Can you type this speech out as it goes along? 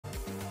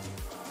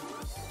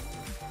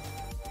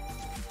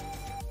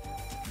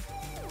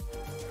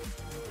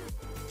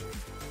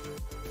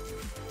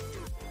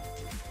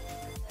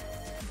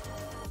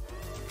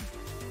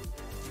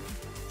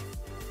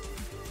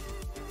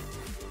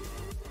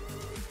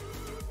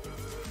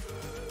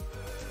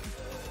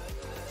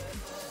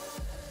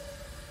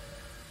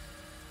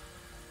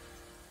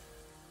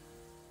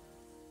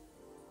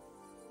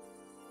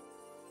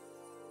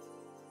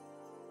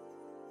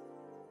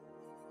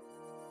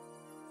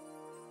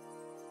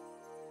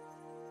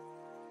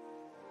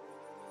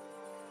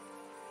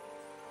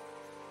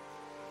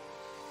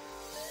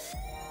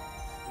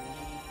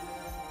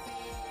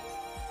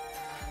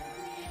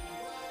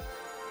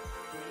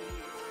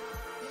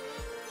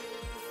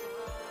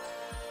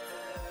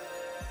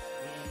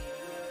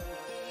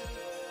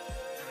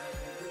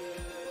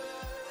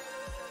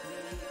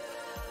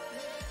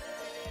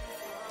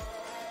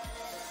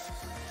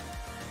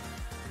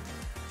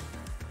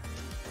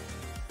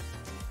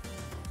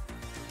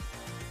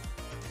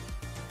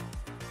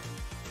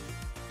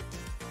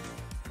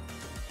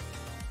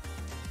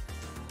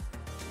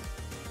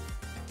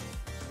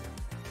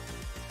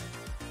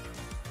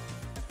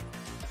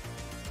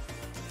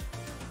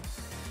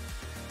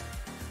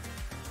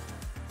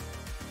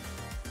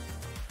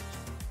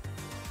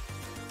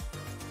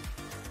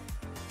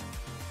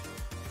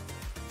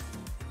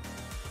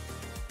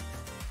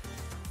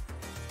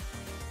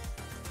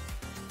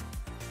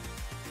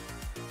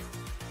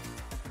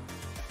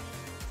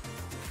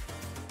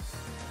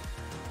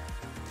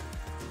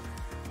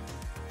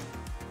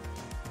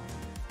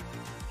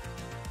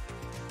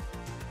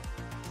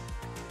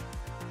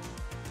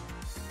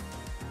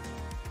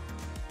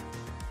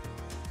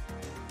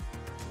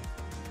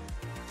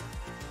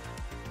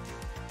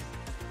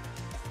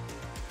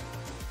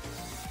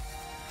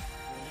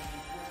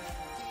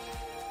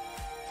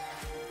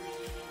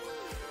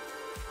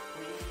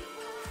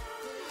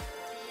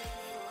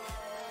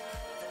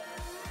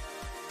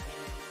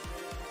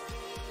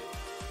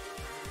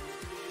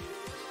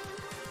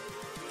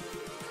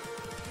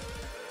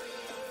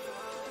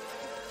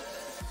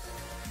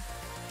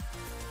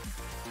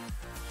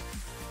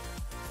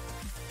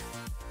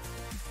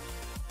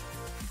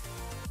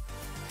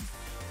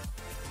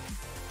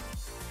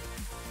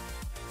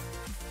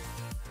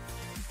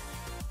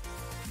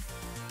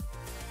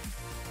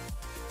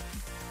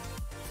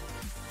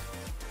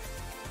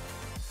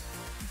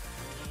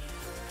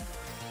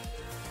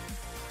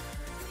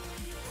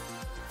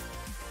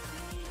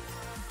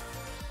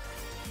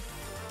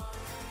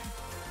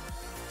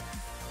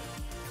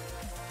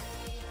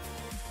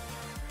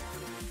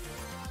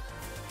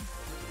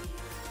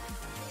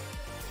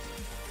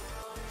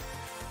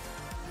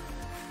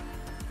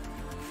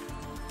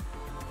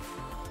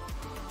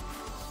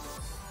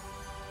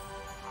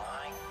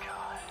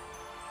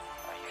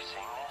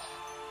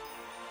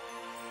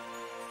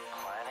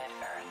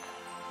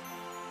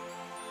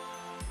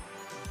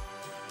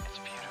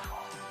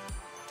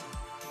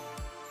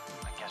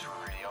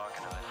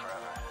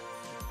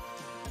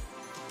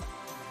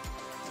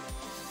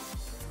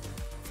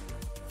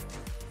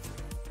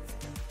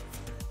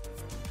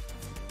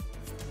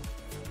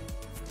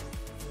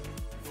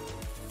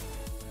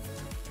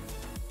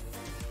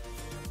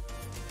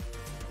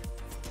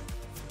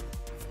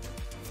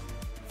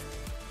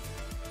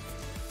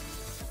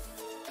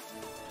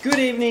Good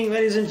evening,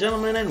 ladies and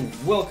gentlemen,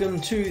 and welcome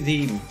to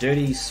the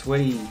dirty,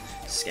 sweaty,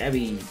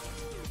 scabby,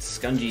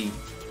 scungy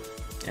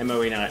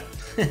MOE night.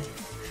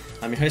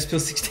 I'm your host,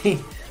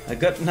 Bill16. I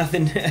got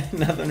nothing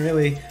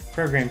really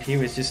programmed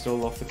here. It's just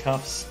all off the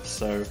cuffs.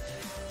 So,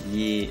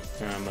 yeah,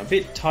 I'm a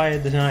bit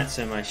tired tonight,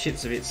 so my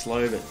shit's a bit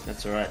slow, but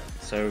that's alright.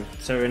 So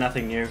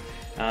nothing new.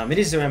 It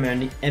is the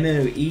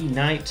MOE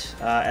night.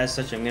 As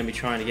such, I'm going to be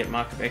trying to get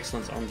Mark of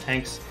Excellence on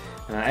tanks.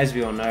 As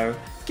we all know,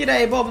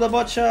 g'day Bob the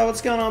Botcher,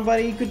 what's going on,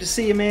 buddy? Good to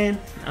see you, man.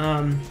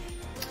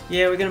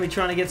 Yeah, we're going to be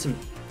trying to get some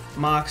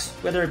marks,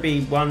 whether it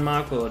be 1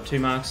 mark or 2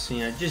 marks,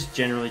 you know, just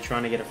generally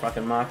trying to get a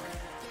fucking mark.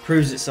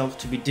 Proves itself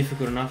to be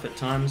difficult enough at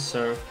times,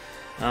 so,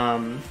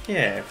 yeah,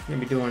 we're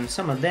going to be doing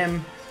some of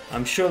them.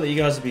 I'm sure that you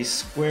guys will be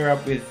square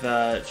up with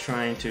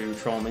trying to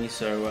troll me,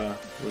 so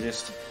we'll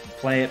just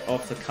play it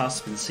off the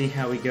cusp and see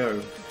how we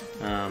go.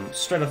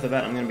 Straight off the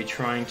bat, I'm going to be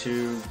trying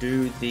to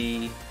do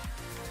the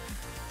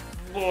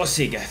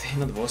Borsig, I think,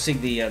 not the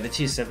Borsig, the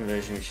tier 7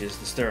 version, which is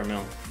the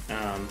Steramel,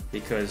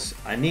 because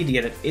I need to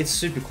get it. It's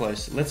super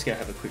close. Let's go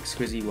have a quick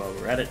squizzy while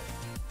we're at it.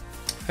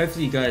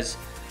 Hopefully you guys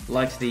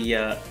liked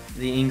the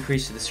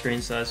increase to the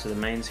screen size for the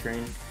main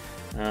screen.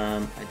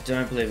 I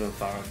don't believe I'm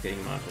far off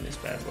getting marked in this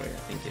bad boy. I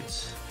think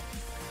it's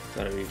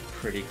got to be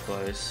pretty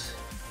close.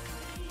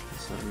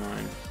 It's not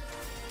mine.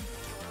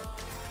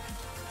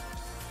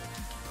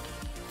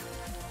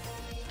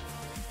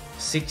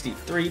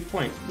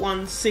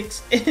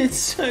 $63.16. It's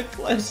so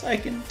close, I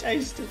can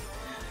taste it.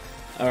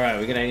 Alright,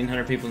 we got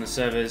 1,800 people in the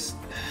servers.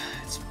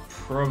 It's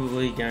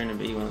probably going to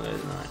be one of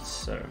those nights.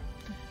 So,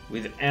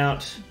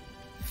 without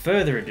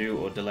further ado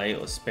or delay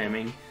or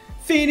spamming,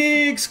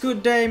 Phoenix,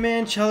 good day,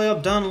 man. Charlie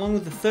up done along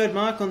with the 3rd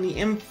mark on the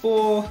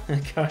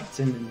M4. Cards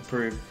and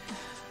improved.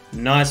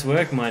 Nice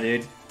work, my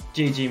dude.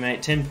 GG,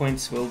 mate. 10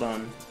 points, well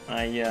done.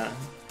 I'm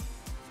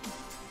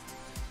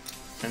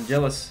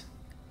jealous.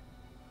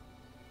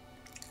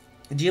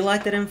 Do you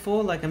like that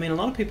M4? Like, I mean, a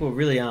lot of people are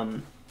really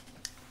anti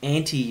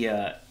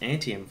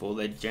M4.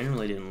 They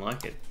generally didn't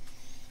like it.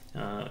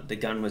 The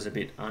gun was a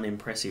bit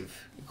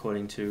unimpressive,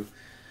 according to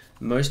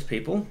most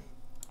people.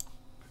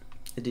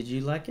 Did you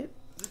like it?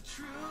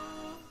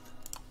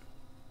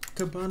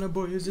 Cabana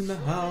boy is in the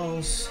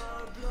house.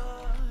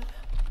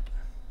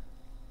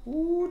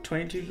 Ooh,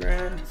 22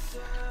 grand.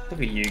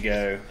 Look at you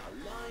go.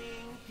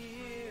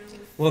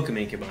 Welcome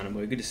in, Cabana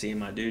boy. Good to see you,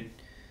 my dude.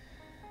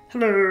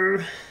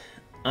 Hello.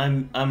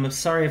 I'm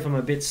sorry if I'm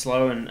a bit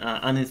slow and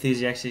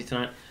unenthusiastic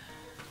tonight.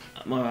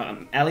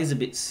 Ali's a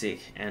bit sick,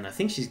 and I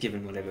think she's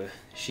given whatever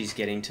she's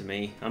getting to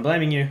me. I'm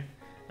blaming you,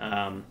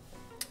 and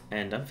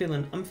I'm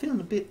feeling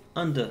a bit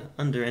under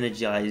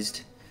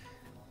energized.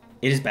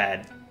 It is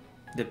bad.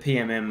 The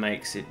PMM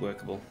makes it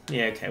workable.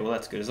 Yeah, okay, well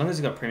that's good as long as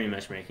it's got premium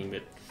matchmaking.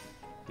 But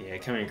yeah,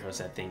 coming across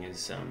that thing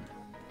is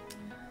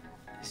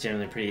it's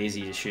generally pretty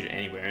easy to shoot it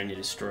anywhere and you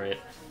destroy it.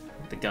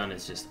 The gun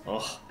is just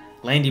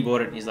Landy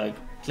bought it and he's like,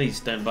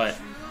 please don't buy it.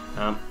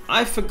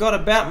 I forgot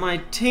about my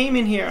team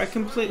in here. I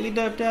completely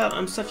doped out.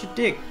 I'm such a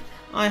dick.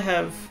 I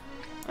have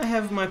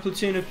my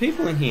platoon of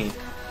people in here,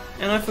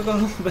 and I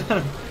forgot all about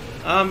them.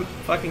 I'm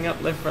fucking up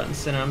left, right, and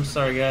center. I'm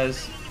sorry,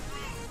 guys.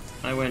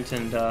 I went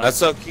and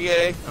that's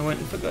okay. I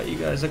went and forgot you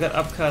guys. I got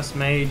Upcast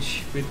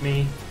Mage with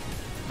me.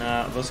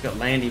 I've also got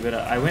Landy, but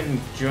I went and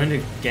joined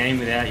a game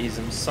without you.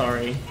 I'm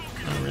sorry.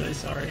 I'm really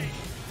sorry.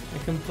 I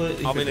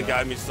completely. I'm in a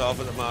game myself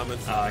at the moment.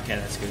 Oh, okay,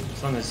 that's good.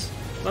 As long as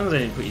I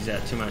didn't put you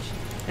out too much.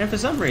 And for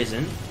some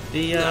reason,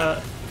 the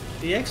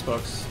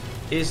Xbox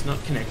is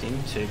not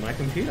connecting to my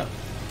computer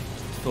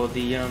for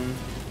the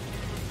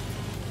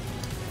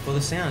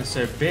sound.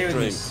 So bear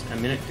with us a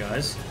minute,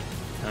 guys.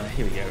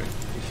 Here we go. We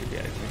should be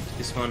able to connect to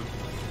this one.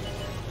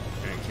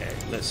 Okay,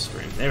 let's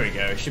stream. There we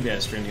go. Should be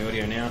able to stream the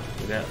audio now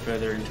without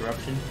further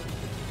interruption.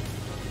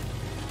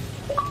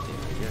 There we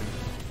go.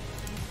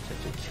 Just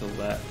have to kill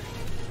that.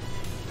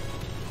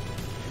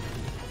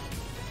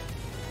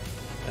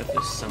 I hope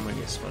there's someone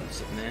gets spotted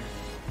sitting there.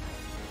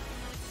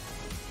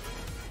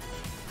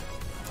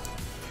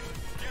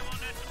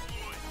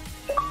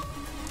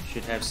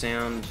 Should have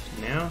sound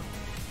now.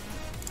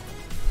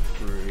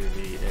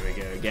 Groovy. There we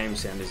go. Game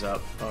sound is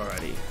up.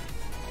 Alrighty.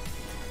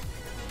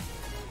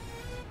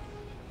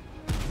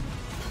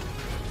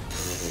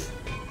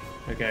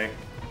 Okay.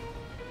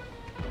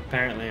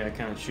 Apparently I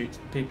can't shoot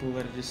people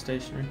that are just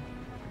stationary.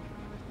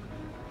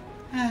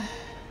 I'm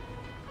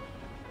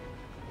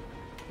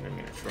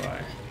gonna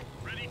try.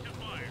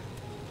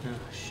 Oh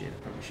shit, I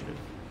probably should have.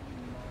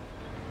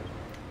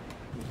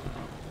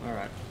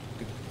 Alright.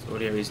 This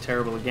audio is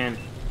terrible again.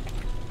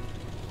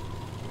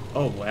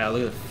 Oh wow,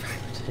 look at the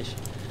fragmentation.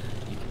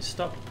 You can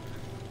stop.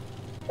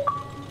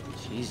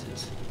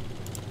 Jesus.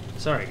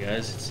 Sorry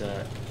guys, it's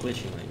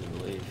glitching like you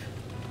believe.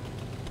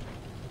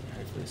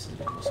 Hopefully this is a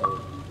bit more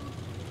solid.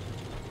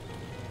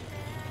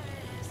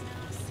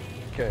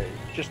 Okay,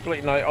 just to let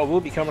you know, I will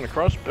be coming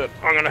across, but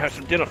I'm going to have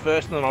some dinner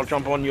first and then I'll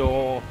jump on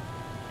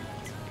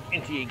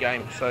into your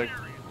game. So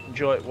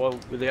enjoy it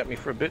without me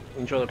for a bit,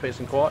 enjoy the peace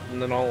and quiet, and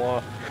then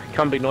I'll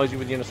come be noisy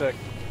with you in a sec.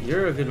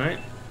 You're a good mate,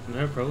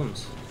 no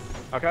problems.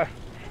 Okay.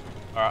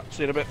 Alright,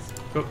 see you in a bit.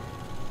 Cool.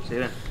 See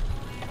you then.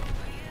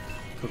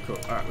 Cool, cool.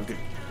 Alright, we're good.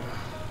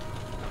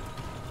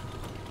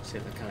 See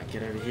if I can't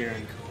get over here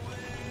and...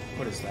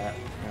 What is that?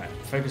 Alright,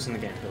 focus on the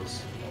game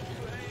pills.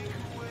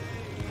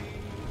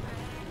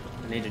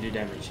 I need to do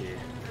damage here.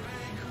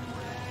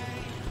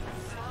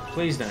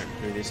 Please don't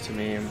do this to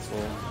me,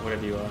 M4,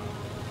 whatever you are.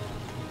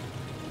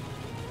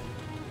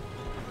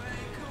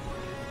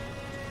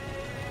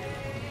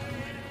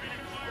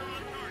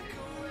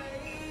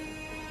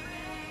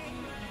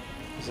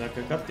 It's like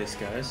I got this,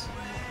 guys.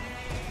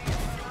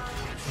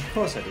 Of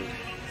course I do.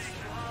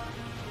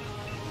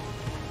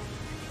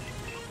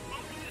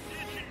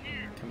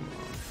 Come on.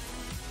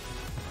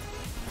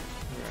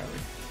 Where are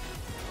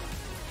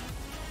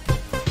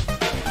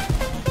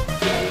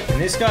we?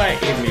 And this guy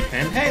gave me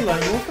pen. Hey,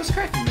 Lone Wolf, what's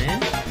cracking, man?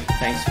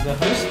 Thanks for the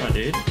host, my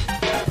dude.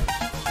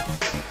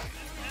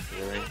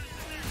 Really?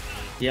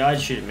 Yeah, I'd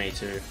shoot at me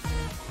too.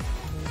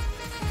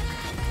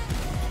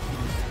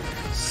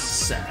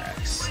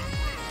 Sacks.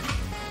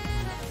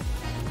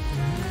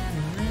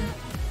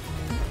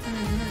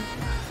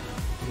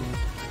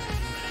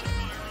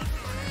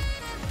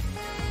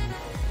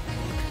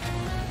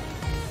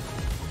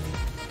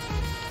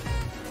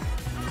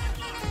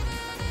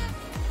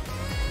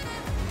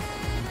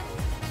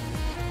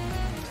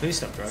 Please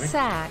stop driving.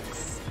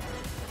 Sacks.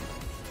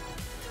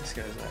 This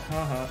guy's like,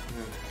 haha.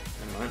 No,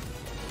 never mind.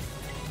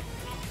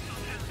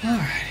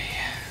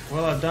 Alrighty.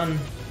 Well, I've done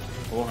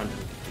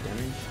 450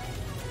 damage.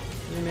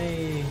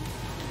 Gimme.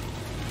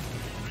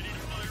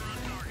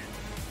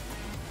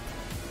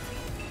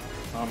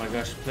 Oh my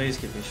gosh, please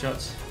give me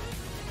shots.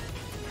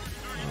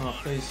 Oh,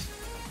 please.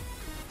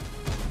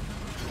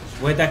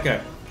 Where'd that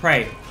go?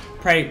 Pray.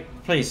 Pray,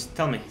 please,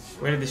 tell me.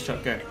 Where did this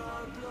shot go?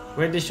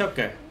 Where did this shot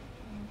go?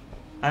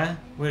 Huh?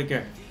 Where'd it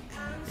go?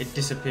 It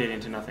disappeared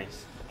into nothing.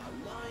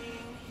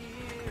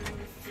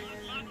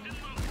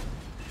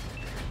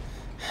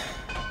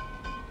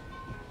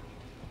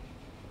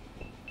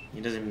 He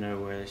doesn't even know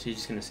where. She's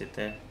just gonna sit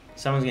there.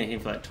 Someone's gonna hit him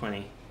for like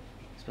 20.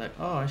 It's like,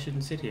 oh, I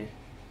shouldn't sit here.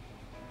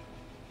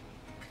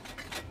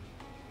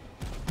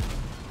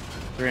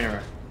 3 in a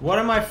row. What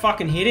am I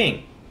fucking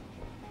hitting?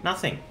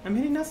 Nothing. I'm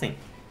hitting nothing.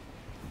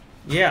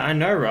 Yeah, I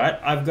know, right?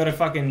 I've got to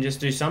fucking just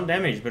do some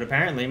damage, but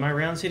apparently my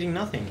round's hitting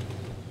nothing.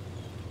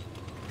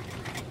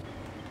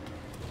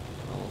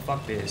 Oh,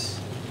 fuck this.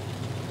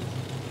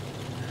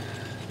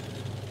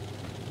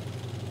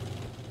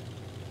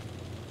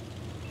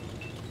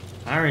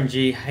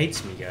 RNG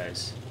hates me,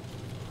 guys.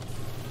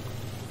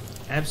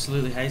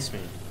 Absolutely hates me.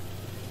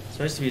 It's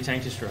supposed to be a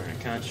tank destroyer. I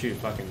can't shoot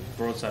fucking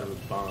broadside of a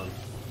barn.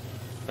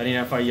 But you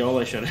know, if I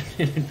YOLO shot it,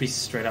 it'd be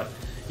straight up.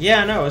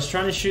 Yeah, I know. I was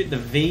trying to shoot the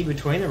V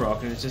between the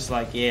rock, and it's just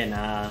like, yeah,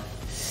 nah.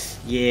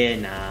 Yeah,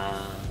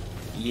 nah.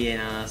 Yeah,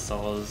 nah,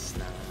 soz,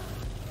 nah.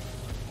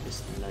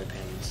 Just no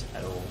pens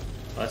at all.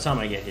 By the time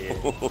I get here,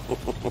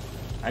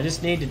 I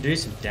just need to do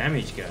some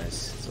damage,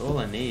 guys. That's all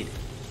I need.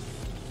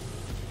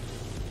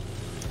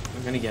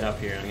 I'm gonna get up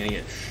here and I'm gonna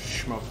get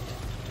smoked.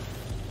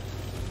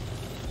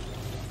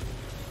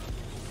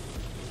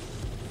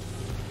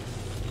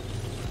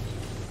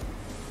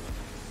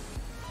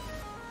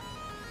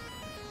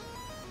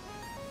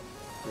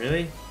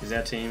 Really? Is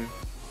our team?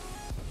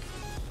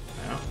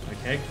 Wow,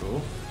 okay,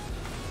 cool.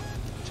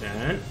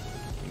 Turn.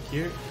 Thank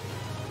you.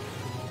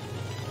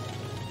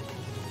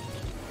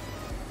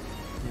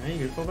 Yeah, you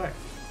could fall back.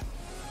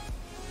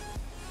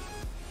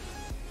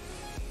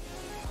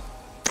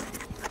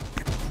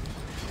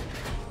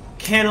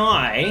 Can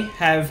I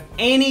have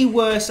any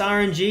worse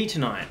RNG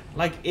tonight?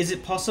 Like, is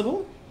it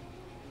possible?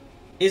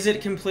 Is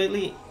it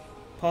completely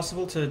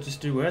possible to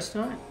just do worse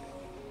tonight?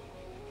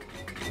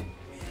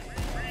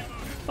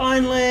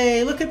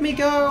 Finally! Look at me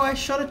go! I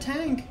shot a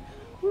tank!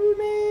 Woo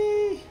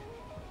me!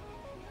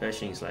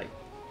 Pershing's like,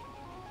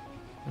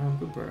 oh,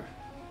 good bro.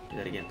 Do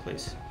that again,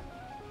 please.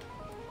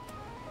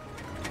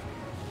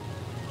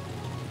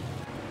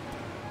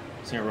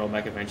 He's gonna roll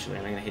back eventually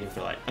and I'm gonna hit him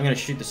for like, I'm gonna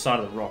shoot the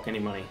side of the rock, any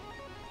money.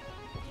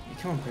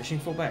 Come on, Pershing,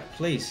 fall back,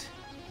 please.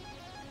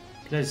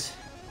 Please.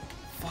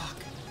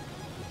 Fuck.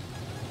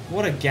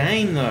 What a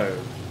game, though.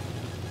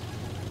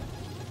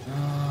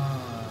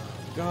 Oh,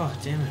 God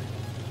damn it.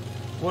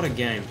 What a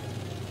game.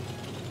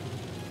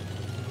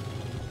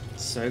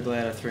 So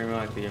glad I threw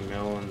my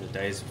BML on the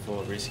days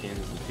before reskins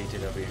and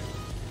PTW.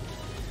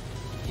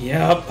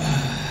 Yep.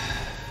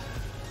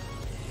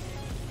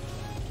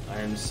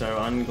 I am so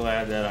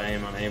unglad that I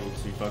am unable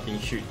to fucking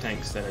shoot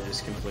tanks that are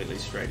just completely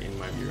straight in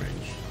my view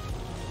range.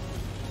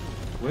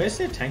 Where's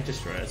their tank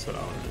destroyer? That's what I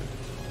want to know.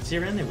 Is he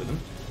around there with them?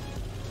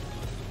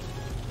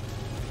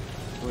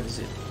 What is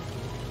it?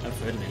 Oh,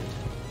 Ferdinand.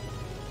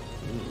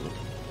 Ooh.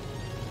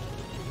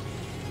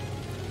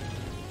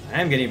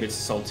 I am getting a bit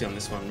salty on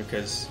this one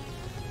because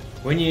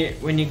when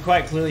you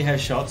quite clearly have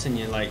shots and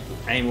you like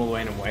aim all the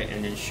way in and wait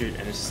and then shoot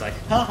and it's just like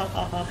ha ha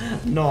ha ha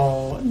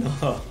no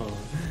no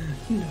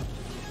no.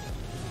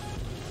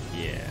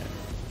 Yeah.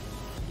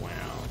 Wow.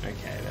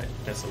 Okay,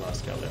 that's the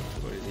last guy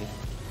left. What is he?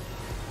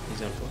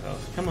 He's on full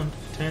health. Come on,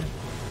 turn.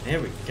 There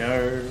we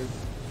go.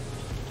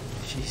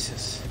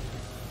 Jesus.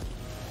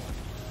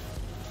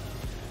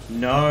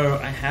 No,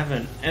 I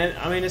haven't. And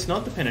I mean, it's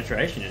not the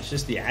penetration, it's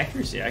just the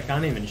accuracy. I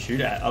can't even shoot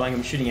at. Like,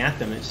 I'm shooting at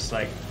them, it's just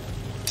like,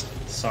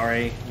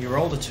 sorry, you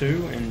rolled a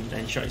 2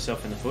 and shot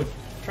yourself in the foot.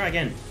 Try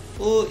again.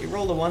 Oh, you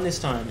rolled a 1 this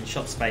time and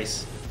shot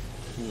space.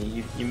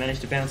 You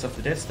managed to bounce off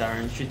the Death Star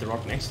and shoot the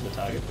rock next to the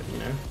target, but you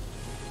know.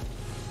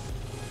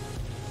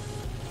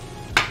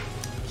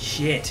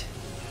 Shit.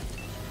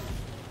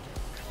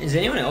 Does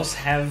anyone else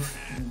have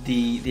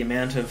the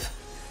amount of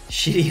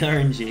shitty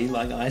RNG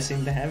like I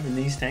seem to have in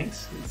these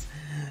tanks?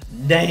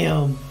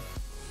 Damn!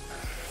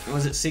 I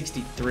was at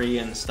 63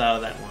 in the start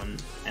of that one,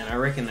 and I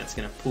reckon that's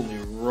going to pull me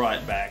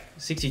right back.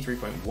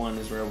 63.1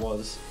 is where I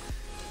was.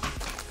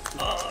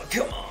 Oh,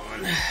 come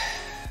on!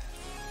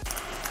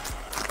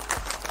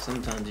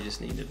 Sometimes you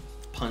just need to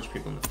punch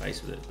people in the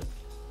face with it. But...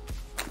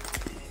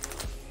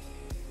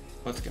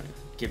 what's going on?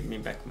 Give me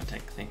back my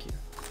tank, thank you.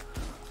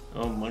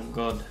 Oh my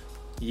god.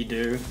 You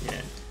do?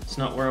 Yeah. It's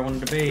not where I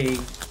wanted to be.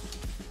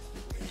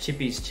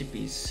 Chippies,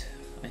 chippies.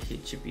 I hear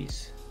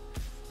chippies.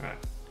 Alright.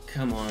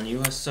 Come on,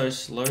 you are so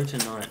slow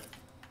tonight.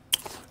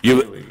 Here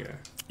we go.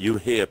 You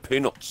hear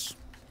peanuts.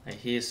 I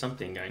hear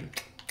something going.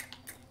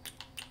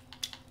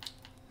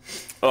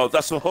 Oh,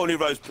 that's some Honey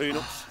Rose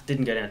peanuts.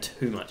 Didn't go down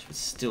too much, but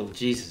still,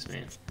 Jesus,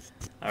 man.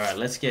 Alright,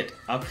 let's get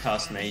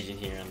Upcast Mage in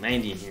here and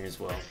Landy in here as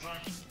well.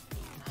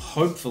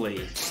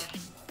 Hopefully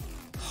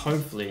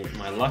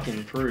my luck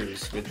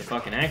improves with the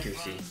fucking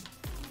accuracy.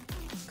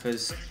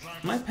 Because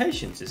my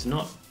patience is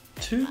not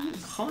too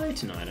high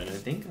tonight, I don't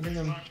think. I think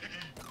I'm...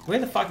 Where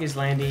the fuck is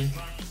Landy?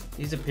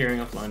 He's appearing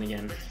offline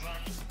again.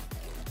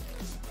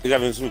 He's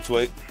having something to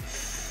eat.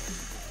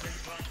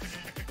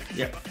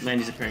 Yep,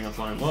 Landy's appearing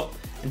offline. Well,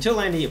 until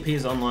Landy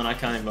appears online, I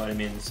can't invite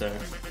him in, so...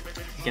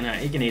 He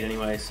can eat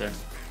anyway, so...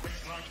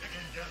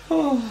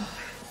 Oh.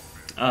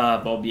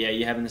 Bob, yeah,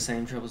 you're having the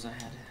same troubles I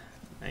had,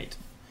 mate.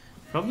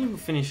 Probably will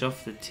finish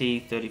off the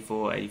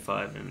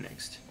T-3485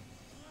 next.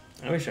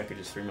 I wish I could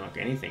just 3-mark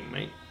anything,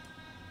 mate.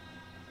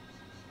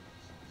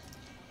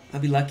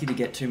 I'd be lucky to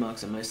get 2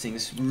 marks on most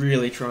things,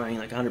 really trying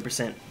like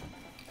 100%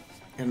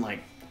 and like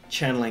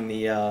channeling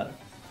the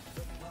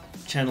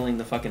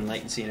fucking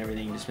latency and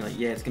everything, just be like,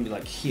 yeah, it's gonna be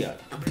like here,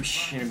 and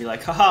it'd be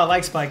like, haha,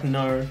 lag spike,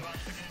 no.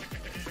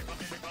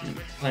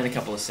 Playing a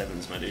couple of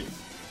 7s, my dude.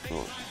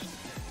 Oh.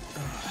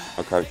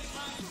 Okay.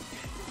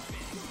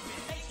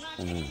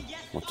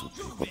 What's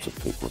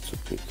a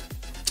pick?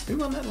 Who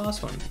won that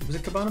last one? Was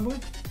it Cabana Boy?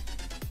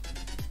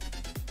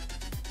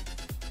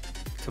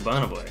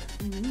 Cabana Boy.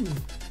 Ooh.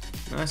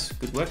 Nice,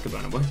 good work,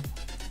 Cabana Boy.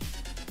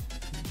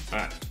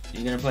 Alright,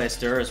 you're gonna play a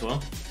stir as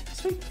well?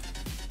 Sweet.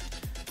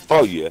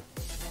 Oh yeah.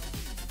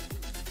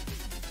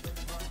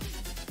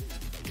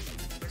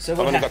 So I've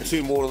what only happened? got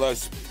 2 more of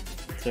those.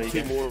 So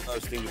Two more of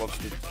those things I want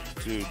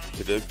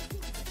to do.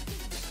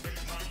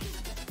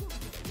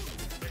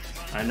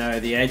 I know,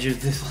 the edge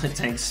of the flight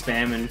tank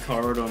spam and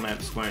corridor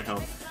maps won't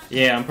help.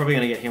 Yeah, I'm probably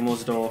gonna get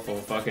Himmelsdorf or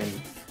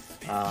fucking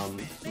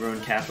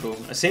Ruined Capital.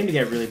 I seem to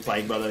get really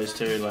plagued by those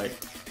two, like,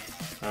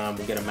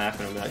 we'll get a map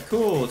and I'll be like,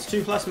 cool, it's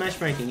 2+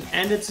 matchmaking,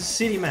 and it's a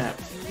city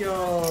map.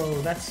 Yo,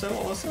 that's so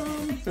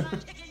awesome.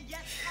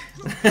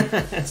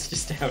 That's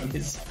just how it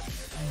is.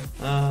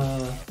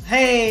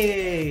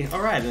 Hey!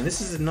 Alright, then this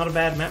is not a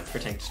bad map for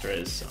tank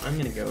destroyers. So I'm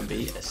gonna go and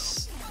be a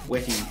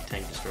sweaty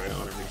tank destroyer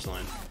on a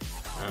ridgeline.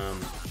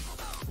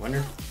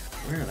 Wonder,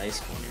 where are they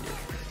spawning?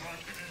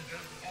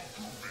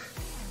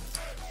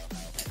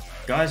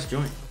 Guys,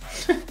 join.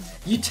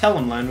 You tell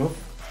them, Lone Wolf.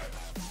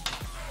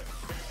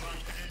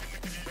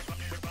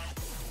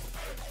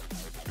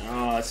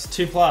 Oh, it's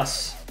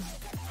 2+.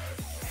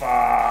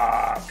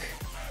 Fuck.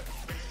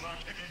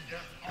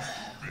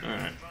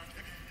 Alright.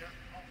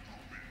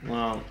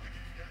 Well,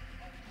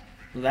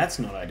 that's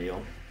not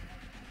ideal.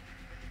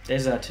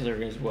 There's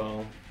artillery as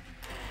well.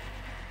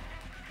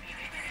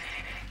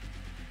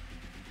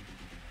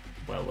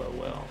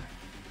 Well.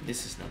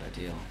 This is not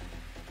ideal.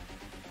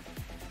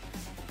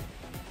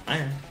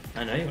 I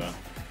know you are.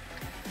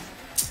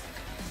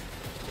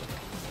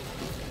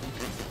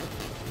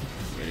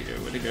 Where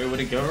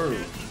to go?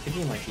 I'm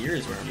thinking like here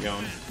is where I'm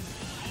going.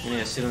 I'm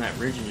gonna sit on that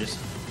ridge and just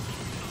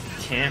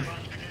camp.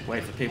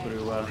 Wait for people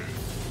to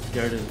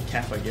go to the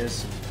cap, I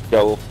guess.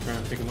 Go. Try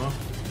and pick them off.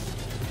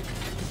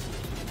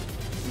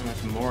 Not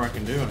much more I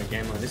can do on a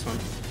game like this one.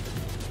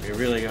 We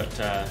really got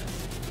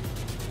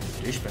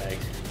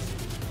douchebagged.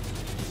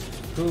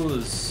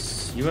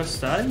 Because you are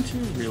starting to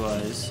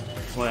realise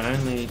why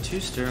only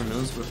 2 stir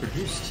mills were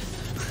produced.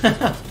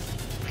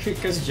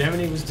 Because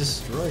Germany was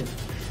destroyed.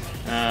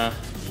 Yeah.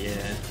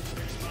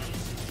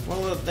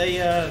 Well,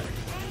 they, I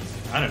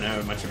don't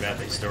know much about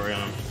their story on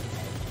them.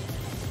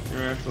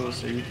 Miracle,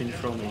 so you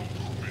control me.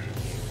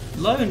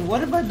 Lone, what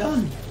have I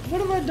done?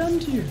 What have I done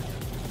to you?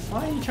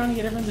 Why are you trying to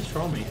get everyone to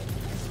troll me?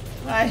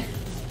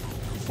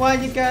 Why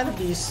you gotta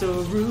be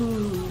so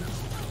rude?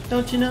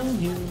 Don't you know I'm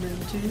human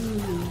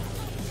too?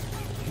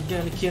 You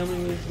gonna kill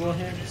me with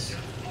warheads?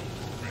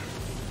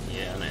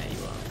 Yeah, I know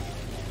you are.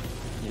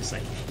 You're just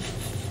like,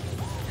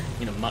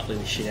 you know, muttling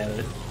the shit out of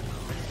it.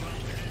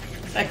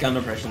 That gun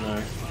depression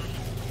though,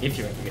 if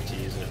you ever get to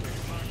use it.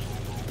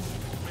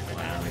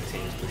 Wow,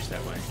 push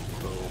that way.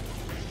 Cool.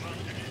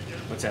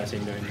 What's our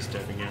team doing? Just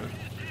doping out.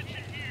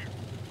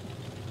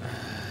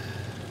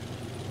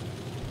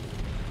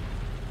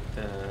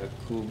 The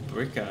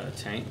Kubrika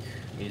tank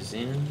is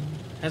in.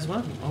 Has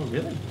one? Oh,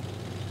 really?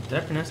 Did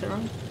I pronounce that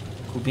wrong?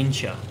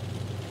 Kubincha.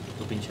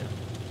 Kubincha.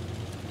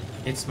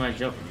 It's my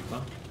job,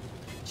 Yuba.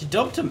 It's your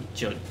job to.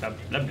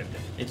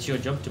 It's your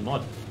job to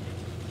mod.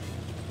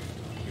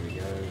 Here we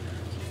go.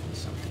 Give me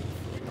something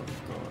for the love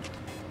of God.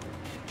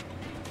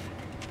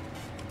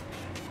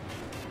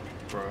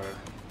 Bro.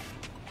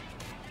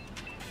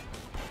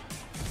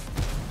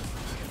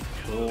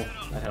 Cool.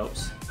 That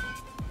helps.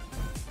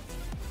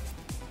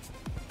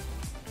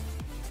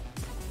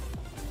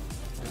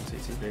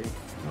 TTB.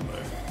 Hello.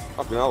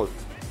 Fucking hell.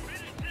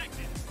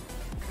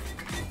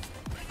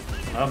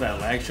 Love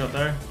that lag shot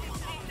though.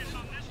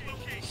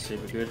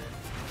 Super good.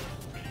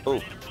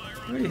 Oh,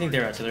 Where do you think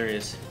their artillery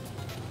is?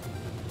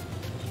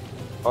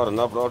 I don't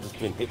know, but I've just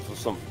been hit from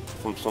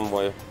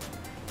somewhere.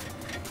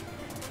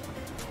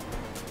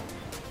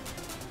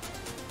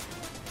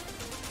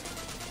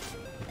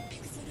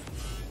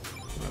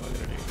 What am I gonna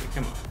do here?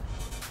 Come on.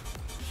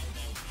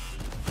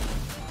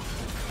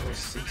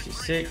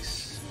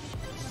 66.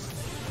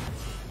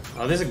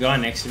 Oh, there's a guy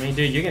next to me.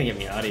 Dude, you're gonna get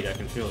me artied, I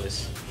can feel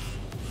this.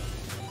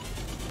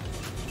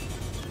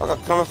 I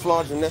got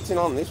camouflage and netting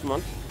on this,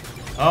 man.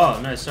 Oh,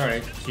 no, sorry.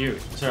 It's you.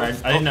 Sorry,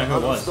 I didn't know who it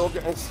I'm was. still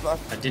getting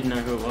slashed. I didn't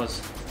know who it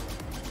was.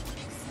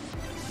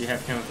 Do you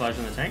have camouflage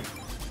on the tank?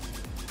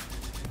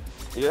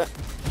 Yeah.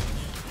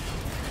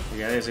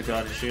 Yeah, there's a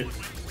guy to shoot.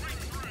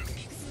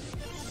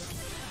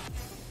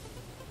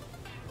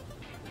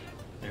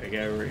 There we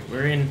go.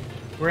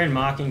 We're in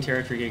marking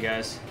territory here,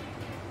 guys.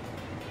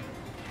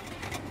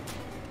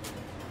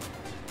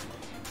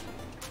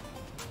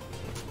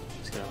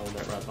 Just gotta hold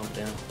that right bump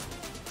down.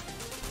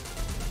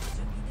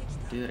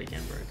 Do that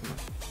again, bro. Come on.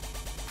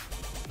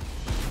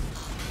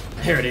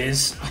 There it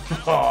is.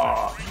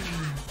 Oh,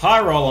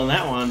 high roll on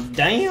that one.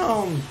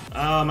 Damn.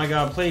 Oh my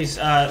god, please.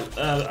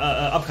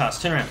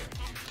 Upcast, turn around.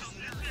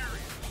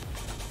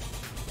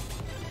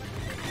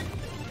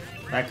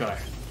 That guy.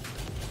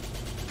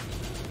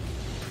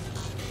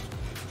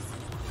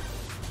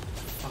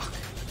 Fuck.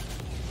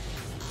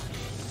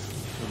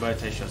 We'll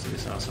both take shots at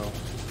this asshole.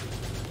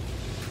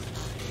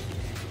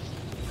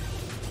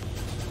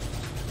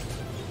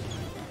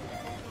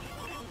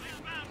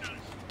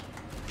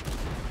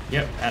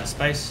 Yep, out of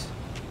space.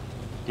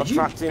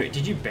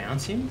 Did you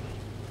bounce him?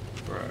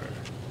 Bro.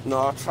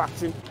 No, I tracked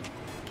him.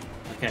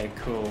 Okay,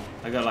 cool.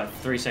 I got like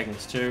 3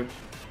 seconds. 2,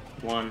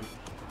 1,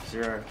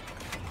 0.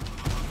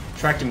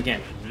 Tracked him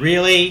again.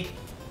 Really?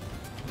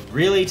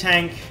 Really,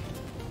 tank?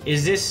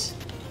 Is this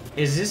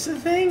the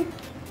thing?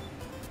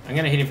 I'm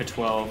gonna hit him for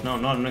 12. No,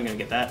 I'm not. I'm not gonna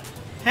get that.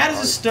 How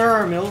does a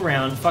stir mill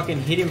round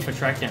fucking hit him for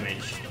track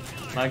damage?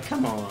 Like,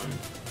 come on.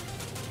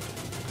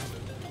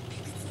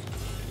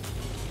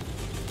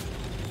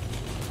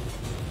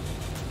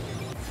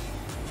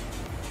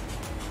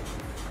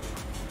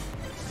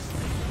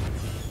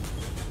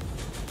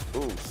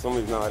 Ooh,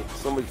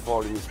 somebody's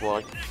falling this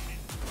way.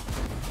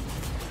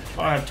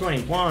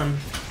 521.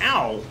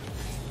 Ow!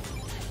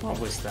 What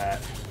was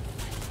that?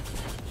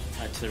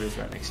 Artillery's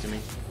right next to me.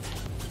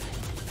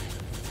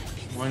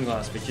 Wine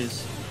glass,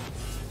 bitches.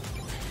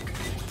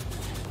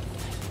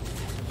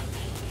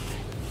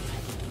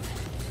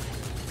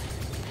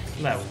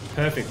 That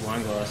perfect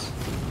wine glass.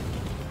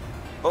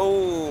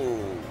 Oh!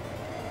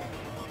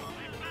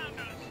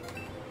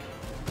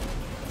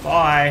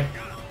 Bye!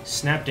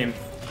 Snapped him.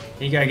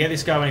 Here you go, get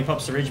this guy when he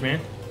pops the ridge, man.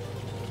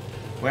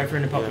 Wait for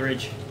him to pop the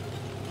ridge.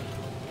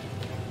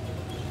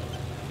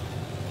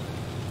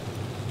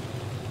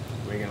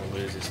 We're gonna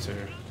lose this too.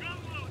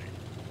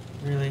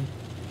 Really?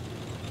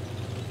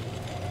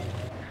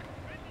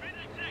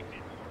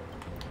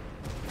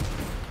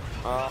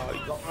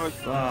 You got me.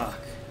 Fuck.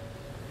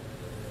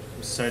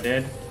 I'm so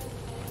dead.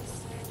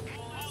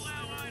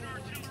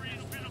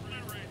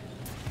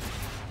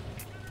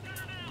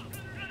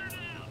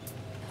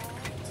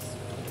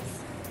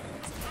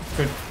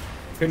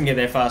 Couldn't get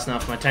there fast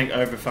enough. My tank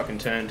over fucking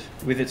turned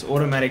with its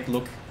automatic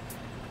look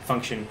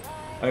function.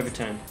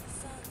 Overturned.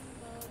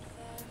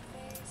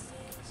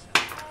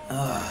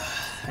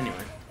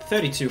 Anyway,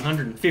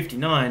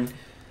 3,259.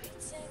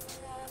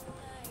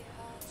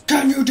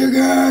 Can you dig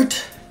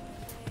it?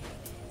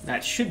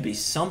 That should be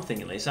something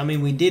at least. I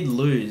mean, we did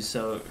lose,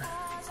 so.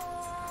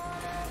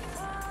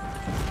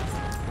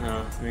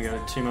 Here we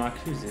go. 2 mark.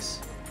 Who's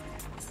this?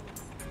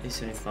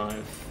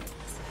 E75.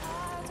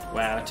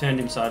 Wow, I turned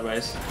him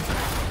sideways.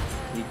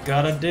 You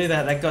gotta do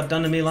that. That got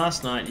done to me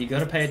last night. You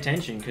gotta pay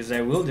attention because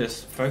they will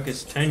just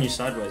turn you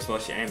sideways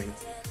whilst you're aiming.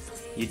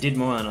 You did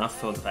more than enough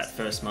for that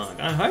first mark.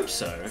 I hope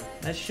so.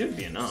 That should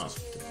be enough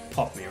to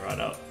pop me right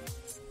up.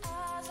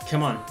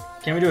 Come on.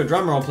 Can we do a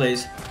drum roll,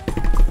 please?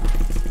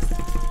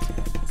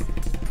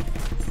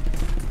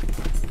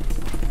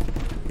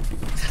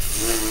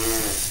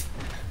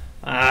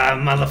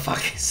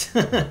 Motherfuckers.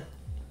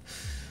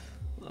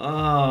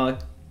 Oh,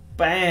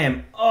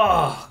 bam.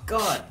 Oh,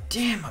 god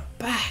damn, my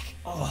back.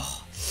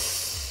 Oh.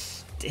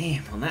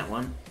 Damn, on that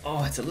one.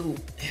 Oh, it's a little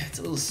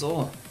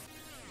sore.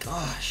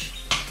 Gosh.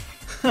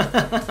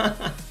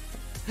 I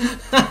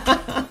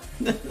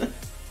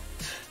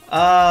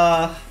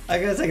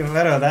gotta take a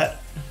photo of that.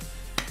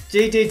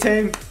 GT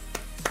team.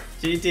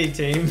 GT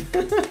team.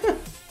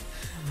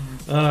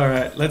 All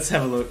right, let's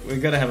have a look.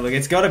 We've got to have a look.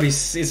 It's got to be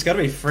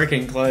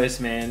freaking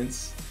close, man.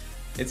 It's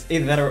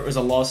either that or it was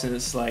a loss, and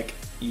it's like,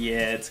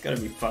 yeah, it's got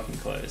to be fucking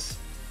close.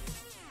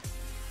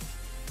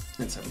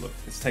 Let's have a look.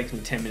 It's taken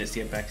me 10 minutes to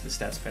get back to the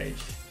stats page.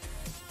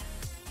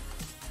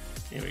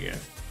 Here we go.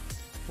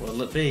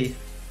 What'll it be?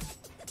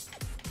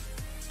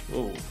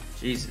 Whoa,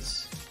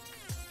 Jesus.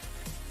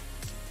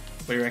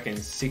 What do you reckon?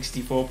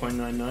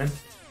 64.99?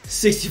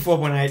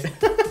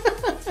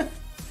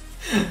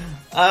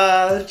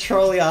 64.8.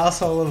 Trolley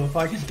asshole of a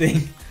fucking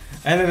thing.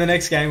 And then the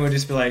next game will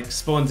just be like,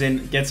 spawns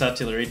in, gets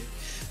artillery.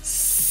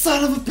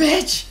 Son of a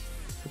bitch!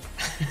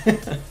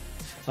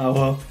 Oh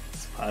well,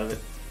 it's part of it.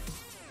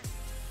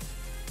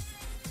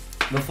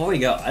 Before we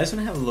go, I just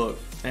want to have a look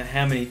at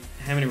how many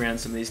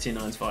rounds some of these tier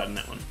 9s fired in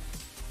that one.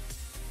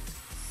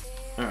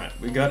 Alright,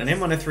 we got an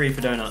M103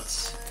 for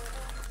donuts.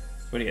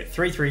 What do you get?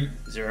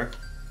 330.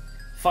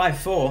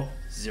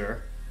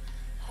 540.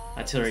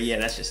 Artillery, yeah,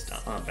 that's just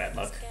bad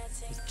luck.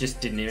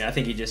 Just didn't even, I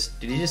think did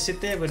he just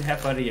sit there? But how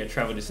far did he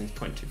travel distance?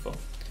 0.24.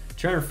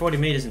 240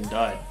 meters and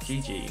died.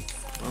 GG.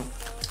 Well,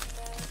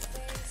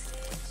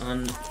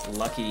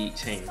 unlucky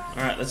team.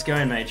 Alright, let's go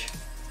in, mage.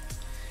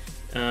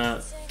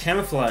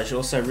 Camouflage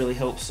also really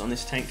helps on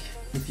this tank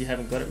if you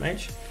haven't got it,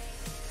 mage.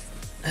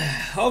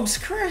 Hobbs,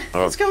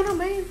 what's going on,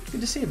 man?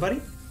 Good to see you,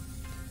 buddy.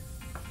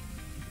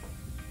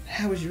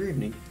 How was your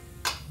evening?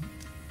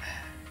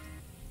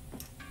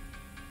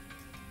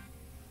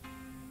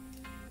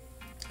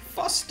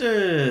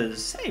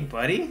 Fosters! Hey,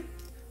 buddy.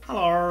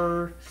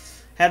 Hello.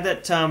 Had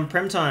that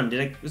prem time.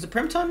 Was it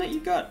prem time that you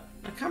got?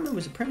 I can't remember.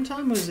 Was it prem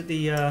time or was it the?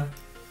 Yeah,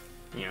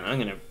 I'm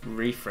gonna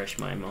refresh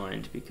my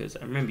mind because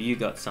I remember you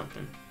got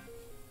something.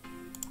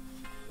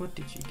 What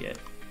did you get?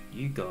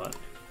 You got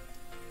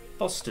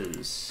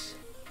Fosters.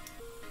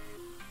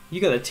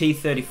 You got the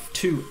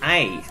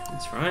T32A.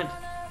 That's right.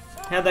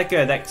 How'd that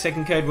go? That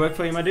second code work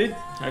for you, my dude?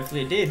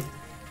 Hopefully it did.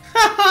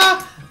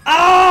 Ah!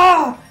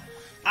 Ah!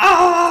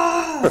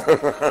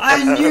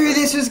 I knew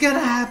this was gonna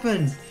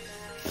happen.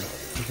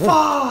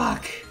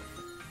 Fuck!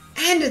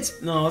 And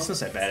it's no, it's not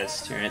so bad.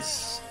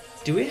 It's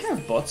do we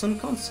have bots on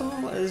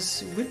console?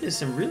 As witnessed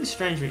some really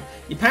strange.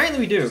 Apparently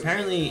we do.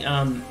 Apparently,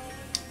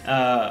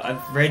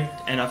 I've read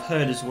and I've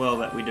heard as well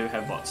that we do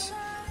have bots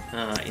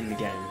in the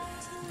game,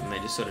 and they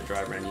just sort of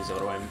drive around, use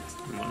auto aim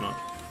and whatnot.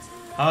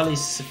 Highly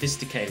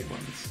sophisticated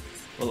ones.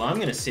 Well, I'm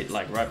gonna sit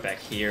like right back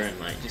here and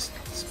like just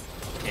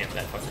camp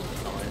that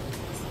fucking line.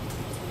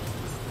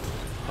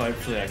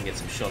 Hopefully I can get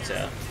some shots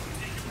out.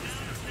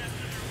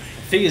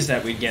 Figures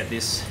that we'd get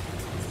this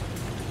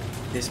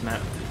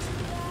map.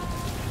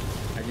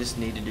 I just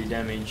need to do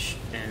damage,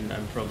 and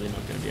I'm probably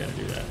not going to be able to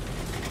do that.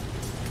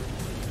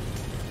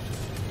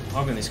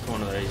 Hog in this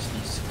corner though,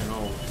 and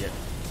I'll get,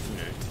 you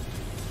know,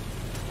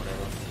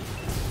 whatever.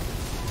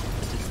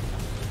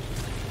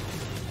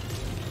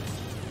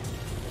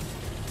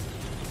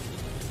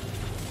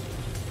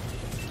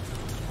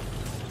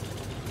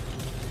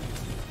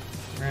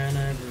 Ran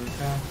over a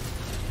car.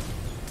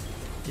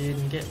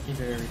 Didn't get me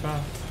very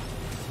far.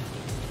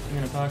 I'm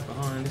gonna park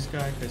behind this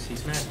guy because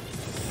he's mad.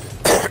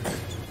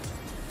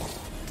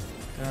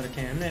 Got a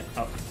cam net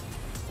up.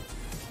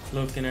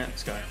 Looking at the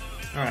sky.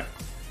 Alright.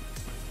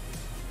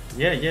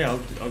 Yeah,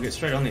 I'll get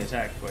straight on the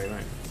attack for you,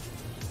 mate.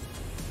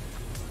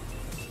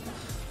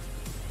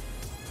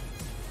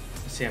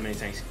 Let's see how many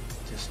tanks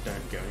just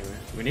don't go anywhere.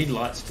 We need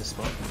lights to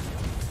spot them.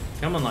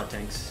 Come on, light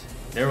tanks.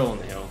 They're all on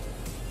the hill.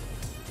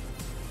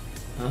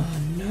 Oh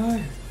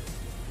no!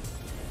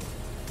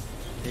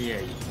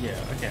 Yeah,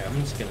 okay,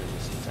 I'm just gonna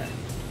just attack.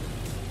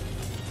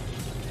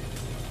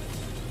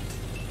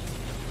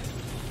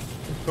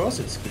 Of course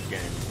it's a good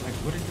game. Like,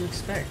 what did you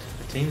expect?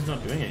 The team's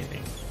not doing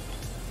anything.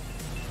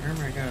 Oh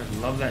my god,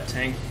 love that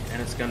tank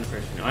and its gun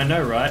depression. I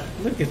know, right?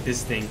 Look at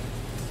this thing.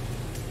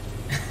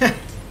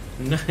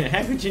 No,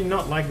 how could you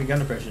not like the gun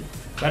depression?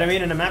 But I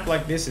mean, in a map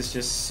like this, it's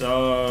just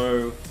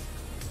so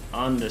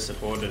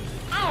under-supported.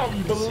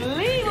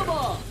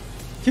 Unbelievable!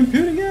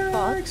 Computer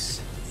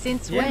gags!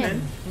 Since yeah, when?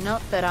 Man.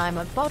 Not that I'm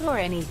a bot or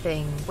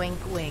anything. Wink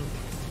wink.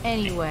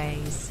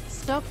 Anyways,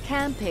 stop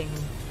camping.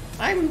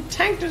 I'm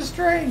tank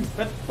destroying,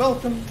 but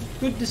welcome.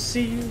 Good to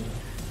see you.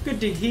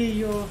 Good to hear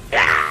your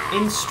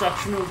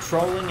instructional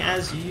trolling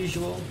as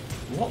usual.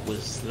 What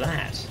was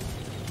that?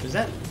 Was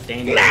that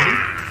Dandy?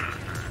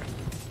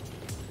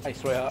 Hey,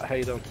 sweetheart, how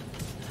you doing?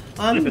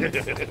 I'm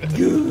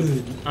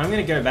good. I'm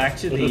gonna go back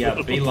to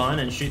the B line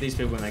and shoot these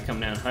people when they come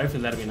down.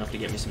 Hopefully that'll be enough to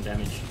get me some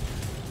damage.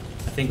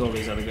 I think all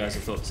these other guys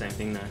have thought the same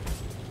thing though.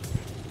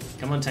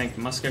 Come on, tank.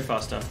 Must go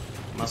faster.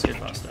 Must go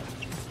faster.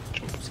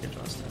 Must go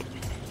faster.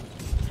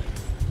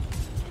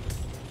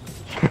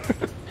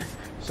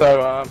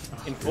 So,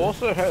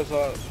 Enforcer has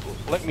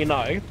let me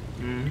know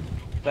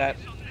that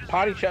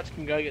party chats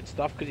can go get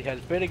stuff because he has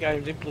better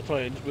games in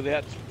platoons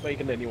without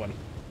speaking to anyone.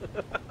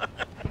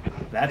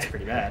 That's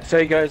pretty bad. So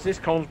he goes, this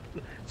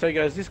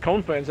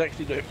confan's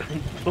actually doing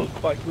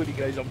quite good. He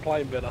goes, I'm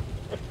playing better.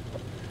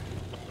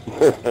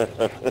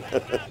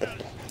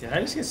 Did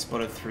I just get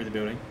spotted through the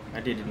building? I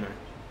did, didn't I?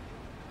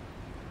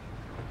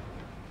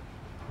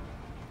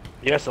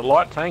 Yes, a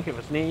light tank, if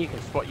it's near you,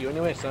 can spot you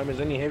anywhere, same as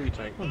any heavy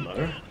tank. Hello.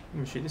 I'm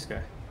gonna shoot this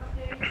guy.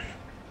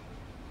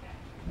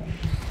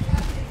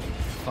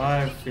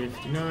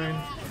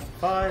 559.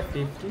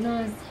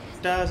 559.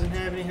 Doesn't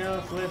have any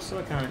health left, so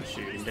I can't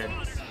shoot him dead.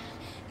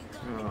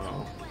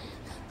 Oh.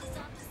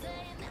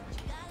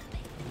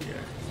 Yeah.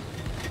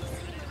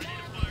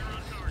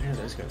 Yeah,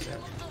 those guys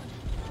out.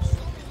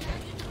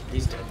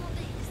 He's dead.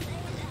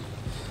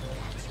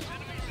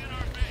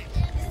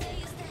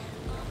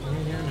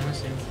 Yeah, no, I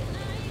see him.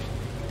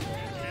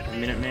 A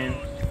minute, man.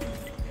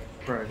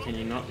 Bro, can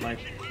you not, like...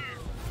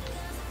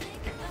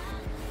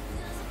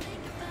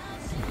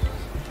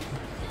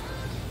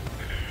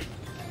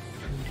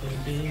 You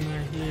can be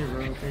my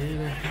hero,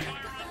 baby.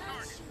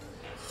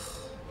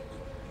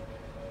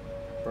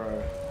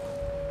 Bro.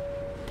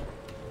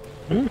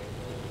 Hmm?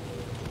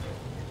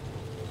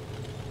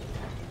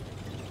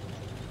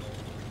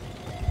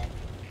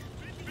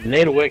 You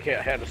need to work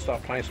out how to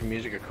start playing some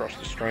music across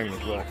the stream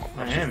as well.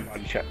 I am.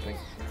 Party chat thing.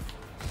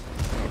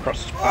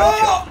 Across this party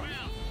chat.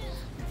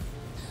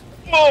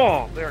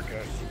 Oh, there it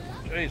goes.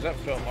 Jeez, that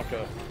felt like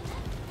a...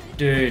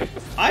 Dude,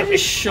 I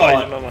just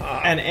shot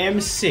an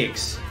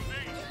M6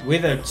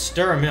 with a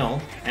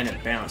Sturmil and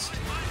it bounced.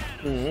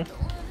 Mm-hmm.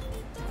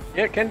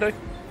 Yeah, it can do.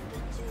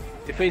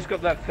 If he's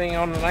got that thing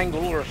on an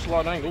angle or a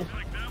slight angle,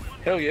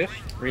 hell yes.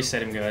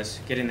 Reset him, guys.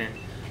 Get in there.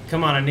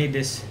 Come on, I need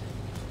this.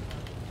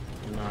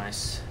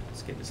 Nice.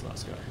 Let's get this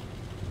last guy.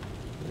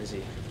 Where is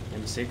he?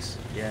 M6?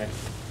 Yeah.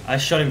 I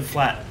shot him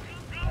flat.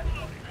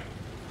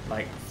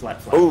 Like,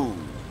 flat. Ooh.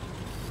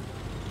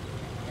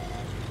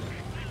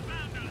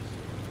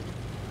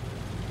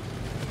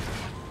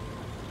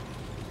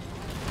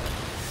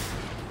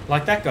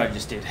 Like that guy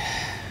just did.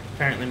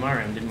 Apparently my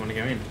round didn't want to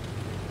go in.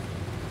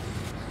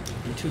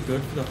 I'm too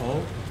good for the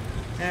hole.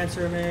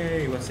 Answer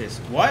me. What's this?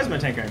 Why is my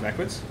tank going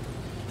backwards?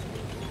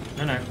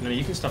 No,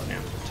 you can stop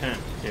now. Turn.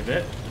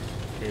 Pivot.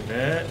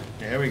 Pivot.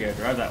 There we go.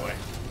 Drive that way.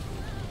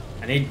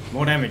 I need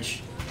more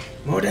damage.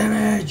 More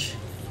damage!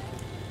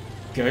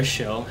 Go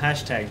shell.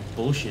 Hashtag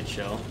bullshit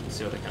shell. Let's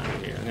see what I can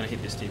do here. I'm going to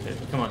hit this deep.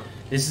 Come on.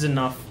 This is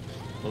enough.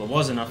 Well, it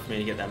was enough for me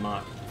to get that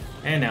mark.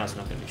 And now it's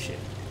not going to do shit.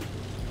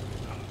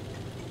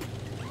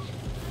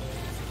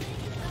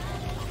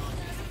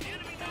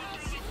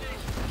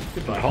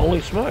 Goodbye.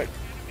 Holy smoke.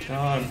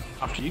 God.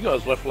 After you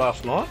guys left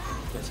last night,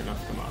 That's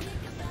enough to mark.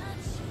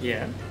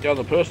 Yeah. the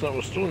other person that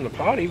was still in the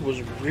party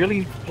was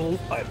really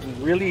polite,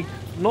 really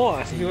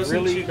nice. He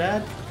wasn't really, too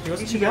bad. He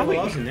wasn't too bad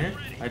while I was in there.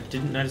 I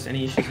didn't notice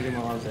any issues with him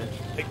while I was there.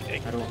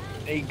 At all.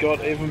 He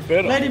got even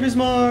better. Lady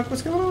Bismarck,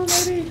 what's going on,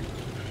 lady?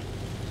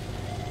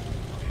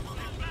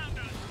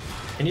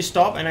 Can you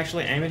stop and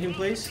actually aim at him,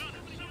 please?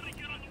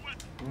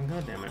 Oh,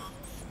 God damn it.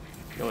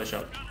 Yellow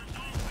shot.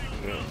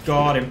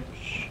 Got him.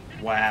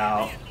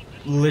 Wow.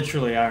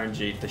 Literally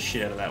RNG'd the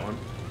shit out of that one.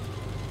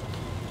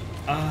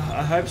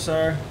 I hope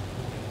so.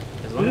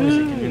 As long as he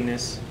can win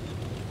this.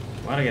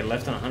 Why'd I get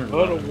left on 100?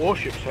 World of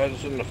Warships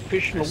has an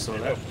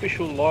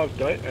official live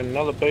date and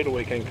another beta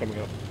weekend coming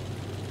up.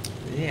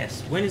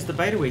 Yes. When is the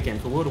beta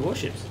weekend for World of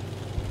Warships?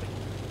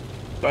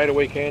 Beta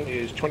weekend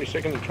is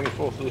 22nd and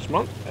 24th of this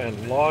month,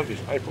 and live is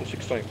April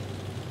 16th.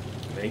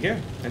 There you go.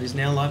 That is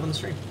now live on the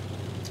stream.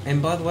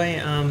 And by the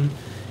way,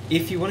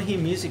 if you want to hear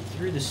music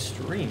through the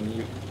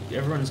stream,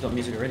 everyone's got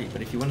music already,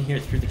 but if you want to hear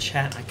it through the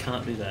chat, I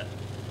can't do that.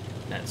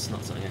 That's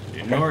not something I can do.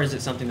 Okay. Nor is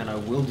it something that I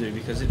will do,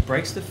 because it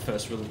breaks the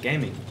first rule of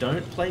gaming.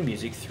 Don't play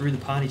music through the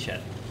party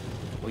chat,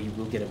 or you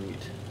will get a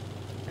mute.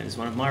 That is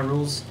one of my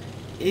rules.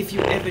 If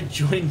you ever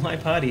join my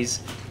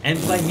parties and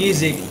play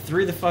music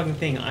through the fucking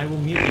thing, I will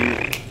mute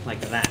you like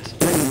that.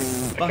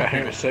 Okay,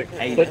 hang on a sec.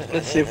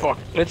 Let's see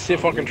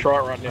if I can try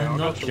it right now. I've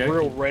got some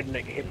real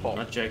redneck hip hop. I'm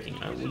not joking.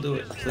 I will do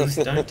it. Please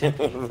don't tempt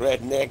me.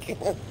 Redneck.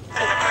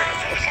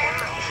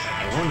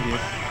 I warned you.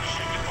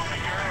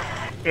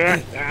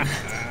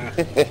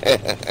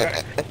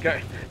 Go.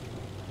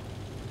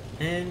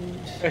 And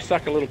Go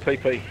suck a little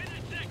PP.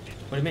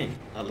 what do you mean?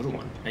 A little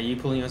one? Are you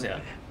pulling yours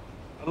out?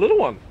 A little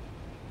one.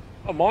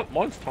 Oh,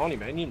 mine's tiny,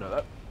 man. You know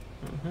that.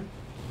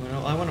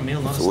 Well, I want a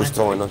meal, not It's a always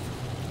snack. tiny.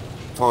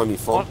 Tiny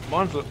font.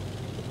 Mine's a...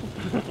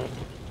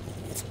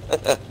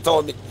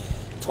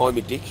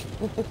 Tiny dick.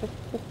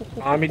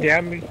 Army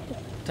down me.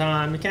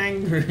 Time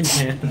kangaroo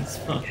dance.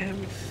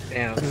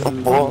 Down.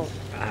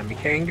 Army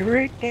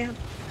kangaroo down.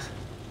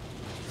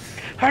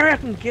 Hurry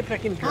up and get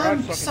back in the garage.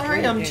 I'm so I can sorry,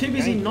 train I'm again, too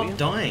busy game, not man.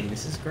 dying.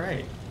 This is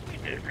great.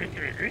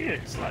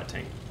 Slight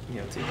tank.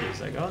 You know,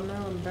 TJ's like, oh no,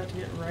 I'm about to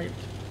get raped.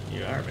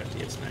 You are about to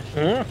get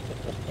smashed.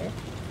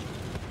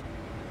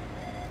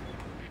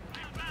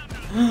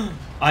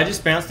 I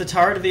just bounced the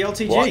turret of the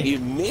LTG. What? You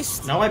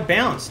missed? No, I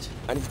bounced.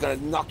 And he's gonna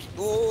knock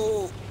you.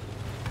 Ooh.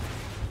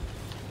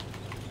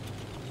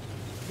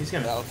 He's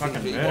gonna That'll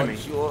fucking be murder one me.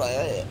 sure,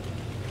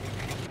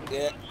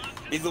 yeah.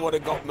 He's the one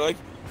that got me.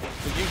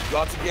 So you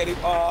got to get him.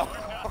 Oh.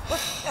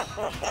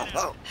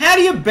 How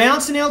do you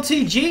bounce an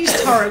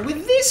LTG's turret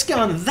with this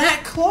gun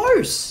that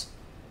close?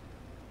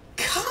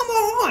 Come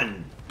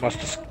on!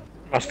 Must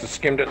have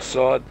skimmed its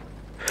side.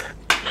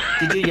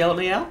 Did you yell at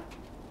me, Al?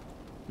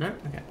 No?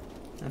 Okay.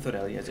 I thought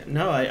Al yelled at me.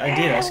 No, I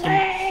did.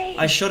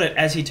 I shot it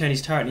as he turned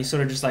his turret and he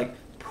sort of just like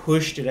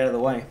pushed it out of the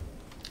way.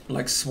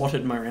 Like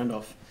swatted my round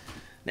off.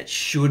 That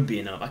should be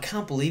enough. I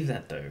can't believe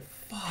that though.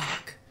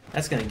 Fuck.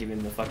 That's gonna give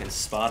him the fucking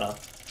Sparta.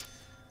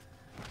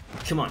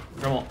 Come on,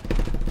 come on.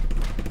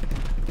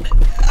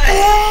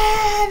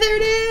 Ah, there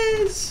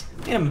it is!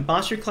 You get a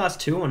Mastery Class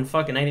 2 on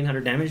fucking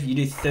 1800 damage, you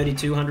do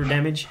 3200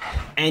 damage,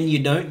 and you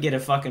don't get a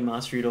fucking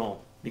Mastery at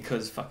all.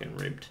 Because fucking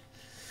ribbed.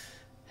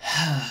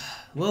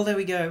 Well, there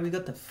we go. We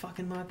got the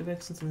fucking Mark of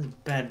Excellence on this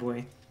bad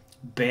boy.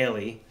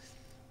 Barely.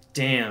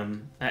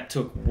 Damn, that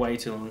took way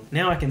too long.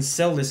 Now I can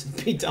sell this and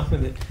be done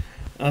with it.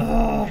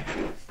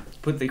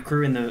 Put the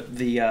crew in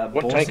the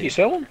What tank are you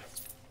selling?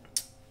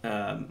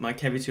 My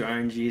KV2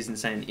 RNG is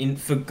insane.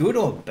 For good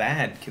or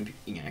bad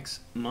computing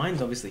axe,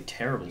 mine's obviously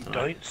terrible tonight.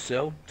 Don't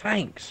sell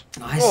tanks.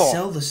 I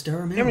sell the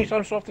Sturmill. How many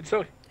times do I have to tell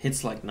you?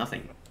 Hits like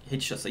nothing.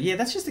 Hit shots like... Yeah,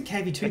 that's just the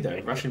KV2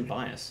 though. Russian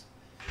bias.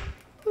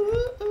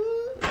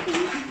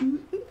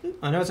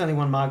 I know it's only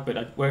one mark, but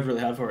I worked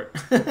really hard for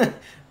it.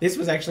 This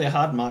was actually a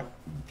hard mark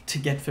to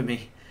get for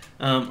me.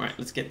 Right,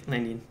 let's get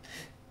landing.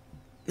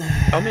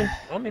 I'm in.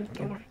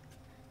 Don't worry.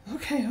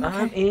 Okay.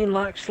 I'm in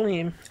like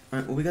Slim.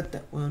 Alright, well we got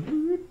that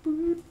one.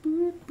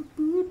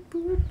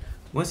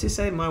 What's he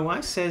say? My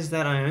wife says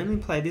that I only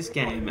play this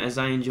game as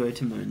I enjoy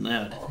to moan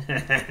loud.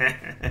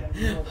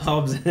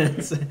 Hobbs.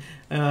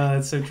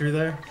 That's so true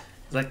though.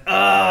 It's like,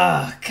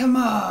 come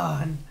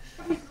on.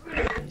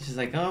 She's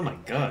like, oh my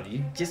god,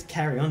 you just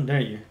carry on,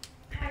 don't you?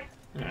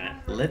 Alright,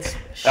 let's...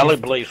 Ali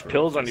believes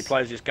Pills only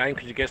plays this game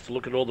because he gets to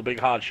look at all the big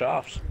hard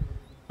shafts.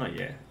 Oh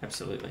yeah,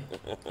 absolutely.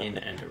 In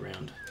and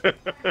around.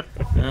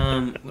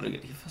 What do I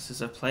get here?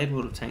 Says I've played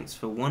World of Tanks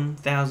for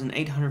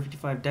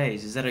 1,855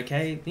 days. Is that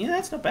okay? Yeah,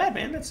 that's not bad,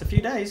 man. That's a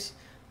few days.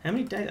 How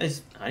many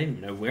days? I don't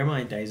even know where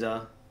my days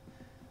are.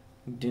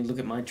 Do look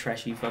at my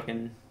trashy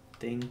fucking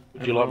thing.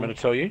 Would you like me to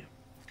tell you?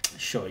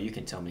 Sure, you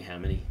can tell me how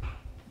many.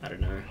 I don't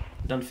know.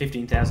 I've done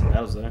 15,000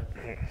 battles though.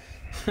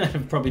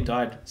 I've probably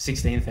died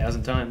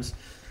 16,000 times.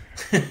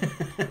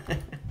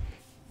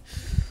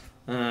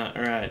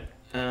 Alright.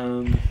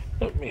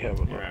 Let me have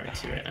a look.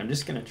 I'm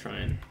just going to try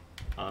and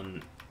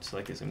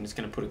select this. I'm just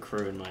going to put a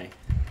crew in my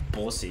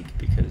Borsig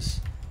because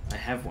I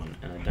have one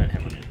and I don't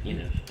have one in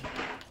it.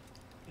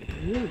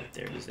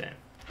 There it is there.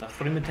 The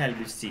Metal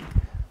Borsig.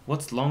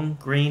 What's long,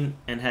 green,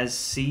 and has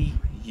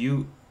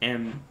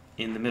C-U-M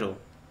in the middle?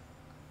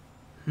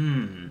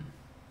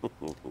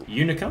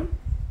 Unicum?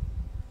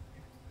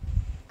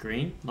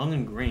 Green? Long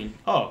and green.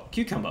 Oh,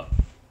 cucumber.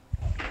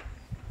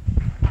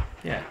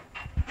 Yeah.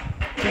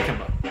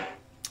 Cucumber.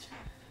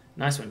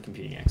 Nice one,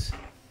 Computing X.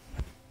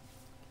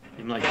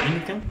 I'm like,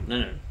 Unicum?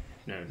 No,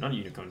 not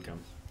Unicorn cum.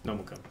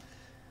 Normal cum.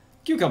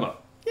 Cucumber!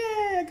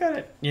 Yeah, I got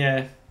it.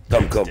 Yeah.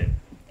 Dumb cum.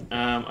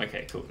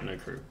 Okay, cool. No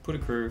crew. Put a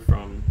crew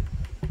from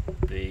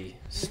the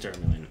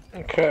Sturmill in.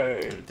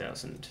 Okay.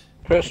 100,000.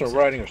 Personal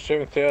rating of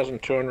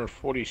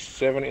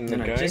 7,247 in the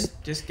game.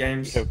 Just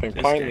games. You have been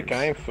playing the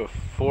game for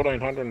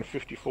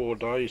 1,454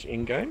 days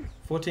in game.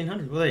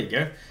 1,400. Well, there you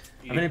go.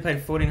 I've only played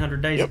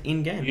 1,400 days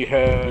in game. You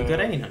have. You got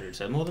 1,800,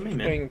 so more than me,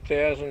 man.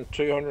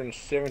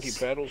 15,270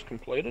 battles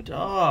completed.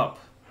 Stop.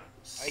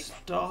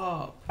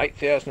 Stop.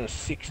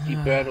 8,060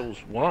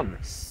 battles won.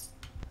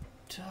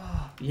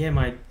 Stop. Yeah,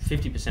 my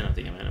 50%. I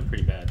think I'm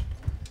pretty bad.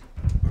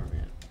 Where are we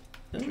at?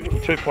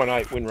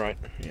 52.8 win rate.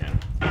 Yeah.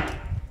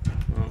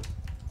 Well,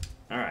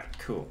 alright,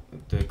 cool.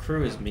 The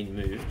crew has been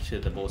moved to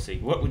the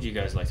Borsig. What would you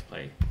guys like to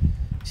play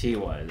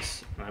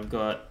tier-wise? I've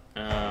got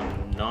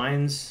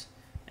 9s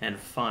and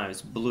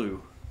 5s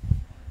blue.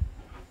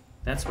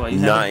 That's why you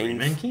have a green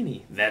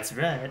Mankini. That's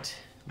right.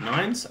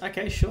 9s?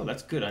 Okay, sure,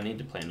 that's good. I need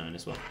to play 9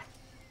 as well.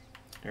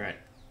 Alright.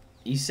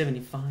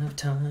 E75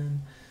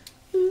 time.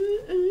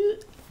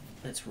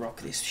 Let's rock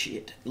this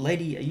shit.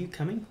 Lady, are you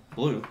coming?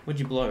 Blue. What'd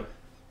you blow?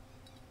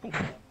 Oh,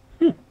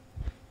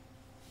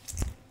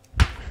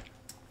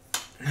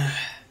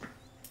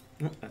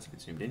 that's a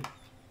bit zoomed in.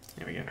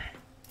 There we go.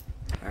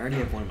 I already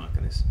have one mark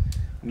on this.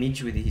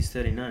 Midge with his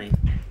 3090.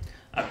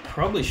 I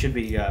probably should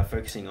be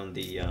focusing on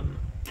the,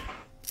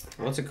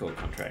 what's it called,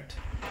 contract.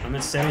 I'm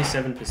at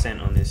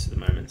 77% on this at the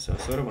moment, so I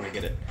sort of want to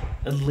get it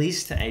at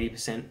least to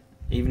 80%.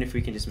 Even if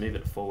we can just move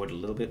it forward a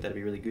little bit, that'd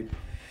be really good.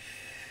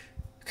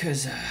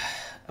 Because,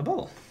 a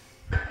bubble.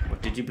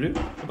 What did you blue?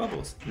 A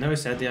bubbles. No,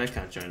 sadly I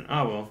can't join.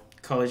 Oh well,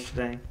 college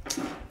today.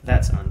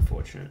 That's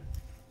unfortunate.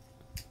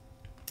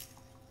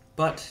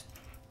 But,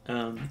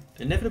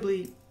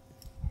 inevitably,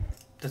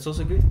 that's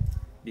also good.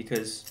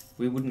 Because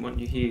we wouldn't want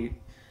you here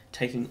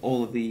taking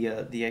all of the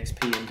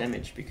XP and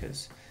damage,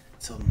 because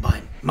it's all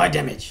my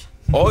damage.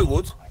 I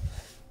would.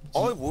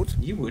 I would.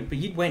 You would, but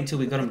you'd wait until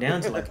we got him down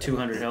to like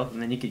 200 health,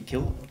 and then you could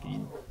kill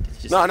him.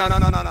 No.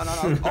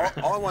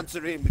 I want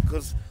her in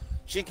because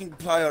she can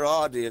play her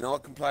RD and I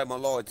can play my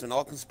lights and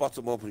I can spot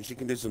them up and she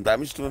can do some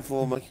damage to him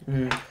for me.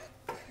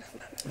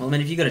 Well, I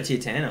mean, if you got a tier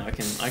 10, I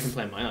can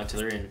play my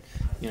artillery and,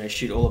 you know,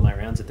 shoot all of my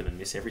rounds at them and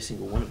miss every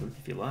single one of them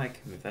if you like.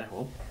 If that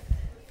helps.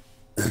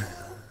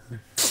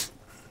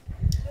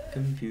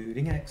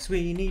 Computing X,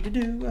 we need to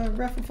do a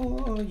raffle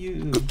for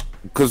you.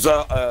 Because,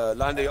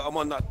 Landy, I'm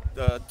on that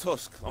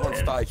Tusk. I'm on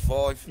stage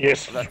 5.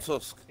 Yes. Of that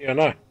Tusk. Yeah, I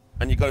know.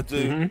 And you got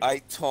to do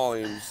 8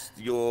 times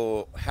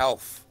your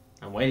health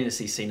I'm waiting to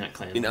see CNUT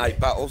Clan. in 8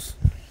 battles.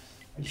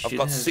 You I've should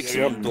got have 6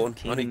 seen of them done.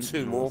 King I need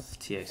 2 more. North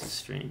TX's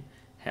stream.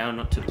 How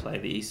not to play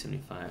the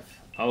E75.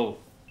 Oh,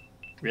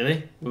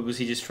 really? Was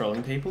he just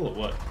trolling people or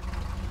what?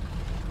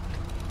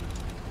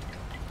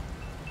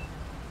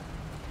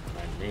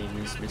 My name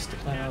is Mr.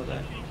 Plow.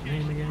 That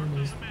name again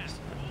is Mr.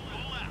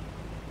 Plow.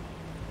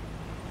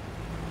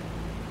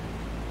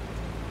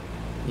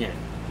 Yeah,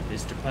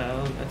 Mr.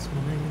 Plow. That's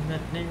my name.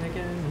 That name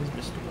again is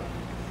Mr.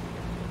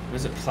 Plow.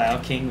 Was it Plow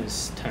King?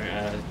 Was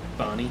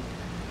Barney?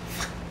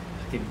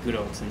 Fucking good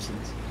old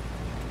Simpsons.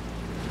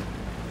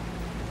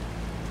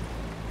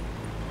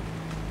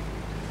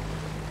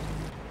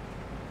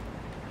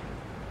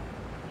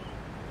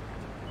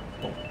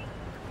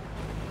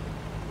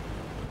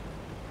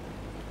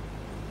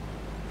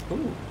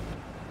 Ooh.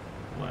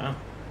 Wow.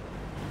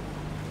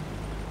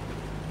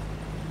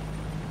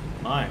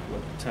 My,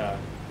 what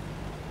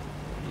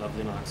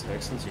lovely marks of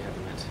excellence you have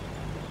in it.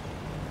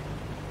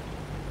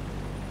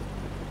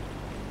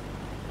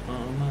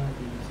 Oh my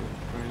bees are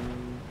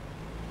brown.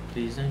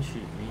 Please don't shoot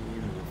me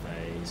in the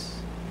face.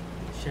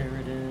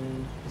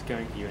 Sheridan is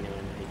going for you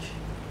anyway, mage.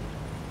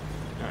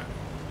 Alright,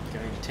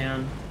 going to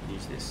town,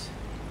 use this.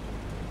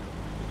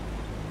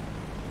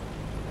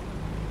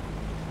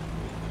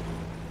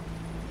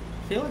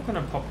 I feel like when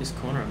I pop this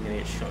corner I'm gonna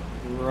get shot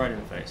right in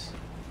the face.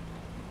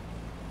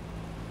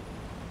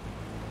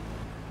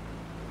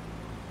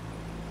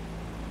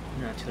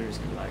 And artillery's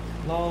gonna be like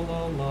lol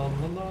lol lol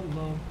lol lol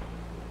lol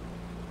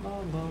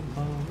lol lol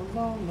lol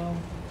lol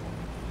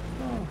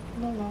lol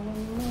lol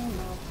lol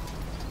lol.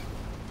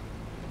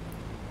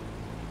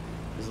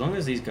 As long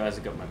as these guys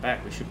have got my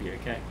back, we should be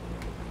okay.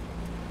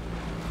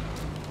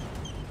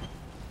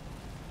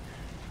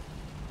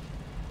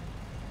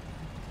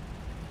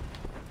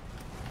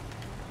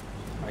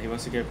 He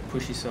wants to go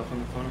push himself on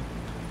the corner.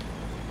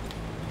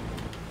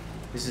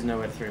 This is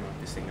nowhere to throw him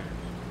up this thing though.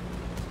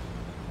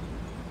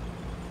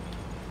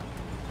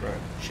 Bro,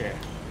 share.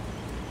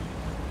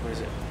 What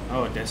is it?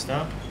 Oh, a Death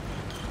Star?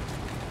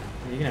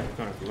 You can have the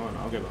corner if you want.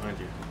 I'll go behind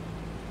you.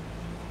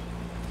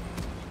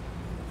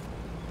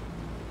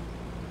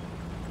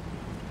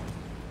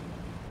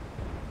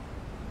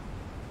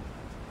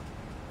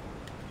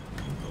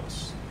 Of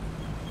course.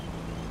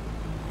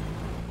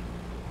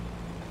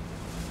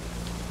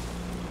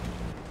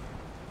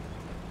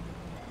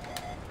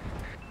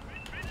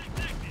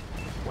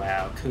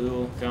 Wow,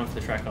 cool. Going for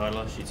the track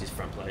idler, shoots his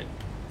front plate.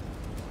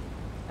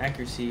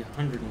 Accuracy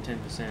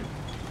 110%.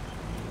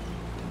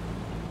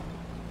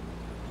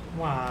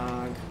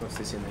 Wag. What's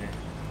this in there?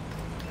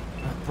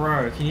 Oh,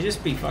 bro, can you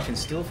just be fucking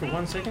still for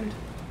 1 second?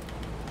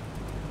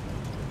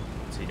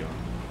 What's he doing?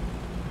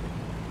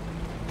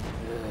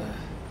 Ugh.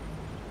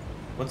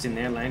 What's in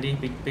there, Landy?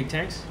 Big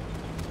tanks?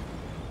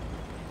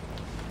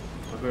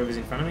 Or whoever's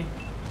in front of me?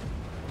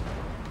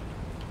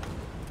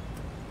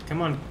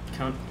 Come on,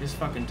 cunt. Just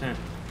fucking turn.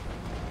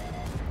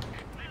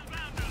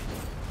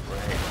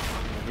 Great.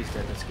 Oh, he's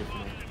dead. That's good for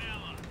me.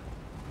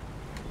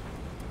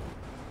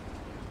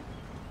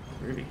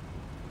 Groovy.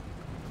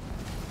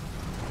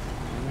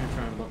 I'm gonna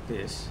try and block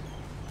this.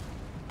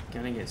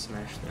 Gonna get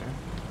smashed there.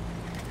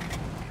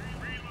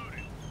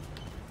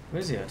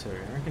 Where's the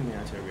artillery? I reckon the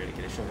artillery will be able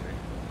to get a shot in there.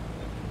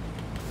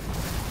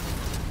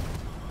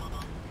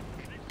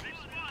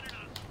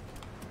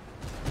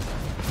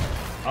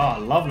 Oh, I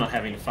love not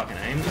having to fucking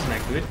aim. Isn't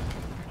that good?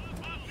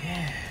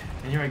 Yeah.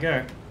 And here I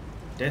go.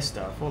 Death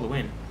Star for the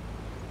win.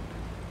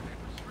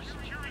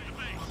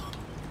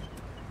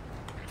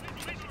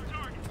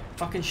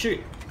 Fucking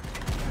shoot.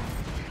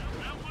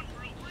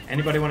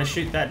 Anybody want to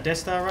shoot that Death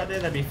Star right there?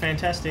 That'd be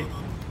fantastic.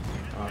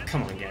 Oh,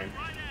 come on, game.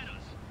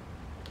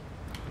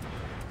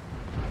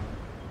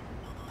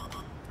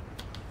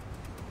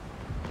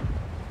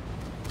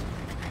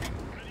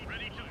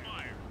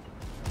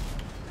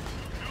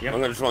 Yep. I'm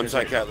going to try and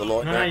take out the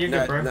light. No, you're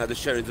good, bro. No, the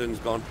Sheridan's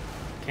gone.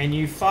 Can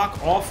you fuck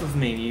off of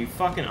me, you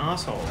fucking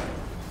asshole?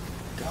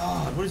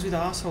 God, what is with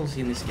assholes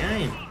in this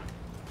game?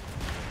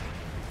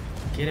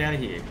 Get out of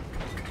here.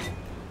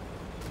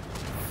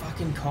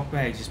 Fucking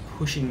cockbag just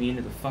pushing me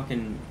into the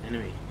fucking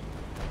enemy.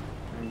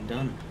 I'm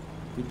done.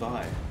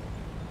 Goodbye.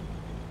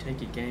 Take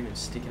your game and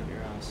stick it up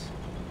your ass.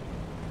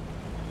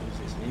 What is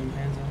this, Neon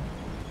Panzer?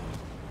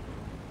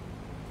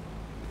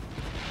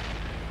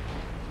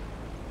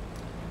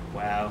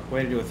 Wow,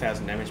 way to do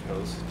 1,000 damage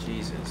pills.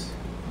 Jesus.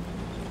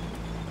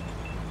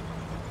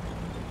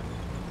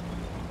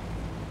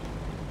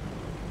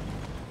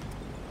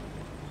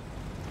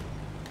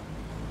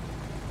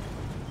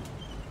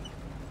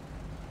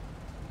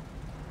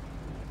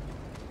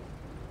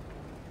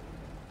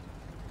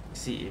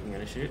 Is he even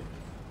gonna shoot?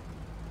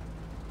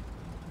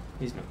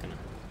 He's not gonna.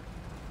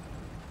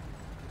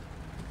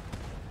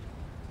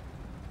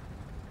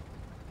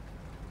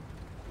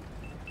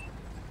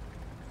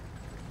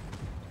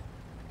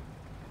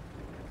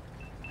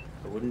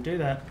 wouldn't do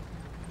that.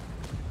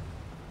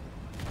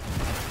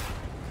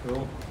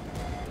 Cool.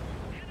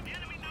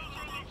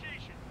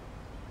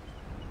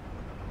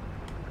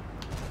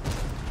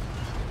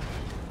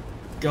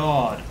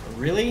 God,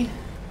 really?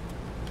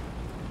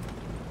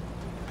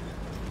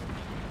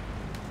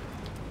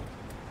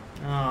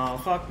 Oh,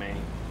 fuck me.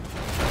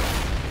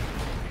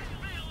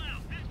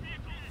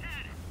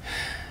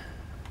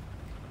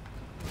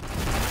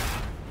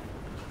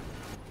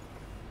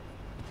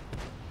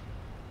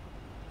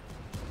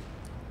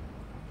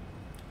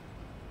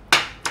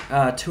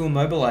 To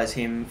immobilize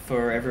him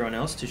for everyone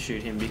else to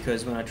shoot him,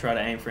 because when I try to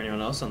aim for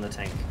anyone else on the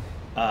tank,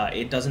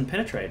 it doesn't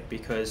penetrate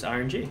because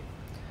RNG.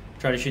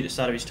 Try to shoot the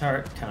side of his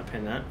turret, can't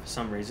pen that for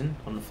some reason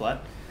on the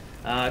flat.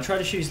 Try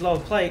to shoot his lower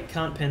plate,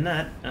 can't pen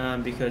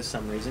that because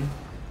some reason.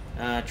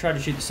 Try to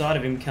shoot the side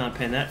of him, can't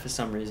pen that for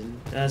some reason.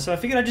 So I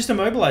figured I'd just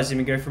immobilize him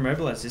and go for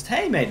immobilize. Just,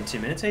 hey, mate, in 2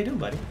 minutes, how you doing,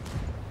 buddy?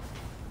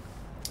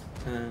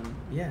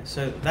 Yeah,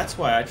 so that's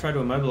why I try to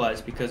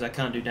immobilize, because I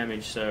can't do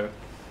damage, so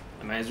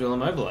I may as well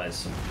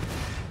immobilize.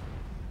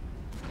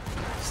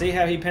 See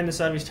how he penned the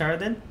side of his turret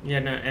then? Yeah,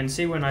 no, and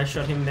see when I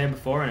shot him there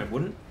before and it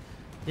wouldn't?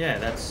 Yeah,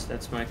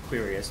 that's my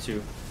query as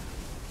to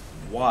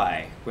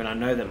why, when I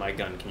know that my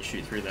gun can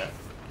shoot through that.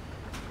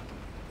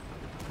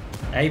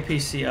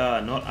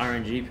 APCR, not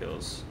RNG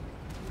pills.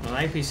 Well,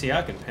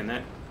 APCR can pen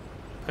that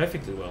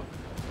perfectly well.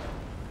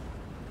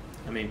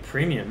 I mean,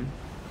 premium,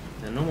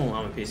 the normal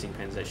armor piercing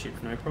pens that shoot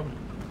no problem.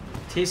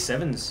 Tier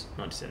 7s,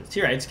 not Tier 7s,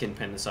 Tier 8s can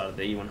pen the side of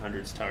the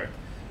E100's turret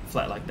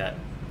flat like that.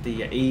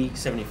 The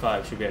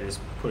E75 should be able to just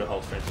put a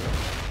hole straight through it.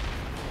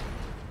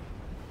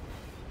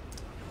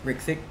 Rick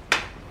Thick.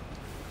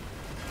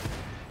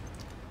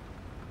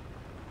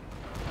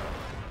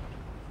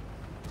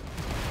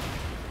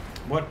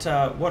 What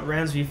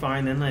rounds are you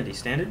firing then, Landy?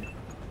 Standard?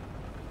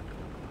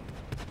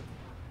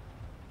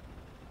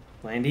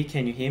 Landy,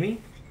 can you hear me?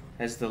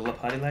 Has the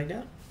party lagged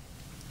out?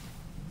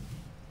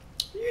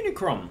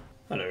 Unicron,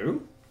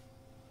 hello.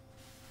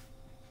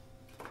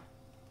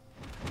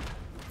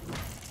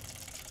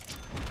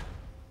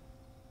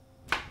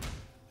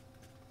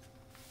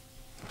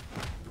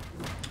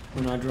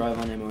 When I drive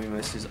on MOE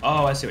most is...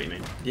 Oh, I see what you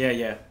mean. Yeah,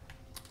 yeah.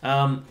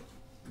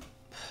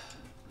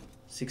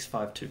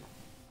 652.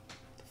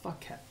 The fuck,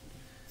 cat.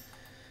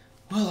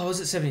 Well, I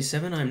was at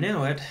 77. I'm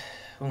now at...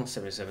 Well,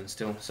 77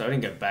 still. So I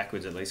didn't go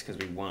backwards at least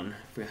because we won.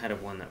 If we had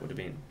have won, that would have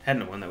been...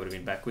 Hadn't have won, that would have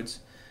been backwards.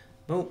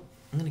 Well,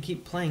 I'm going to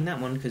keep playing that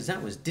one because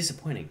that was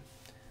disappointing.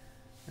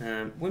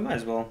 We might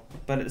as well.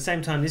 But at the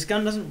same time, this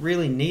gun doesn't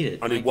really need it.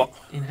 I need what?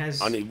 It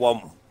has... I need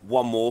one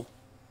more.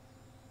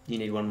 You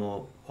need one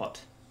more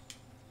what?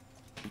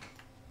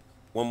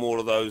 One more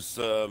of those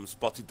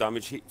spotted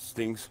damage hits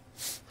things.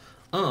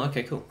 Oh,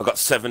 okay, cool. I got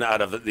 7 out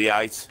of the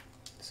 8.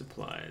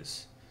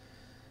 Supplies.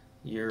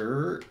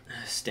 Your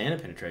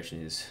standard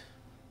penetration is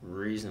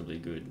reasonably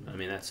good. I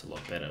mean, that's a lot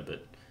better,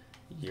 but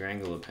your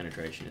angle of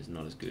penetration is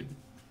not as good.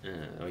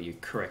 Or your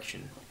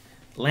correction.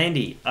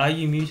 Landy, are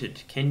you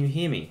muted? Can you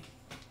hear me?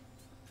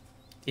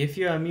 If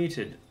you are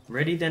muted,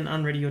 ready then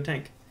unready your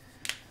tank.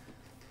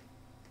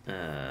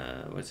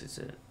 What's it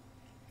say?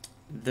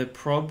 The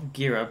prob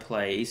Gira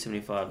play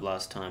E75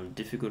 last time,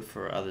 difficult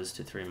for others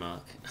to 3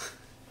 mark.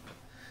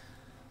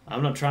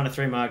 I'm not trying to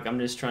 3 mark, I'm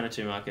just trying to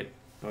 2 mark it.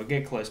 Or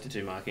get close to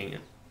 2 marking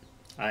it.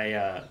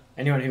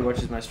 Anyone who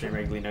watches my stream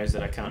regularly knows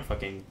that I can't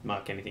fucking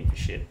mark anything for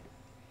shit.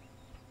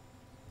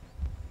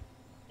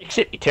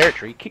 Except your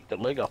territory, kick the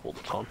leg up all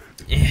the time.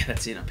 Yeah,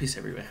 that's it, I piss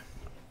everywhere.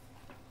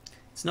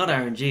 It's not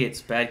RNG,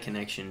 it's bad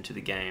connection to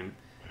the game.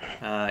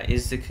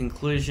 Is the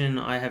conclusion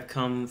I have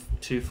come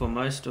to for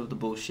most of the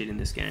bullshit in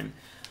this game.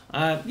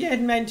 Yeah,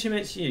 it made 2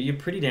 minutes. You're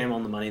pretty damn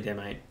on the money there,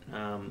 mate.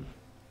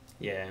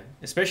 Yeah,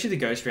 especially the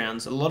ghost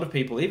rounds. A lot of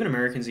people, even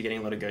Americans, are getting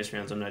a lot of ghost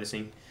rounds, I'm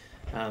noticing.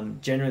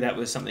 Generally, that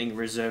was something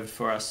reserved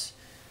for us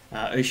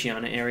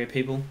Oceania area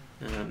people.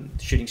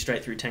 Shooting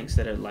straight through tanks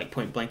that are like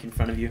point blank in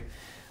front of you.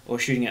 Or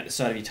shooting out the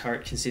side of your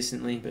turret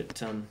consistently.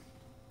 But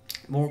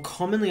more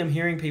commonly, I'm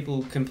hearing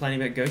people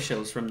complaining about ghost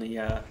shells from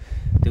the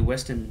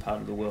western part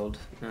of the world.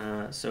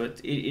 So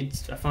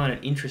I find it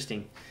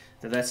interesting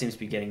that seems to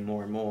be getting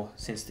more and more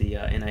since the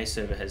NA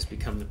server has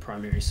become the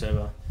primary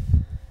server.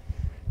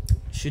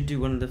 Should do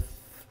one of the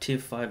tier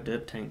 5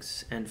 derp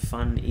tanks and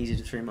fun, easy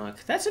to 3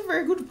 mark. That's a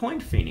very good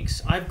point,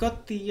 Phoenix. I've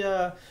got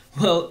the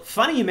well,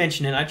 funny you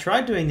mention it. I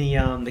tried doing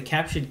the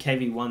captured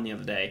KV1 the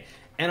other day,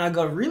 and I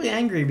got really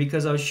angry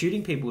because I was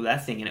shooting people with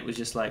that thing, and it was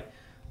just like,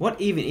 what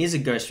even is a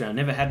ghost round?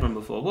 Never had one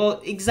before.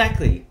 Well,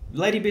 exactly.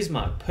 Lady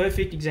Bismarck,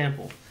 perfect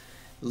example.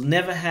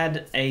 Never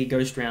had a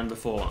ghost round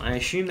before. I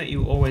assume that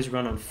you always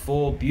run on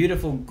 4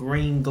 beautiful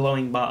green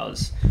glowing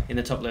bars in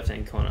the top left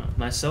hand corner.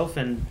 Myself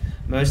and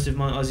most of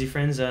my Aussie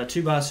friends are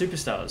 2-bar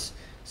superstars.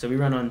 So we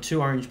run on 2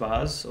 orange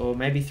bars, or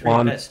maybe 3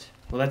 at best.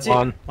 Well, that's it.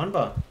 1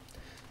 bar.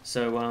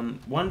 So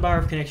 1 bar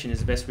of connection is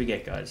the best we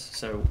get, guys.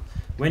 So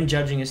when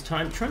judging is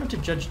time, try not to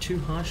judge too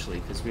harshly,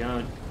 because we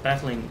are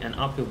battling an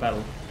uphill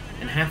battle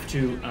and have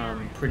to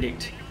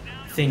predict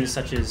things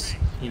such as,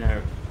 you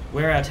know,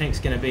 where our tank's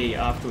going to be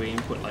after we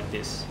input like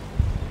this.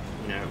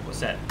 You know, what's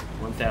that?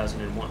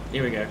 1001.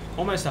 Here we go.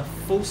 Almost a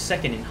full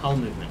second in hull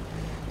movement.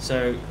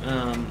 So,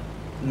 and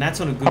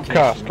that's on a good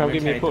connection. Come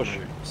give me a push.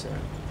 So.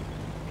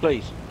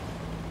 Please.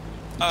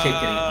 You keep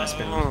getting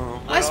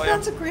Icebound.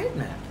 Icebound's a great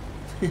map.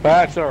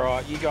 That's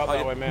alright, you got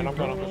that way, man. I'm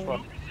going up this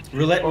way.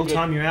 Roulette will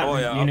time you out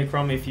with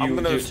Unicron if you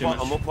do too much.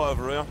 I'm up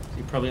over here.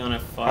 You're probably on a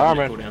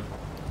 5-minute cooldown.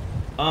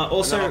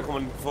 Also, I'll come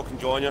and fucking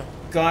join you.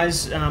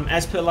 Guys,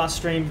 as per last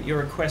stream, your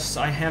requests,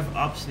 I have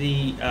upped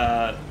the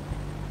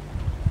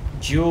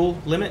duel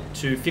limit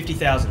to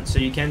 50,000. So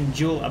you can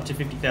duel up to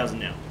 50,000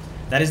 now.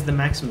 That is the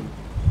maximum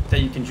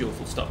that you can duel,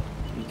 full stop.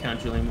 You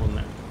can't duel any more than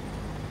that.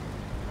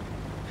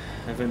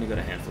 I've only got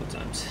a handful of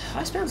times.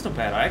 Icebound's not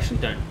bad. I actually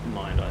don't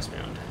mind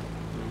Icebound.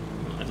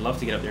 I'd love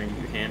to get up there and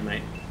give you a hand,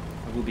 mate.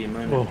 I will be a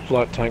moment. Oh,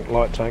 light tank,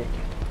 light tank.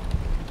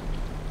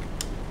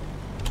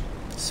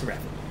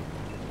 Seraph.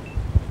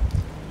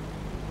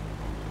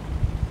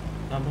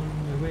 I'm on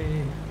my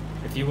way.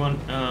 If you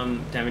want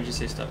damage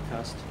assist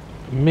upcast.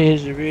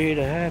 Misery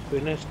to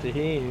happiness to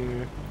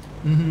hear.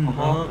 I'm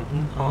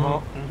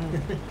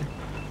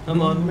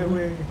on my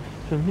way.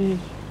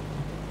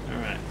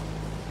 Alright.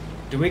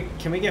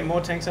 Can we get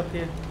more tanks up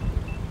here?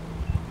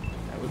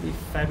 That would be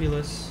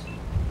fabulous.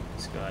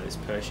 This guy is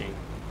Pershing.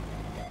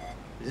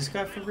 Is this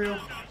guy for real?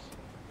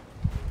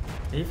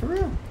 Are you for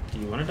real? Do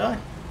you want to die?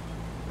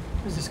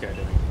 What's this guy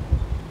doing?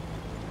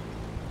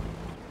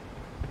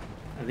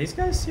 Are these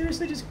guys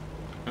seriously just...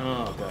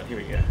 Oh god, here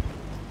we go.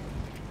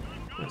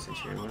 What's this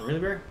here? Really,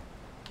 bro?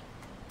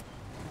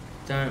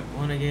 Don't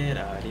want to get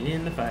arted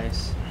in the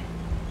face.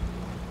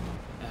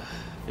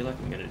 I feel like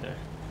I'm gonna die.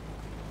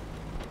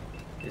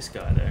 This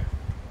guy though,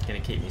 gonna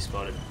keep me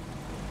spotted.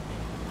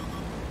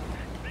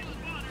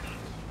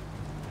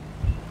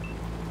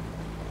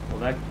 Well,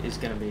 that is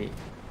gonna be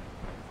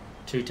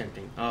too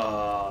tempting.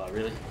 Oh,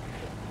 really?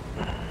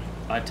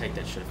 I'd take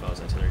that shit if I was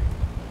artillery.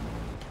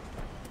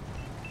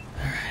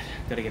 Alright,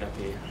 gotta get up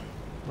here.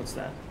 What's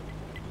that?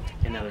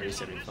 Another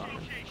E75.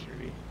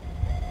 Ruby.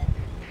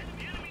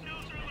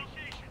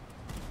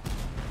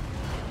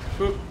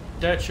 Whoop,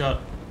 dirt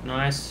shot.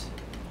 Nice.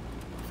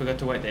 Forgot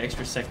to wait the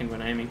extra second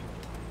when aiming.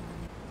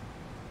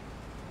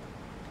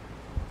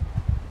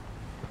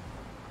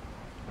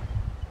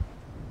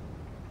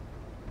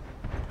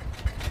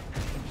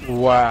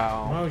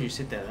 Wow. Why would you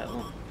sit there that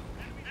long?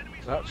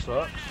 That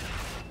sucks.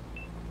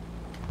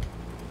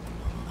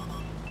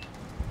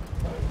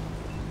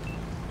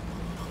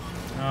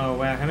 Oh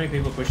wow, how many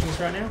people are pushing this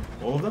right now?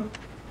 All of them?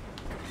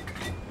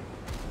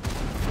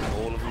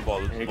 All of them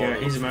bothered. There you go,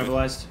 he's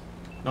immobilized.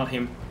 Not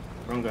him.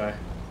 Wrong guy.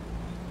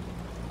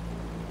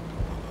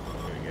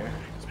 There we go.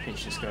 Let's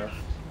pinch this guy off.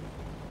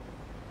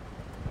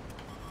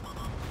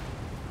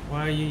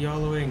 Why are you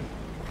YOLOing?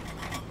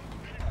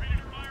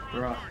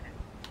 Bruh.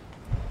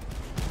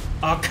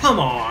 Oh, come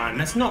on!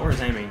 That's not where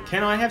it's aiming.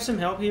 Can I have some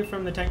help here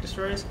from the tank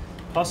destroyers?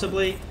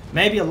 Possibly.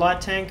 Maybe a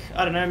light tank.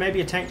 I don't know, maybe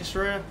a tank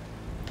destroyer.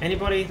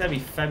 Anybody? That'd be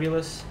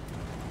fabulous.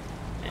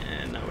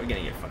 And no, we're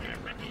gonna get fucking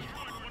overrun here.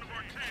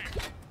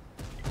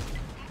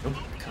 Nope,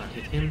 can't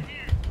hit him.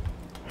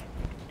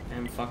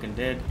 I'm fucking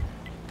dead.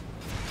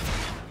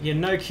 Yeah,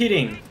 no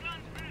kidding.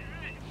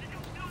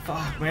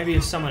 Fuck, maybe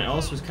if someone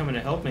else was coming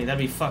to help me, that'd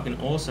be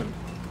fucking awesome.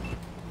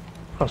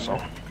 That's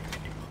all.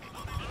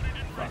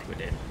 Fuck, we're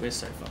dead. We're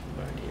so fucking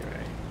boned here,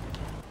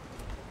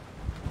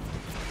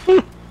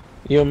 eh?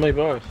 You and me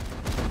both.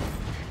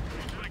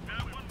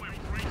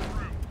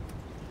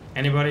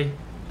 Anybody?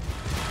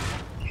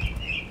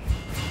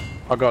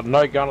 I got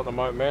no gun at the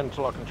moment, man,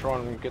 until I can try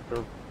and get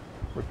the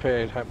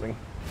repair happening.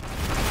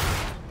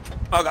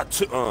 I got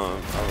two. I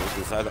was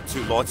gonna say I got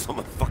two lights on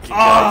my fucking.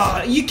 Ah,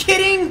 are you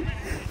kidding?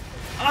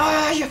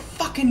 Ah, you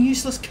fucking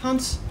useless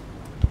cunts.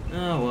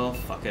 Oh well,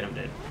 fuck it, I'm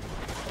dead.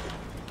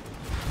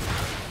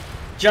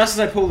 Just as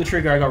I pulled the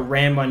trigger, I got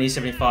rammed by an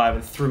E75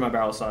 and threw my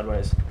barrel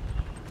sideways.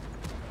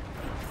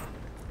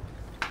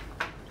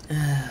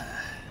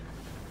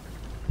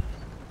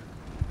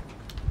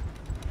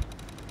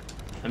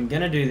 I'm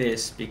gonna do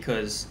this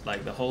because,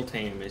 like, the whole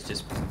team is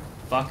just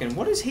fucking...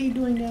 What is he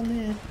doing down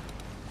there?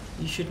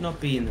 You should not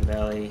be in the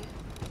valley.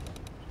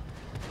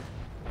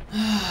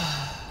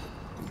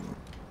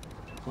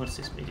 What's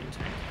this medium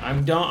tank?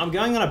 I'm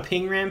going on a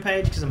ping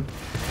rampage because I'm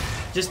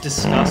just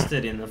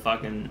disgusted in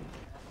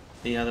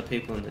the other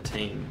people in the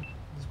team.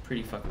 It's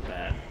pretty fucking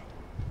bad.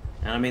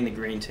 And I mean the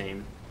green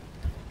team.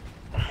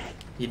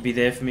 You'd be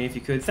there for me if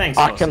you could. Thanks,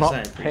 I Foss,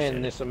 cannot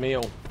pen this a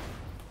meal.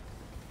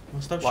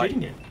 Well, stop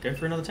shooting it. Go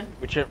for another tank.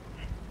 Whichever.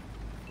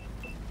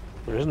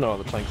 There is no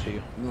other tanks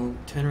here. Well,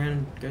 turn around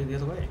and go the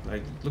other way.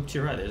 Like, look to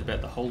your right. There's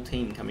about the whole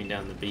team coming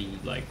down the B,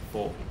 like,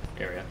 4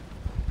 area.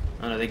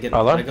 Oh no, they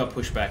got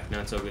pushed back.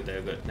 No, it's all good.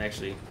 They're good.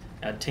 Actually,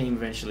 our team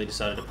eventually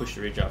decided to push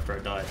the ridge after I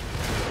died.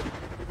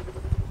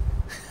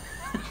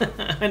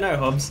 I know,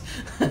 Hobbs.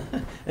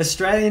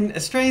 Australian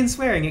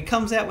swearing. It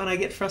comes out when I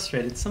get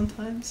frustrated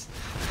sometimes.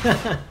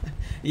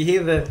 You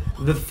hear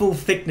the full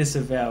thickness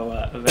of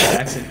our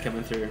accent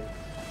coming through.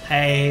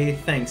 Hey,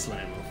 thanks,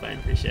 Lionel. I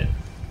appreciate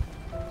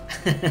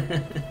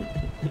it.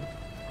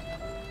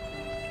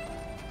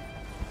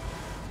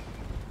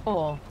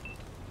 Or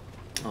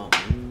Oh.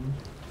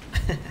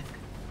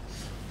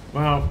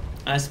 Well,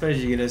 I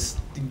suppose you just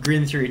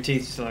grin through your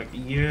teeth, just like,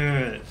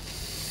 yeah,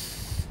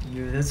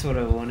 that's what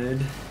I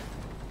wanted.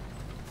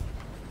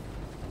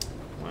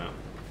 Wow.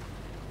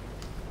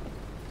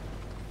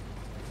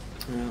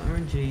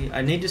 RNG.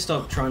 I need to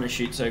stop trying to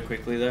shoot so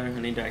quickly though. I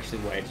need to actually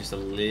wait just a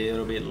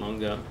little bit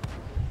longer,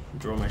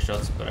 draw my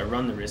shots, but I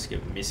run the risk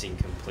of missing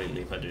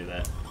completely if I do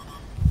that.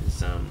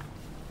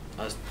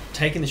 I was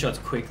taking the shots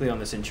quickly on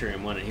the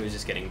Centurion 1 and he was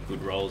just getting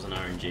good rolls on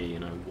RNG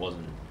and I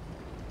wasn't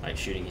like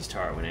shooting his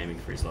turret when aiming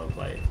for his low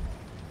plate.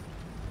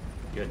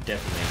 You're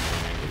definitely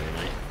angry there,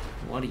 mate.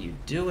 What are you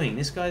doing?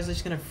 This guy's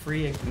just gonna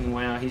free it.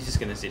 Wow, he's just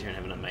gonna sit here and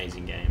have an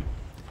amazing game.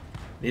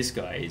 This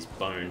guy is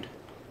boned.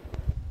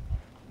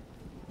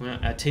 Well,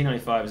 our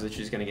T95 is literally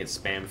just gonna get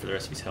spammed for the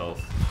rest of his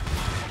health.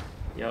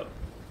 Yep.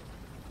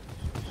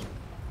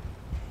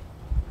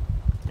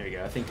 There we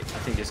go. I think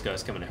this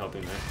guy's coming to help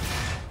him though.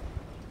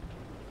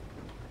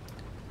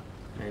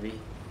 Maybe.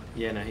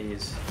 Yeah, no, he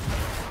is.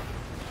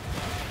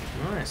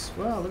 Nice.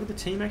 Wow, look at the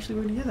team actually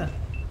working together.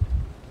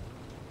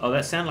 Oh,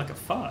 that sounded like a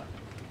fart.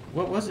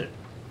 What was it?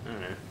 I don't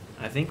know.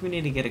 I think we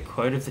need to get a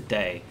quote of the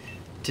day.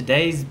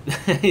 Today's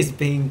is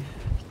being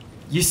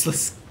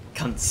useless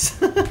cunts.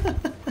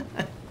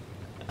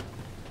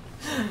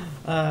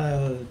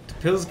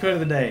 Pill's quote of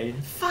the day.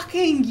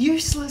 Fucking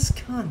useless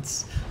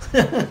cunts.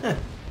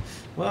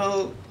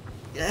 Well,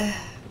 yeah,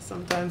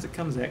 sometimes it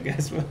comes out,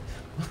 guys. What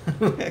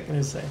can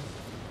I say?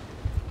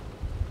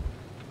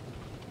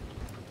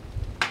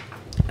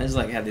 I just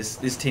like how this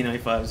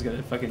T95's got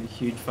a fucking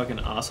huge fucking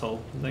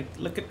asshole. Like,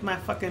 look at my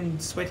fucking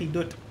sweaty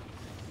doot.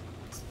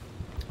 It's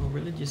all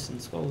religious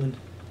and swollen.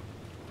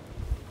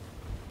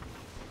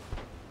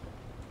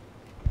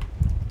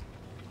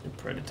 The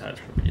prototype's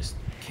probably just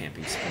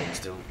camping spawn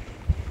still.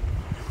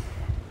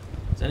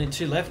 There's only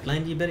 2 left,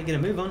 Lane. You better get a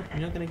move on.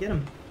 You're not gonna get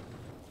them.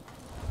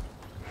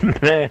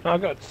 Man, I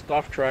got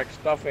stuff track,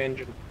 stuff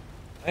engine.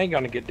 I ain't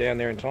gonna get down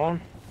there in time.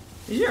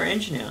 Is your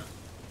engine out?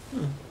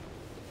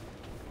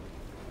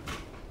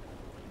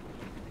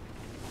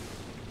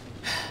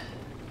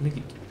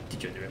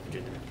 Did you in the rep?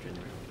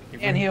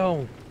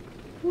 Downhill.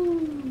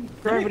 Gravity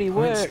How many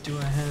points worked. do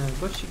I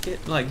have? What you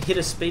get? Like, hit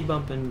a speed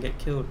bump and get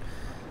killed.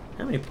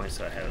 How many points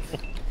do I have?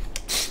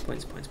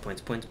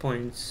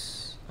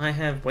 Points. I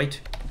have way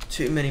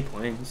too many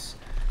points.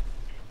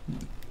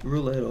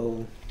 Roulette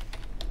all.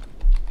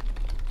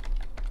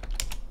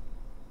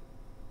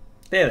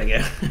 There we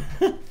go.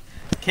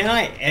 Can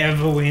I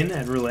ever win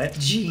at roulette?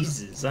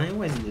 Jesus, I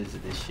always lose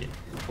at this shit.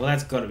 Well,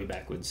 that's got to be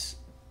backwards.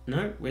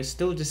 No, we're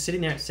still just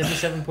sitting there at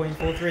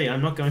 77.43.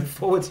 I'm not going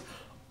forwards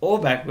or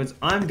backwards.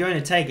 I'm going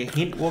to take a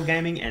hint,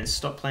 Wargaming, and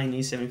stop playing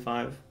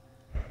E75.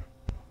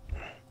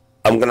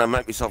 I'm going to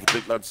make myself a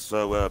bit, lads,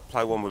 so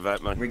play one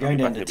without me. We're going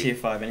down to tier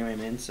 5 anyway,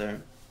 man, so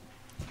I'm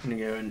going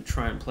to go and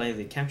try and play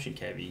the captured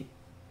KV.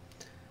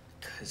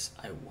 Because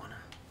I want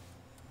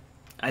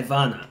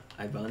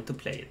to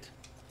play it.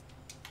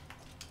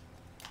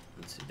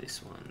 Let's do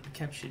this one.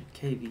 Captured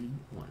KV1.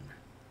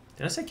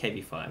 Did I say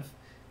KV5?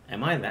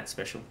 Am I that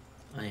special?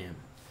 I am.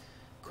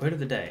 Quote of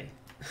the day.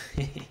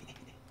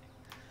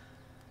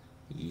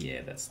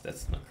 Yeah, that's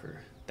my crew.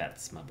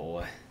 That's my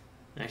boy.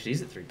 Actually,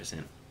 he's at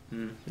 3%.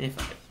 Yeah,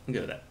 fuck it. I'll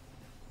go with that.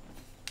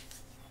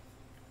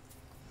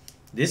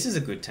 This is a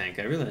good tank.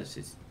 I realize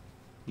it's...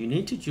 You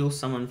need to duel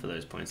someone for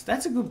those points.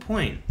 That's a good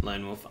point,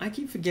 Lone Wolf. I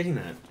keep forgetting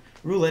that.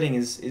 Rouletting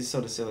is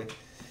sort of silly.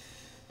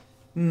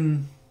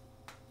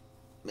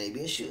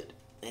 Maybe I should.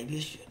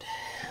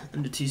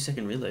 Under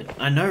 2-second reload.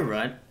 I know,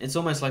 right? It's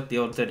almost like the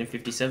old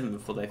 1357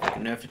 before they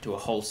fucking nerfed it to a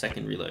whole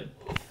second reload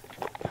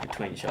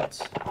between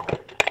shots.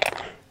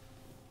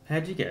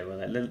 How'd you go?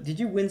 Well, did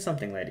you win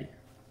something, lady?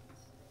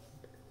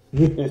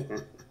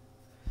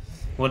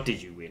 What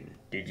did you win?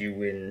 Did you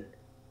win?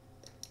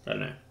 I don't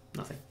know.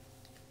 Nothing.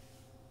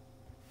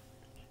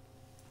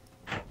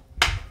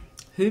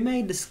 Who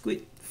made the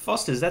squid?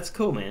 Foster's. That's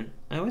cool, man.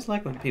 I always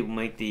like when people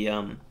make the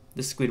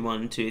squid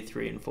 1, 2,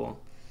 3, and 4.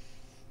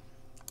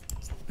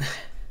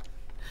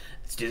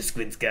 Let's do the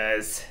squids,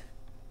 guys.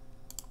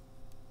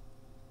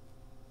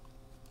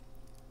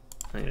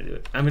 I'm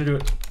gonna do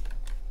it.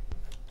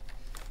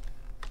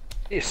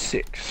 It's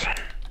 6.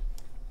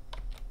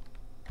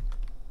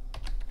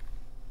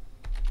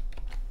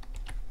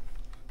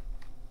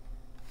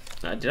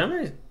 Did I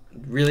know?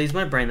 Really, is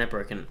my brain that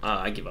broken? Oh,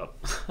 I give up.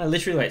 I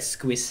literally went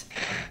squiz.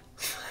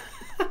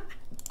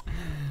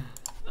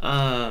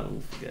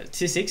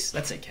 Tier 6.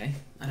 That's okay.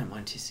 I don't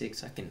mind tier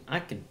 6. I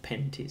can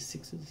pen tier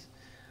 6s.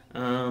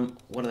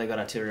 What do they got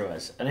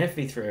artillery-wise? An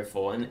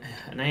FV304,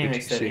 an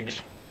AMX-13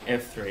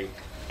 F3,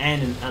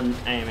 and an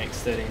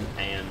AMX-13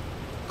 AM.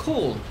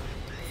 Cool.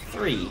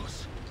 3.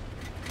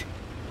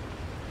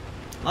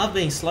 Love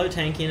being slow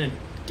tank in a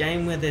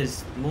game where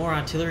there's more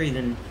artillery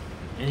than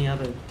any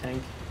other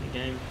tank in the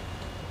game.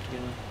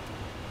 Together.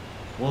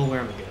 Well, where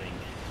am I going?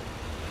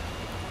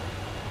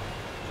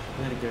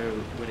 Where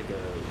to go?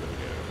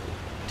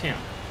 Town.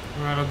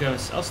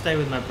 Alright, I'll stay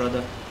with my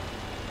brother.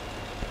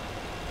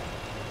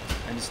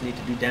 I just need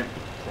to do damn...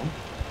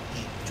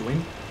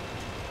 Join?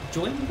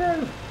 Join,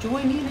 bro.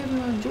 Join in,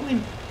 everyone.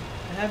 Join.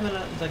 We're having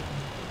a like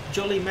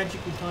jolly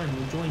magical time.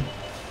 We'll join.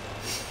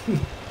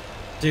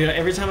 Dude,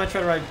 every time I try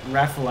to write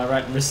raffle, I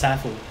write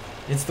raffle.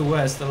 It's the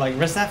worst. They're like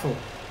raffle.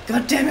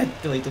 God damn it!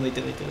 Delete.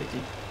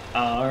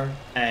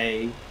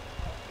 R-A-F-F-L-E.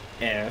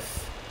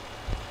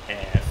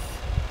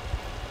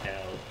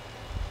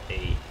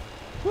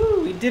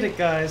 Woo! We did it,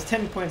 guys.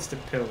 10 points to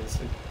Pills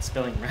for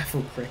spelling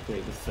raffle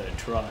correctly the third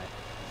try.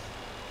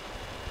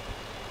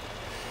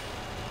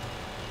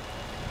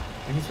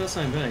 I can spell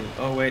something burning.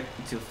 Oh wait,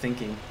 it's your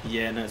thinking.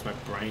 Yeah, no, it's my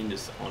brain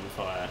just on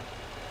fire.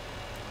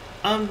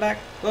 I'm back.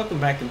 Welcome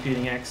back,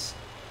 Computing X.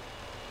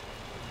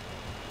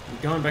 I'm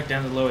going back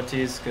down to the lower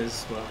tiers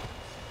because, well,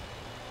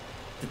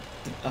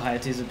 the higher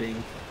tiers are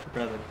being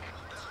rather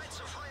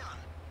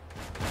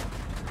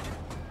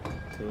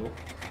cool.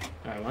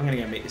 Alright, well, I'm gonna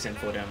go meet this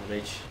M4 down the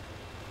beach.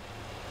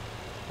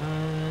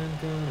 I'm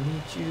gonna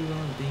meet you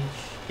on the beach.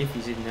 If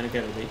he's even gonna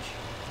go to the beach.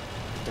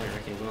 I don't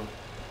reckon he will.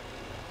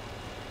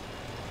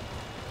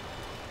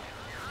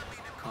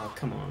 Oh,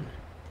 come on.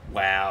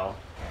 Wow.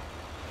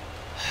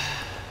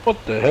 What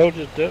the hell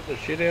just dirt the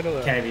shit out of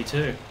that?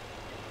 KV2.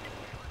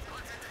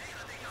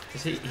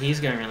 He's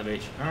going around the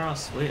beach. Oh,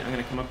 sweet. I'm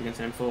going to come up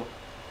against M4.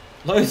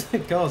 Loads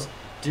of goals.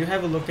 Do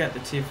have a look at the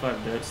tier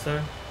 5 dirts,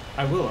 though.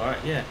 I will,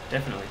 alright. Yeah,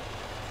 definitely.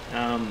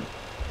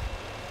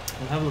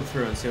 We'll have a look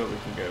through and see what we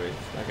can go with.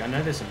 Like, I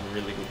know there's some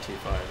really good tier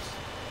 5s.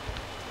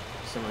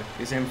 So, like,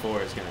 this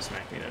M4 is going to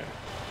smack me, though.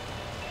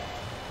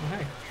 Oh,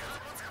 hey.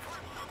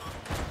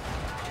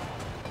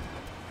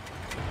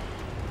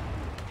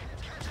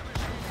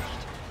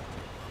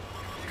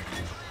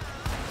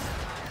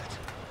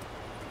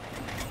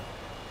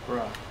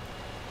 Bruh.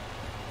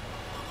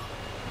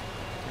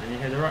 And you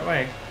head the right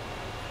way.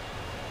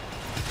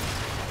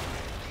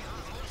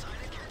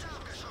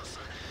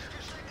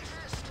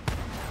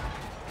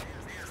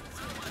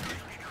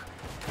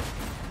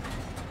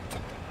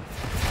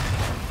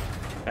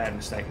 Bad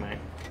mistake, mate.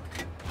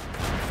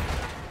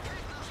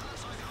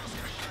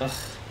 Ugh.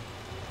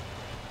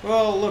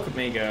 Well, look at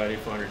me go, I did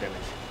 400 damage.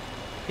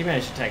 He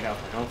managed to take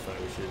half my health though,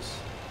 which is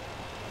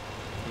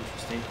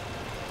interesting.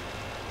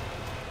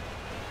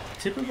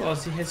 Typical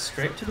Aussie heads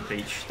straight to the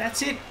beach.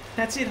 That's it.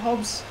 That's it,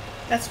 Hobbs.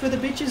 That's where the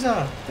bitches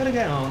are. Gotta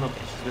go. Oh, not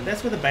bitches, but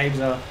that's where the babes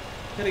are.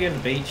 Gotta go to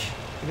the beach.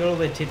 They got all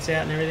their tits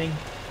out and everything.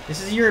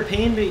 This is a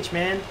European beach,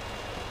 man.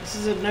 This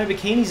is a no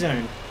bikini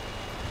zone.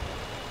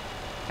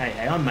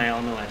 Hey, I'm male.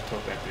 I'm not allowed to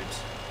talk about boobs.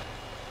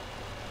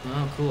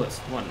 Oh, cool. It's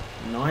what,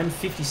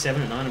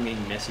 9:57 at night. I'm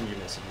getting messenger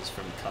messages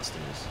from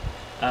customers.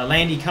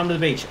 Landy, come to the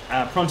beach.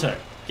 Pronto.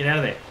 Get out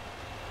of there.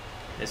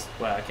 Yes.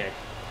 Well, okay.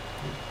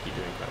 You're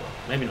doing quite well.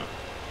 Maybe not.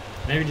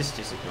 Maybe just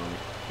ignore me.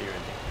 Do your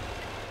own thing.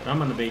 But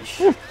I'm on the beach.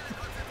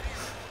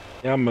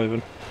 Yeah, I'm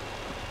moving.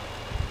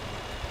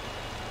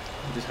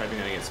 I'm just hoping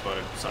I don't get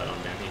spotted side on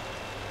down here.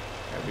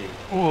 That'd be.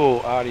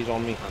 Oh, Artie's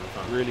on me.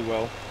 Fun. Really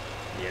well.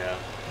 Yeah.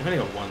 I've only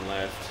got one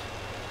left.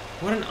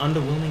 What an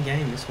underwhelming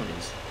game this one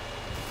is.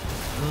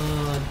 I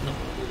do not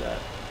want to do that.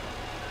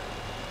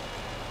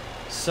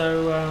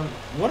 So,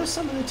 what are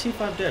some of the tier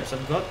 5 derps?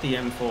 I've got the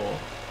M4.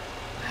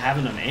 I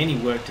haven't done any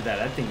work to that.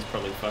 That thing's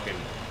probably fucking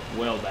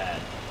well bad.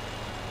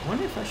 I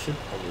wonder if I should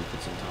probably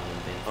put some time in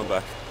there. I'm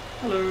back.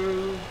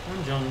 Hello,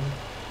 I'm John.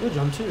 You're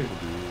John too.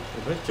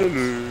 We're both Johns.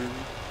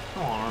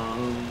 Hello.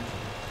 Hello.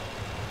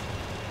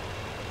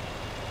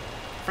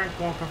 Frank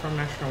Walker from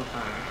National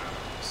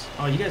Tiles.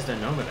 Oh, you guys don't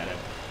know about that ad.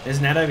 There's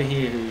an ad over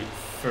here who,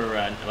 for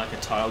like a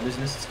tile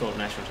business, it's called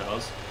National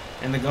Tiles.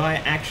 And the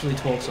guy actually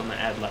talks on the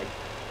ad like,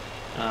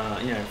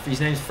 you know, his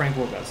name's Frank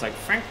Walker. It's like,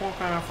 Frank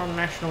Walker from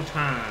National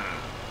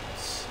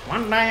Tiles.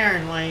 One day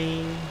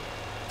only.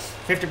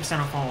 50%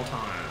 off all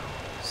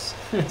tiles.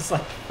 It's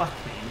like, fuck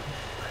man.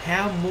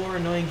 How more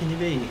annoying can you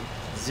be?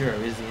 0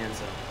 is the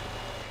answer.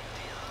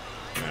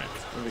 Alright,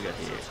 what do we got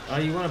here? Oh,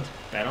 you want to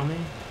bet on me?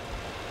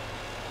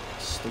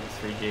 Stug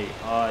 3G.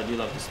 Oh, I do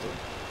love the Stug.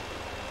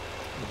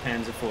 The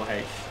Panzer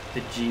 4H.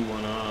 The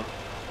G1R.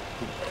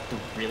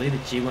 Really? The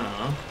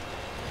G1R?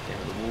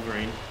 Damn, the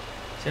Wolverine.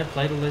 See, I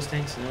played all those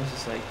tanks and I was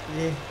just like,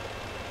 yeah.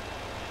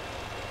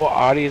 What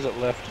Artie is it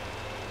left?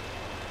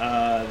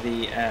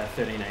 The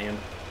 13 AM.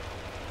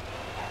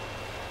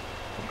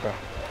 Okay.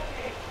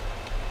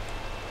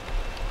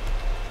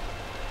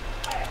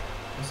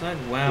 It's like,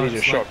 wow, Here's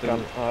it's your like shotgun,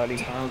 the Artie.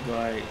 tile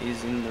guy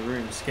is in the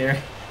room. Scary.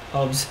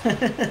 Hobbs.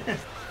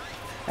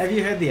 Have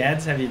you heard the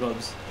ads? Have you,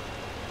 Bobs?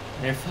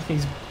 They're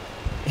fucking...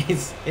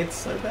 It's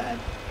so bad.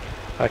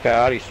 Okay,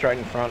 Artie, straight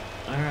in front.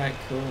 Alright,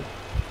 cool.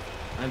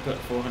 I've got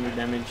 400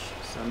 damage.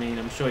 So, I mean,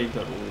 I'm sure you've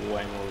got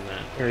way more than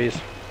that. There he is.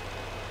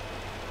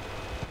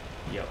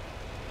 Yep.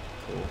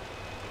 Cool.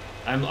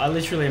 I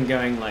literally am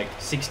going like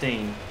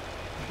 16.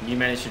 And you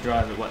managed to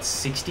drive at what,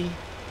 60?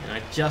 And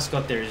I just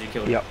got there as you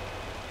killed me. Yep.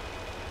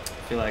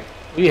 I feel like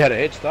Well, you had a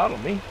head start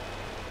on me.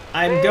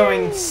 I'm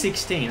going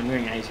 16. I'm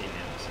going 18 now.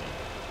 So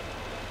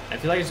I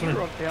feel like I just want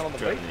Right down on to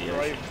the drive beach into the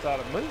before I ocean. even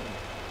started moving.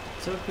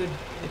 It's all good.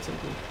 It's all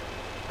good.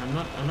 I'm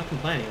not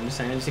complaining. I'm just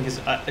saying. I just think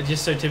it's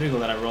just so typical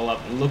that I roll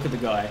up and look at the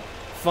guy,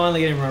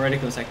 finally get him my reticle,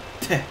 and it's like,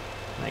 peh.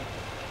 Like,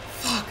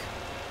 fuck.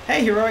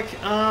 Hey, Heroic.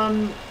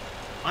 I'm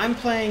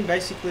playing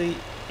basically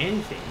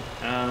anything.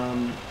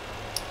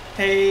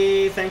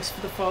 Hey, thanks for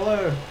the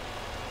follow.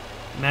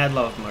 Mad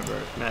love, my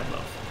bro. Mad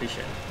love.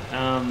 Appreciate it.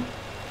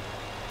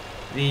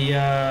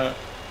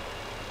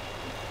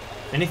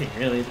 Anything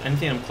really.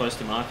 Anything I'm close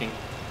to marking.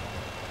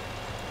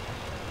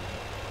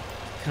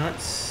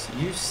 Can't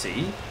you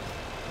see?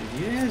 The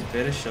view has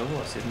better shovel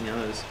loss than the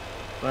others,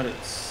 but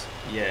it's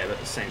but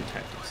the same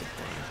tactics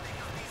applying.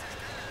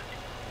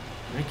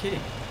 No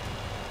kidding.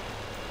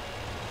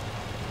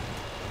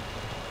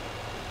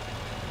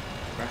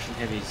 Russian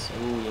heavies.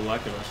 Ooh, you'll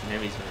like the Russian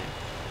heavies, mate.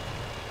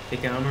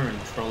 Thick armor and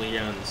trolley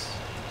guns.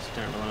 Just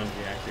don't rely on to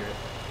be accurate.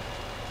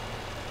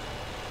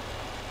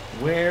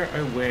 Where,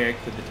 oh where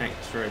could the tank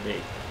destroyer be?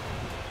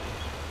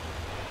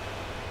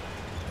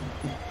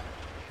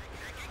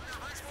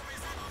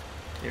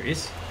 There he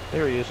is.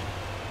 There he is.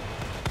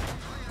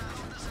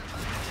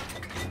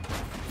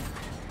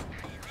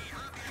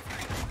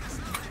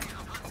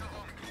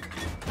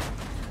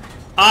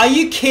 Are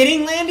you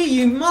kidding, Landy?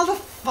 You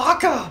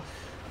motherfucker!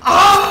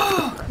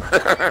 Ah!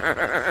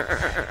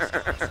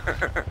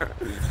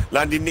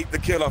 Landy nicked the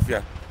kill off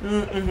you.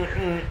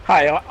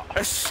 Hey,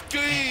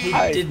 He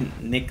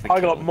didn't nick the I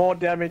kill. got more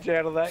damage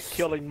out of that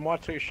killing my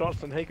 2 shots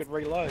than he could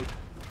reload.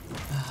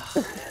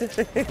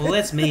 Well,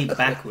 that's me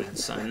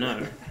backwards, I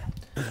know.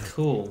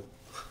 Cool.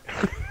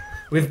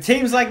 With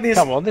teams like this,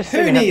 Come on, this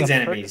who thing has needs a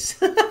enemies?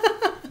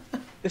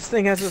 This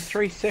thing has a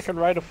 3-second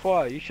rate of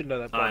fire. You should know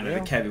that by I know,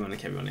 now. the KB1, the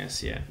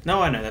KB1S, yeah.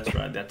 No, I know, that's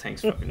right. That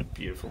tank's fucking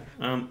beautiful.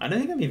 I don't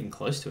think I'm even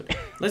close to it.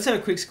 Let's have a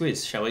quick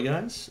squiz, shall we,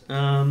 guys?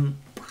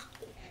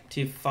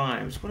 Tier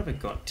 5s. What have I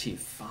got? Tier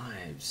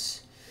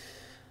 5s.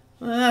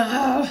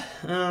 Well,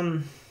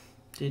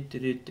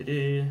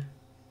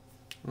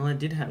 I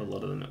did have a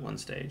lot of them at one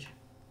stage.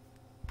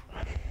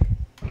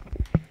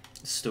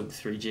 Stug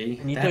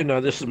 3G. And you do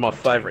know this is my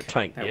favourite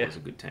tank, That yeah? was a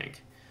good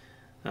tank.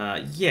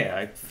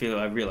 Yeah,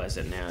 I realise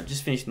that now.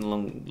 Just finishing the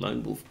long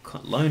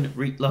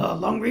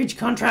reach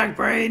contract,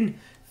 brain.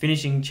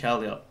 Finishing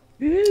Charlie up.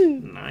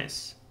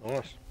 Nice.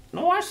 Nice.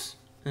 Nice.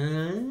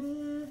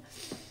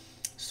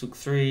 Stug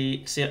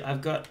 3. See,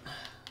 I've got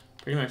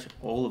pretty much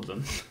all of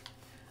them.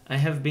 I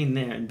have been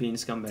there and been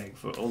scumbag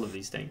for all of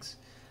these tanks.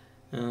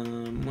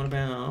 What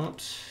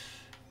about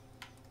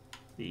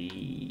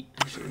the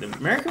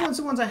American ones?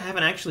 The ones I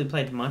haven't actually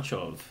played much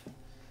of.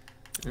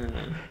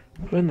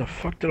 When the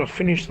fuck did I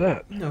finish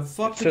that? No,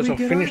 fuck. It says I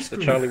finished the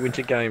Charlie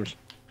Winter Games.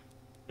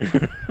 I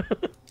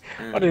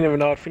didn't even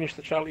know I'd finished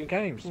the Charlie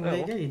Games. Well, there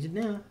you go. You did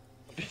now.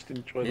 I just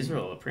enjoyed These them.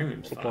 are all the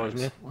premium Supplies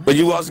supplies. now. But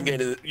you wasn't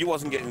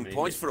getting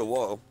points for a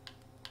while.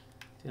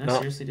 Did I No.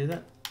 seriously do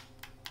that?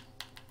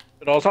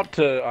 But I was up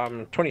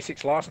to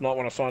 26 last night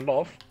when I signed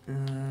off.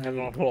 And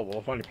I thought, well,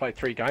 I've only played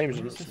 3 games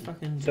and where's the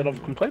fucking it said I've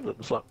German? completed it.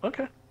 It's like,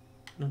 okay.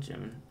 Not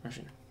German,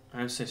 Russian.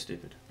 I'm so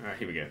stupid. Alright,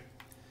 here we go.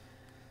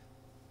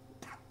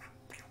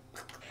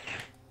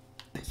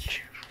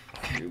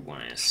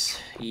 Q1S.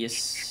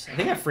 Yes. I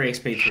think I free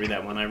XP through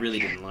that one. I really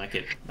didn't like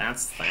it.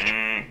 That's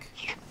thank.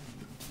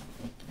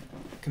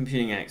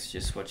 Computing Axe,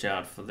 just watch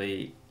out for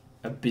the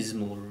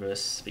abysmal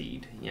reverse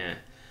speed. Yeah.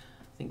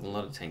 I think a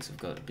lot of tanks have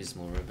got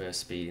abysmal reverse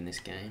speed in this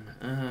game.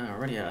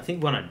 Alrighty, I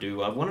think what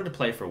I've wanted to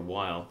play for a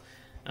while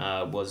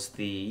was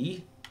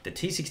the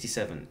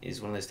T67 is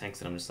one of those tanks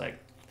that I'm just like,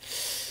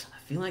 I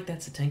feel like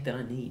that's a tank that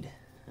I need.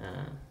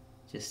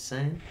 Just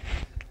saying.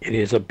 It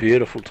is a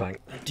beautiful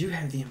tank. I do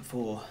have the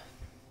M4.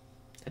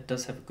 It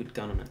does have a good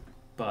gun on it,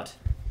 but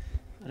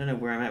I don't know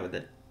where I'm at with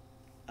it.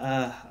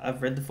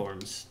 I've read the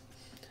forums.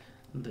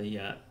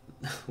 The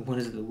what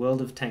is it? The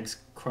World of Tanks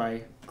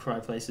cry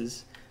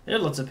places. There are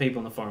lots of people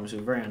on the forums who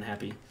are very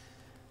unhappy.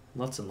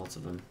 Lots and lots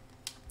of them.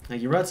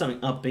 Like you write something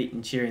upbeat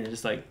and cheery, and they're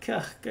just like,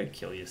 "Go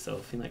kill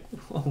yourself." You're like,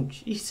 "Whoa,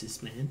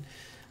 Jesus, man,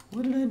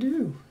 what did I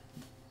do?"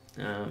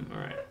 All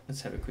right,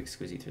 let's have a quick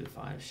squizzy through the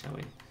 5s, shall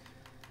we?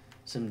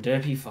 Some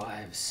derpy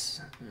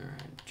 5s. All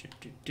right,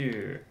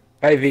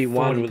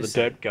 AV1 with a 40%.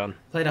 derp gun.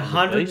 Played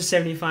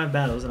 175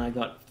 battles and I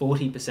got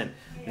 40%.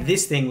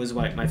 This thing was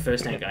like my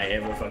first tank I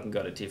ever fucking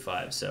got at tier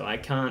 5, so I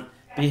can't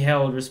be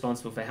held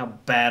responsible for how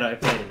bad I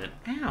played in it.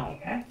 Ow!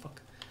 Oh,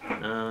 fuck.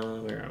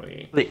 Where are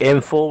we? The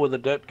M4 with a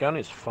derp gun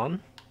is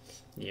fun.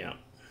 Yeah.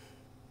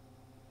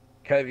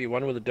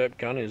 KV1 with a derp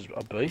gun is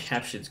a beast.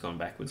 Captured's gone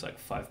backwards like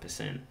 5%.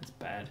 That's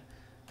bad.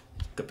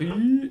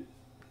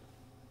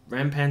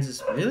 Ram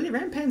Panzer's... Really?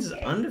 Ram Panzer's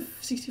under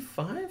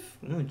 65?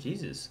 Oh,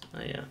 Jesus.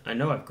 I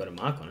know I've got a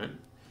mark on it.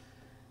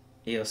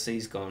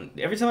 ELC's gone...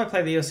 Every time I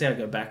play the ELC, I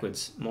go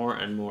backwards more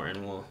and more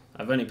and more.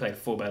 I've only played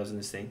 4 battles in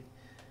this thing.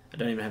 I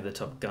don't even have the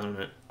top gun on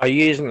it. Are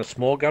you using the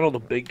small gun or the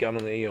big gun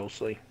on the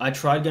ELC? I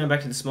tried going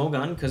back to the small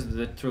gun because of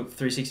the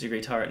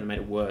 360-degree turret and it made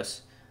it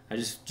worse. I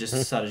just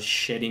started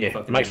shedding Yeah,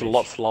 fucking it makes it a damage.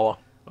 lot slower.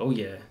 Oh,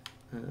 yeah.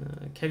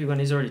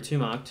 KV1 is already 2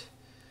 marked.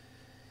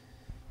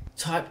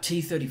 Type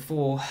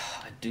T-34.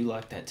 I do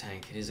like that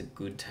tank. It is a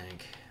good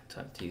tank.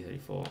 Type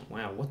T-34.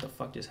 Wow, what the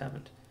fuck just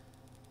happened?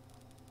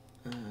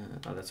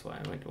 Oh, that's why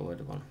I went all the way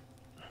to one.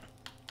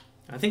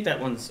 I think that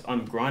one's...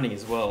 I'm grinding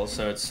as well,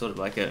 so it's sort of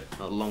like a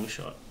long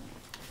shot.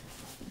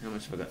 How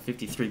much have I got?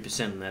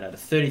 53% on that out of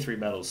 33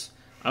 battles.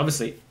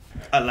 Obviously,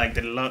 I liked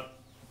it a lot.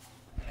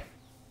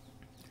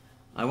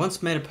 I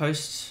once made a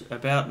post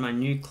about my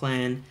new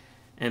clan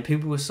and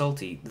people were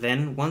salty.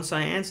 Then, once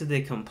I answered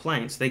their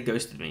complaints, they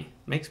ghosted me.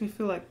 Makes me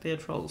feel like they're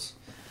trolls.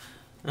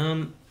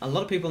 A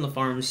lot of people on the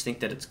forums think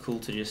that it's cool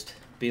to just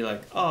be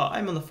like, oh,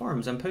 I'm on the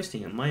forums, I'm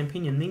posting them, my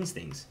opinion means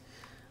things.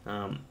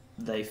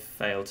 They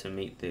fail to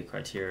meet the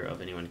criteria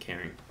of anyone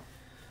caring.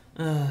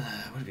 What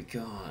have we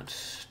got?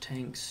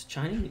 Tanks.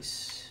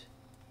 Chinese?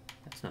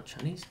 That's not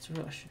Chinese, it's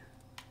Russian.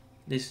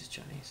 This is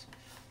Chinese.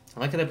 I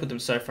like how they put them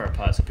so far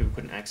apart so people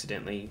couldn't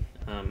accidentally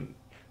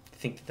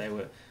think that they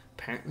were...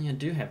 Apparently I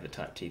do have the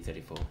Type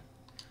T-34.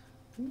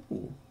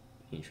 Ooh,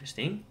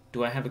 interesting.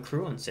 Do I have a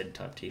crew on said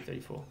Type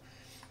T-34?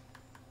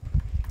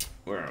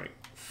 Where are we?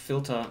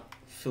 Filter.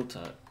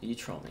 You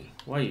troll me.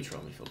 Why do you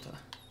troll me, Filter?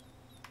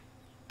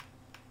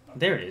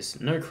 There it is.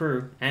 No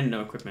crew and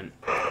no equipment.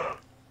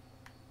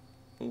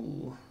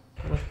 Ooh,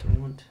 what do I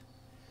want?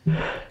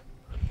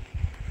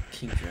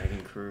 King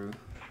Dragon crew.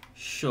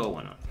 Sure,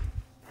 why not?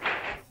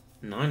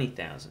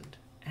 90,000.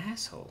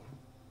 Asshole.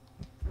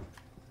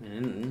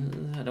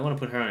 Man, I don't want to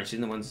put her on. She's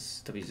in the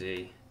ones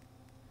WZ.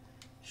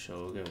 Sure,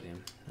 we'll go with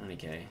him.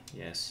 90k.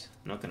 Yes.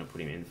 I'm not going to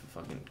put him in for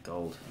fucking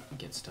gold.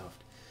 Get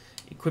stuffed.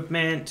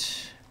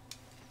 Equipment.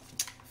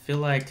 Feel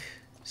like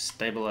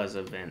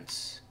stabilizer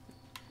vents.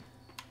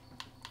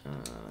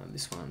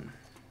 This one.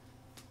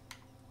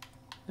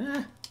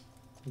 I'm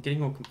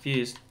getting all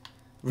confused.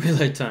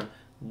 Reload time.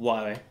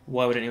 Why?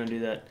 Why would anyone do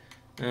that?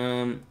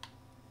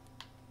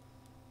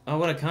 Oh,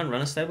 what? I can't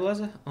run a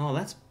stabilizer? Oh,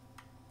 that's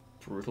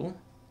brutal.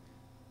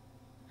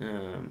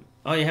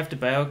 Oh, you have to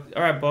bail.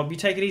 Alright, Bob, you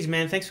take it easy,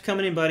 man. Thanks for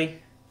coming in, buddy.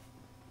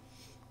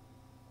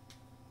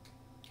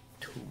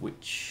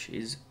 Twitch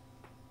is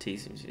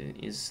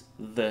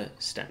the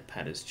stat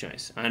padder's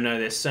choice. I know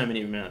there's so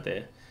many of them out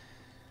there.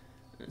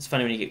 It's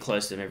funny when you get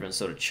close to them, everyone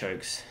sort of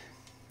chokes.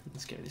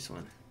 Let's go with this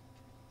one.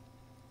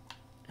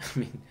 I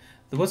mean,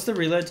 what's the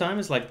reload time?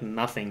 It's like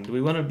nothing. Do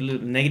we want to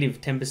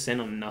negative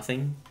 10% on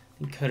nothing? I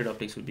think coated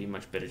optics would be a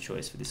much better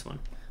choice for this one.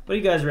 What do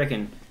you guys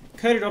reckon?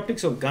 Coated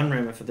optics or gun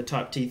rammer for the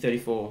Type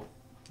T-34?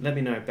 Let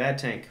me know. Bad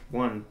tank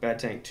 1, bad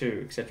tank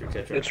 2, etc,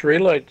 etc. Its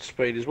reload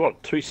speed is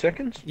what, 2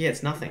 seconds? Yeah,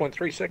 it's nothing.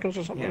 0.3 seconds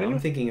or something. Yeah, I'm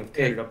thinking of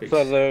coated optics.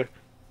 So the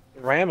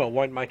rammer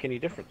won't make any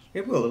difference.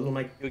 It will. It'll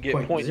make. You'll get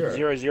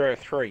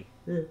 0.003.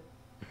 Yeah.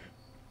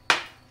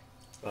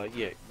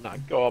 Yeah, no,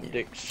 go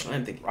optics.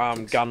 I'm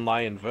thinking gun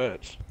lay and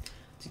verts.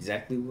 It's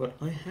exactly what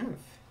I have.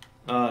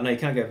 No, you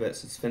can't go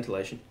verts. It's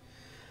ventilation.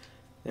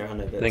 There are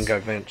no verts. Then go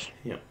vents.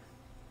 Yeah.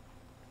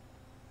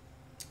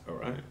 All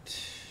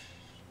right.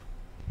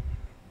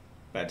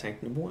 Bad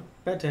tank number 1,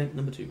 bad tank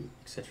number 2,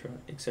 etc,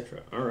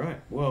 etc. All right.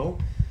 Well,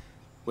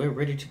 we're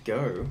ready to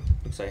go.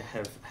 Looks like I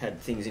have had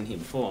things in here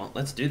before.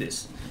 Let's do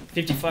this.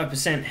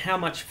 55%. How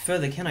much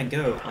further can I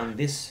go on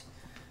this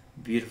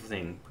beautiful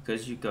thing?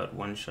 Because you got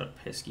one-shot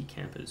pesky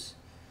campers.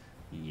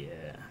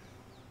 Yeah.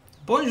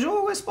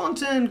 Bonjour,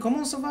 Wesponton.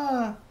 Comment ça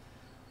va?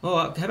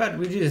 Oh, how about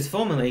we do this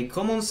formally?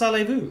 Comment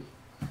allez-vous?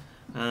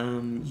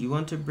 You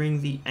want to bring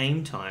the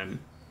aim time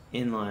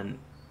in line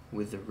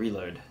with the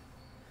reload.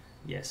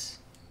 Yes.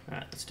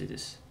 Alright, let's do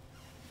this.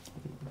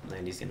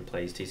 Landy's going to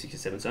play his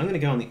T67, so I'm going to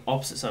go on the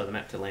opposite side of the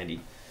map to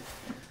Landy.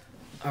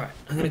 Alright,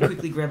 I'm going to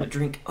quickly grab a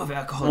drink of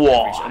alcohol.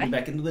 I'll be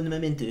back in the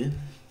momento.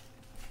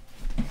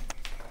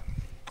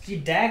 You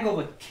dag all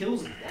the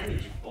kills and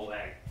damage, you ball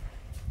bag.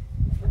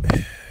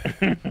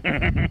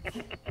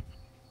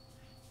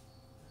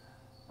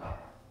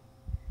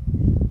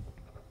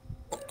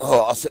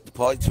 Oh, I set the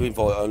party to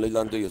invite only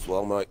Landy as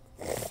well, mate.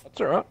 That's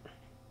alright.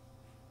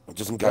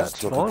 Just in case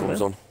Tucker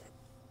comes on.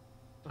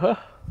 Huh?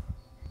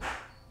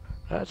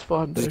 That's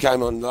fine, He dude.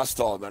 came on last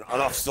time, and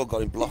I've still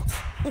got him blocked.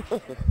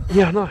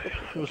 Yeah, I know.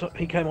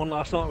 He came on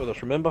last night with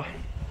us, remember?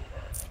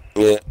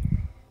 Yeah.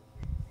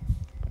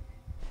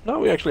 No,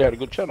 we actually had a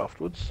good chat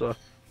afterwards, so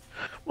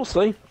we'll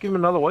see. Give him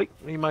another week.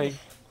 He may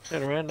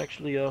turn around and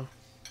actually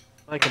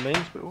make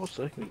amends, but we'll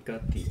see. We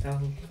got the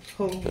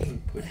alcohol, we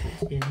put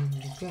it in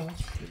the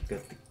glass. We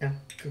got the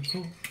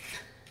alcohol,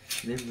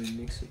 then we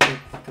mix it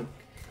with the Coke.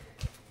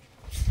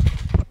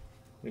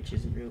 Which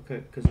isn't real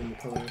Coke because I'm the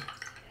color.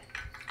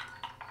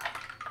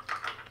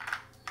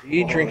 Are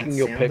you drinking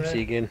your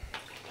Pepsi again?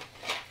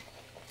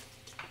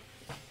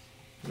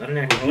 Not an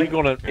Have alcoholic. you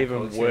gone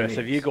even worse?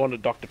 Have you gone to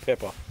Dr.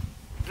 Pepper?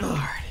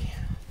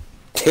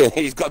 Alrighty.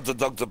 He's got the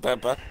Dr.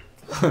 Pepper.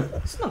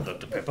 It's not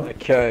Dr. Pepper.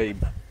 Okay.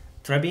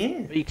 Très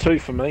bien.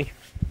 B2 for me.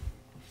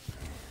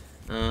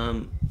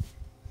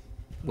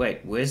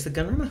 Wait, where's the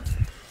gun rammer?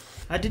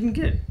 I didn't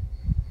get it.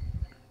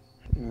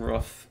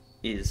 Rough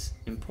is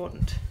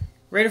important.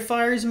 Rate of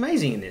fire is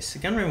amazing in this. The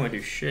gun rammer won't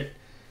do shit.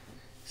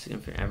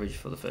 Significant average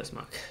for the first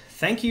mark.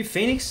 Thank you,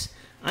 Phoenix.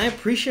 I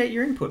appreciate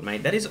your input,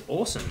 mate. That is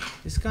awesome.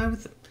 This guy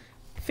with the...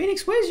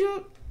 Phoenix, where's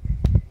your...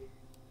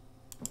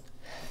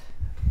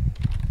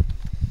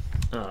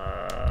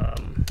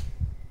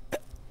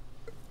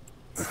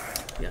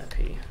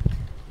 VIP.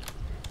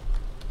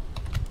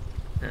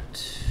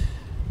 At...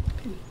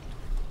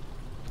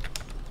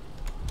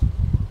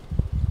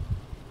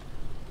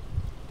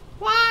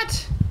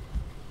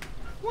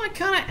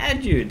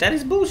 bad, dude. That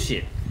is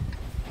bullshit.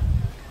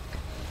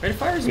 Rate of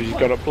fire is He's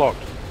got it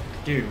blocked.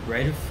 Dude,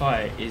 rate of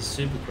fire is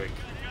super quick.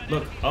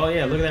 Look, oh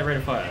yeah, look at that rate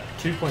of fire.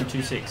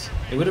 2.26.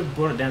 It would have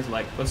brought it down to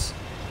like, what's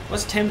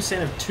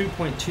 10% of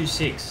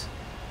 2.26?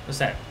 What's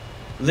that?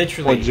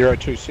 Literally.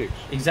 0.026.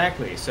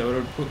 Exactly. So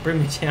it would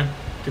bring me down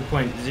to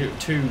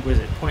 0.02, was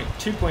it?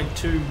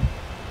 2.2,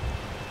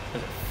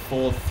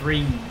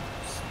 43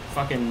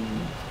 fucking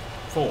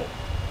 4.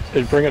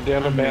 It'd bring it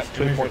down to about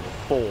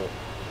 2.4.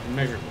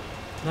 Immeasurable.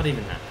 Not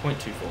even that.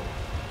 0.24.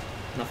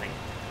 Nothing.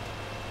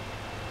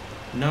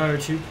 No,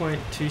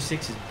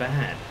 2.26 is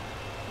bad.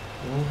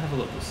 We'll have a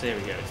look. We'll see how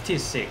we go. It's tier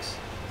 6.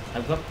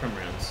 I've got prim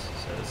rounds,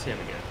 so let's see how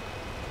we go.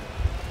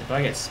 If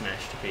I get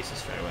smashed to pieces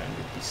straight away, I'm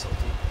going to be salty.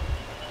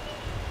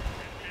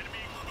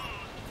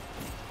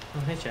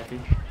 Oh, hey,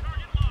 Chappie.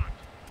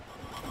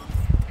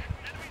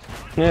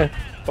 Yeah,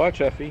 bye,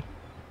 Chaffee.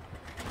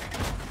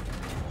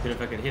 Good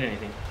if I could hit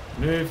anything.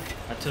 Move.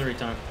 Artillery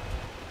time.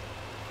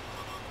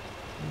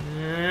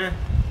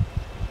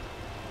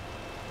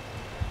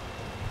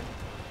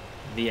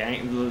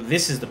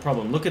 This is the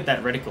problem. Look at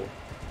that reticle.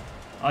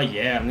 Oh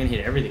yeah, I'm gonna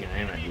hit everything I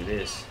aim at with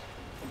this.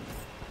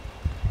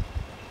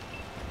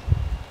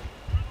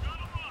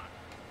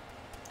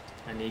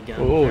 I need gun.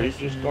 Oh, he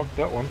just knocked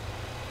that one.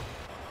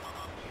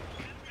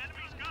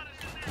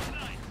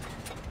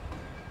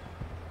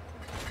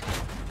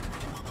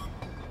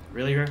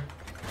 Really, bro?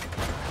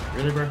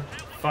 Really, bro?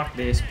 Fuck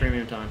this.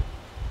 Premium time.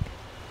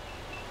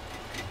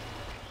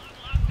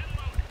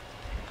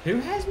 Who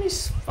has me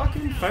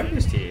fucking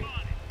focused here?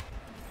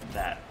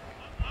 That.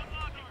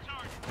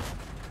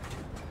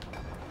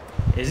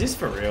 Is this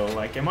for real?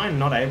 Like, am I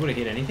not able to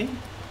hit anything?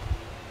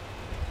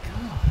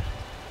 God.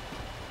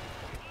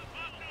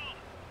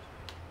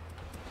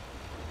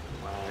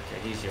 Wow, okay,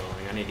 he's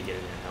yelling. I need to get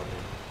in there and help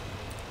him.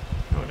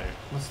 Oh, no.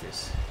 What's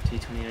this?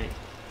 T28.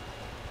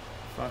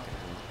 Fucking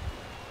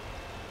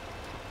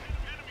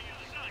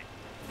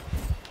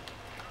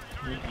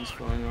hell. He's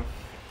flying off.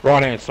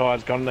 Right hand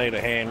side's gonna need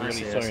a hand I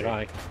see, really soon,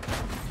 eh?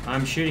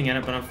 I'm shooting at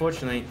it, but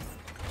unfortunately...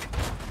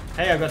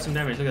 Hey, I got some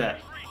damage, look at that.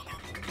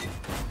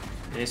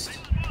 Missed.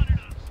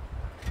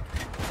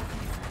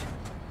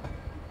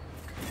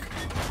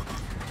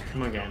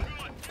 Come on, game.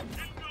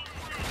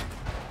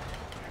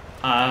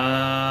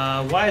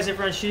 Why is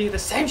everyone shooting at the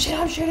same shit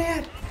I'm shooting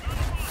at?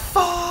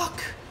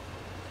 Fuck!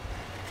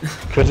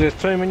 Because there's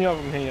too many of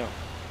them here.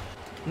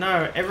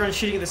 No, everyone's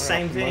shooting at the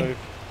same thing. Move.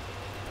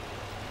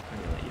 I'm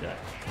gonna let you die.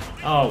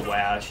 Oh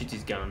wow, shoots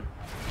his gun.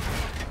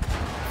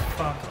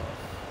 Fuck off.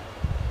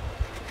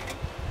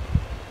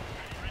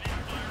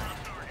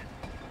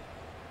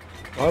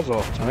 Eyes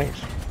off,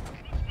 tanks.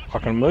 I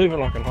can move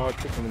and I can hide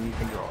quicker than you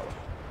can drive.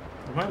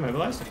 Am I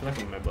mobilized? I feel like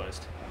I'm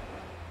mobilized.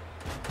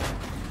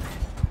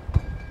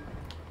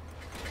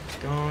 It's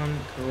gone,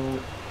 cool.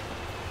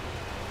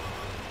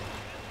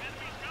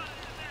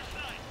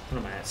 What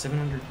am I at?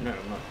 700? No,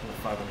 I'm not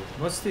 500.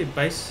 What's the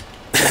base?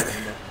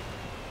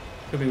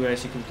 Could be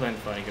worse, you can plan to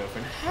fight a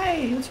girlfriend.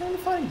 Hey, what's wrong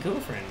with fighting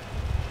girlfriend?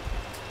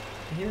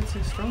 I hear it's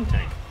a strong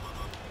tank.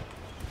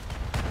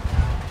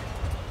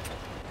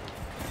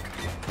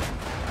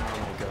 Oh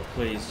my god,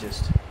 please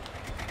just...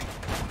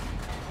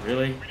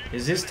 Really?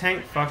 Is this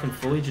tank fucking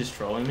fully just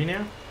trolling me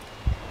now?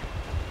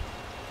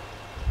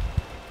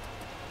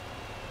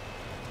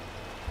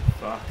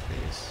 Fuck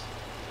this.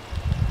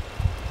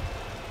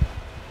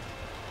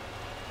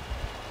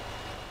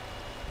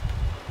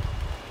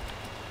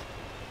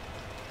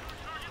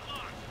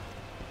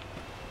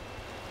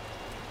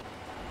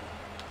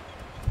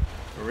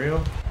 For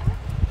real?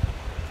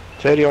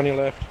 Teddy on your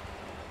left.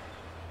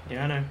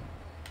 Yeah, I know.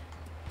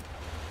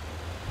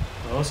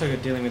 I also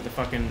got dealing with the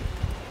fucking...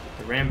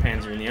 The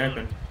Rampanzer in the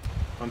open.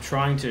 I'm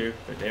trying to,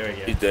 but there we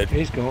go. He's dead.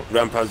 He's gone.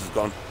 Rampanzer's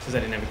gone. Because I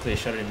didn't have a clear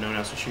shot at him, no one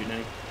else was shooting at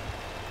him.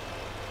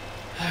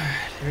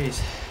 Alright, there he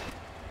is.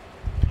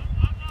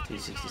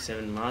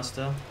 T67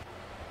 Master.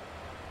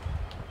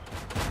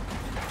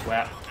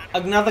 Wow.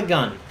 Another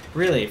gun!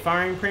 Really?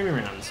 Firing premium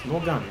rounds.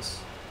 More guns.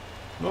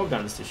 More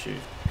guns to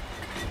shoot.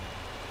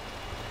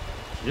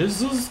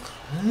 Jesus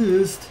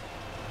Christ.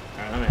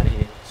 Alright, I'm out of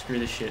here. Screw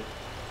this shit.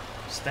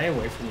 Stay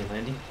away from me,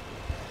 Landy.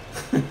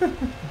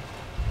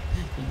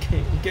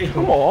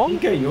 Come on. You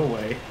go your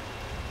way.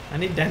 I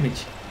need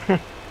damage.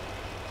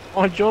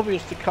 My job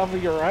is to cover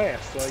your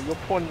ass, so you're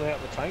pointing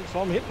out the tank, so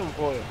I'm hitting them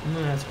for you.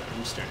 No, that's right.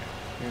 I'm just doing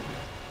it.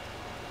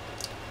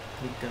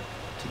 We got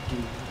to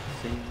do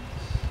things.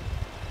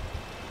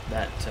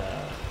 That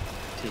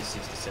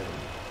T67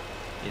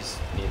 is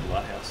near the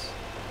lighthouse.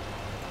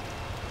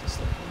 Just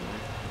let me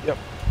know. Yep,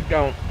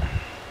 going.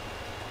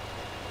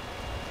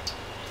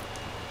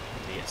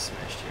 I'm gonna get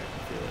smashed here. I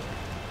can feel it.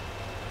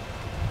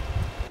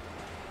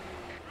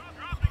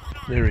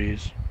 There he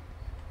is.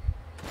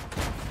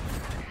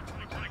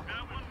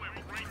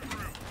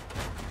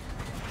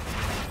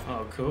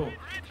 Oh, cool.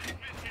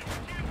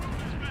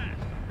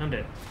 I'm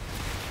dead.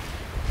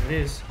 There it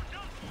is.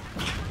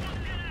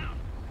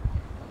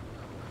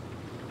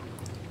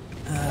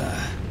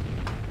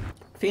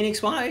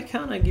 Phoenix, why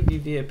can't I give you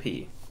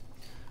VIP?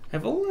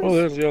 Have all those... Oh,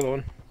 there's the other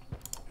one.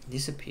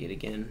 Disappeared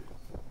again.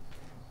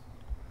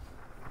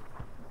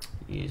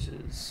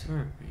 Users. Where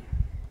are we?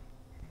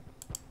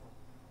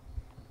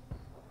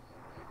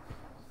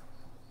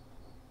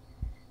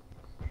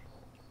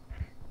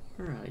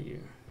 Where are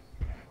you?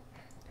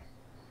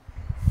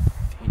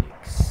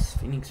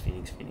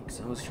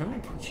 Phoenix. I was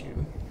trying to put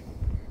you.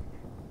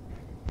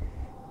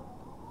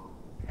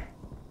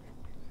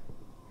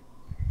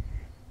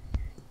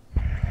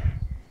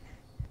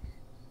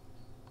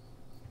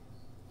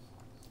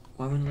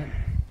 Why wouldn't let me?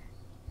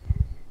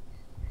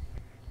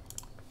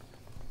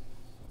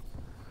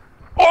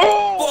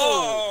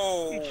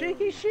 Oh! You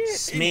cheeky shit! He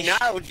Smash.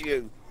 nailed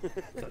you.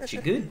 Got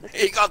you good.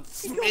 He got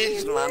He got me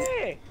smashed, in man.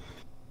 there.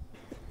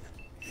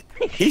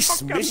 He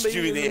Shotgun smashed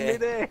you me in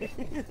there. midair.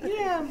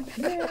 Yeah.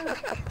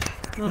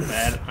 Not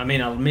bad. I mean,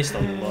 I missed a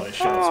lot of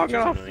shots, Oh, I'm which is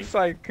gonna have to annoying.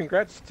 say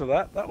congrats to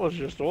that. That was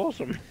just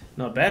awesome.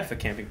 Not bad for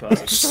camping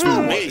passes.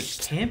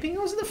 Smashed. Camping?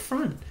 I was at the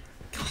front.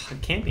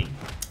 God, camping.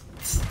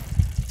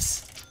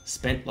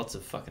 Spent lots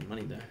of fucking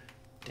money though.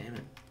 Damn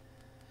it.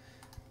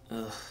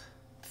 Ugh.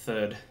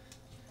 Third.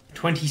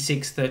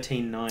 26,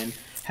 13, 9.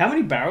 How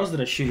many barrels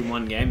did I shoot in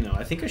one game though?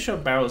 I think I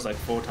shot barrels like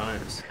 4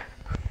 times.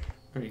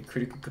 Very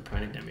critical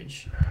component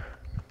damage.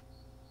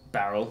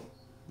 Barrel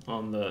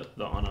on the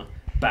Honor.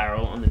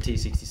 Barrel on the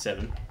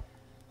T67.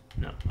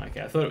 No,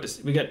 okay. I thought it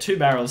was. We got 2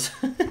 barrels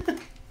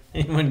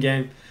in one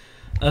game.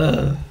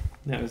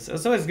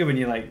 It's always good when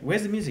you're like,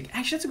 where's the music?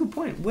 Actually, that's a good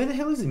point. Where the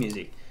hell is the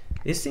music?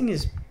 This thing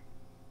is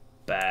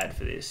bad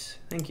for this.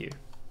 Thank you.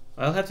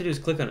 All I'll have to do is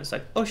click on it. It's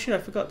like, oh shit, I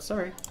forgot.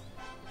 Sorry.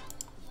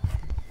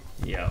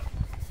 Yeah.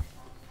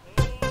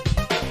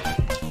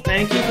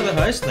 Thank you for the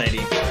host,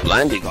 lady.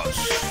 Blandy got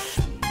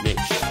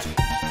smashed.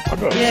 I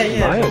got Yeah.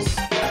 nailed. it was,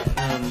 I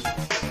don't know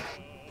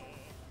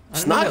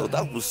Snail, what-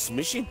 that was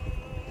smashing.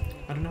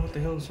 I don't know what the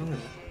hell is wrong with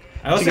it.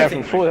 I To also go from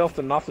think full health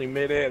to nothing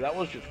midair, that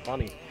was just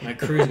funny. my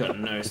crew's got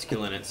no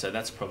skill in it, so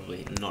that's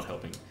probably not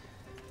helping.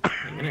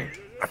 I'm gonna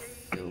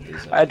fill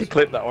these up. I had to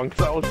clip that one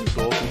because that was just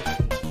awesome.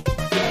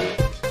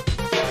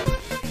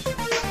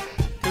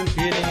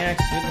 Computing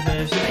axe with the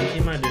host. Thank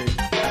you, my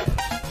dude.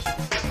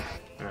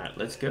 Alright,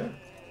 let's go.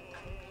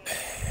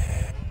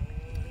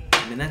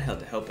 I mean, that had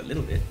to help a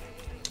little bit.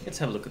 Let's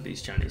have a look at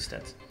these Chinese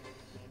stats.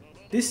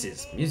 This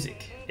is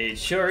music. It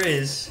sure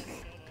is.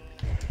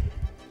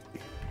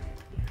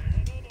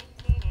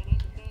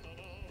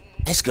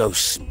 Let's go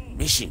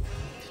smashing.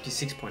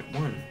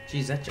 56.1.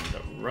 Jeez, that jumped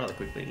up rather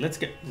quickly. Let's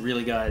get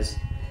really, guys.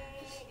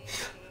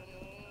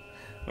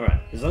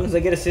 Alright, as long as I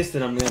get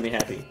assisted, I'm gonna be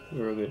happy.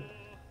 We're all good.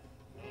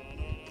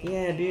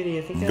 Yeah, beauty,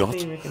 I think I've Not.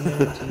 been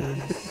recommended to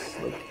use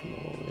like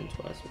more than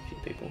twice with a few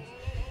people.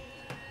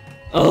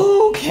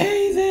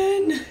 Okay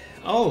then.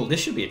 Oh, this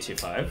should be a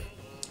 2-5.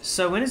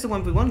 So when is the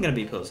 1v1 going to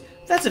be, Pills?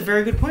 That's a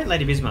very good point,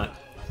 Lady Bismarck.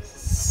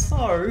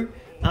 So,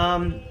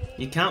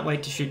 you can't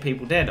wait to shoot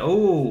people dead.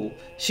 Oh,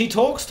 she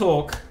talks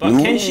talk, but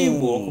can she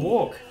walk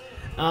walk?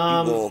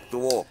 Walk the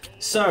walk.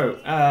 So,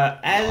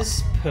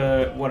 as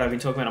per what I've been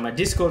talking about on my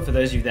Discord, for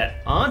those of you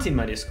that aren't in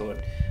my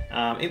Discord,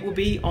 it will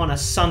be on a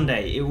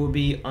Sunday. It will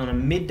be on a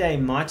midday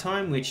my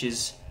time, which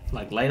is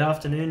like late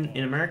afternoon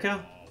in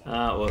America,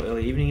 or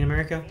early evening in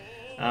America.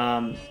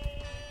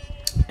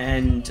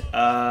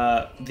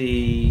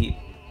 The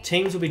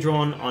teams will be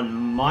drawn on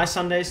my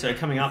Sunday, so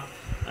coming up,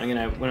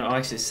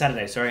 actually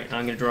Saturday, sorry,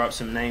 I'm gonna draw up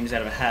some names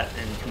out of a hat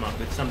and come up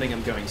with something.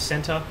 I'm going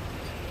center,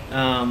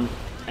 and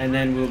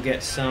then we'll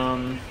get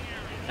some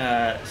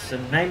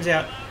names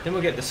out. Then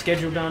we'll get the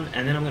schedule done,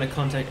 and then I'm gonna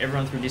contact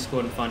everyone through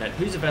Discord and find out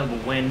who's available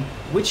when,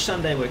 which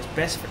Sunday works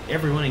best for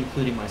everyone,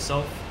 including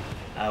myself.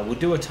 We'll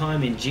do a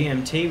time in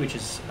GMT, which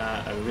is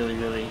a really,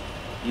 really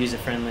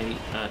user-friendly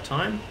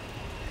time.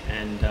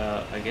 And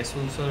I guess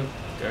we'll sort of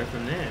go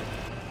from there.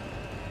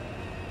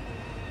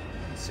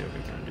 Let's see what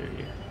we can do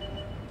here.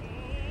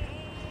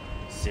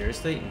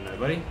 Seriously?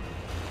 Nobody?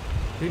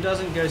 Who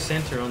doesn't go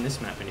center on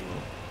this map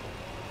anymore?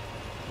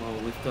 Well,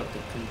 we've got the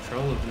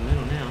control of the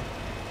middle now.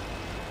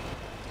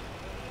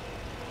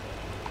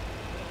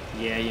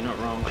 Yeah, you're not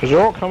wrong. Because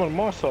they're all coming to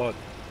my side.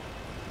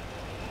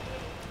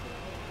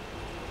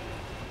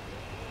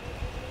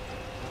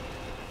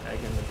 Bag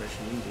under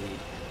pressure indeed.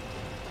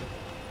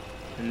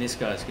 And this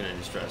guy's gonna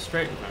just drive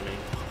straight in front of me.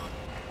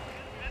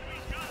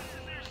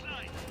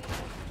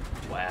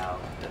 Wow,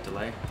 that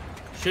delay.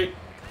 Shoot!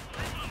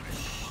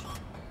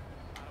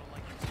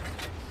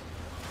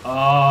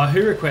 Oh,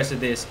 who requested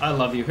this? I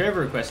love you.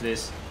 Whoever requested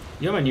this,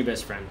 you're my new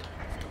best friend.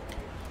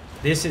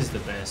 This is the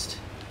best.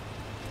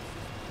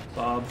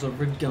 Bob's or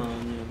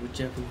Regana,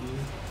 whichever you.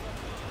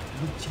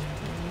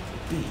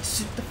 Whichever you be.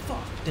 Sit the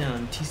fuck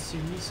down,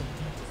 T-Series.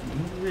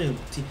 Real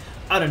T.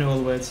 I don't know all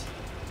the words.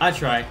 I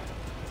try.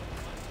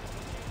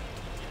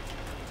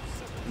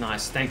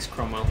 Nice, thanks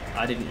Cromwell.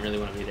 I didn't really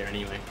want to be there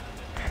anyway.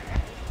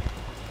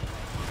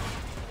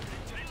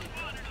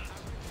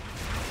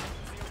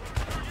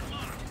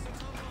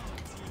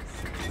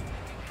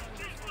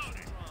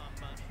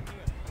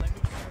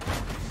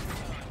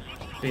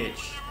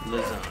 Bitch,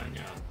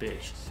 lasagna,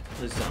 bitch,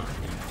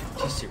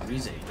 lasagna.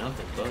 T-Series ain't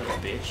nothing but a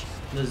bitch,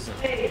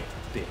 lasagna,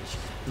 bitch,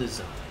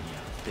 lasagna,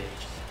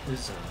 bitch,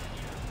 There's a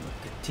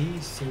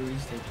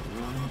T-series they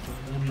can run for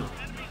them.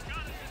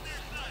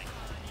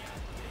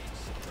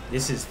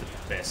 This is the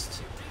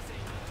best.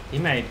 He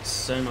made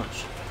so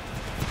much.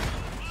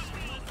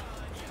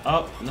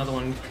 Oh, another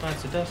one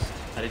bites of dust.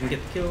 I didn't get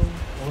the kill.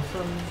 All of a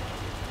sudden.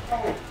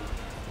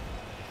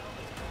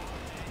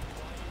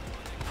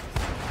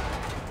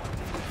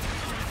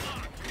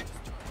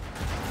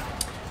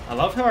 I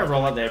love how I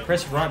roll up there,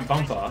 press right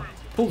bumper,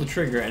 pull the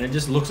trigger, and it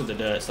just looks at the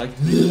dirt. It's like,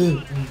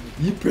 you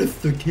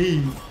pressed the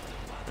key.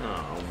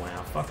 Oh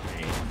wow, fuck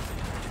me.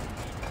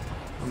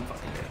 I'm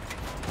fucking dead.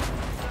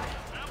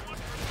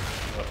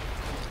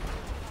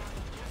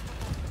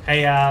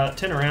 Hey,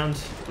 turn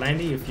around,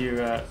 Landy, if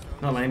you're,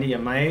 not Landy, you're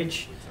my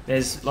age.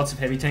 There's lots of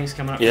heavy tanks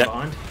coming up from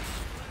behind.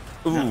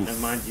 No, never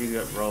mind, you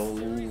got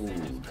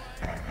rolled.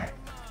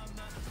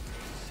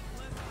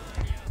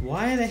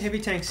 Why are there heavy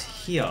tanks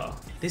here?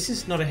 This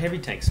is not a heavy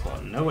tank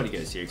spot. Nobody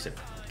goes here except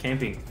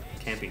camping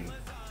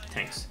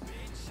tanks.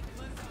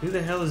 Who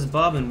the hell is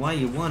Bob and why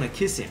you wanna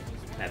kiss him?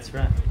 That's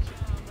right.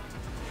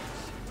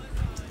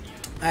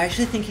 I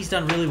actually think he's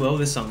done really well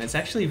with this song. It's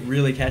actually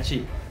really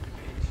catchy.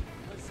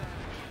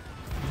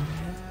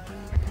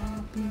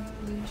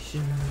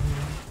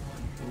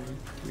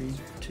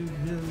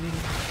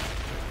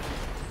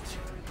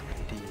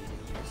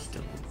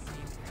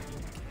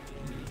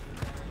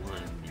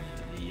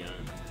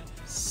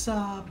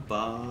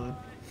 Sabah.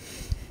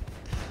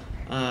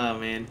 Oh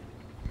man,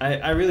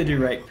 I really do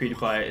rate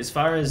PewDiePie. As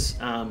far as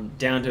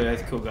down to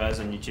earth cool guys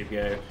on YouTube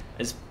go,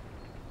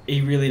 he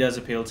really does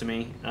appeal to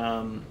me.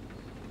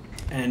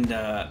 And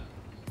I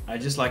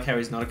just like how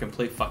he's not a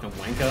complete fucking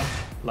wanker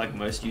like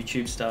most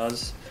YouTube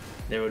stars.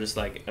 They were just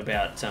like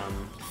about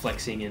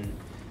flexing and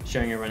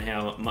showing everyone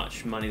how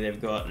much money they've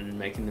got and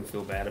making them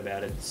feel bad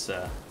about it. It's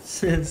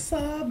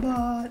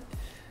Sabah.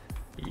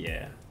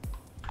 Yeah.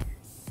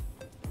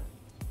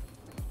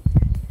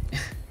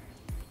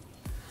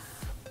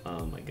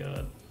 Oh my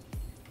god.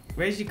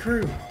 Where's your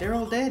crew? They're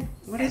all dead.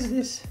 What is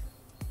this?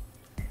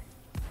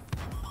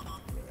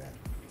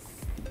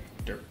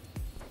 Derp.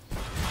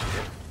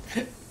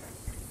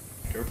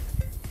 Derp.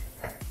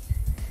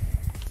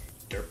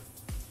 Derp.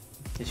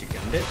 Is your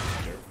gun dead?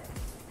 Derp.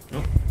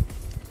 Nope.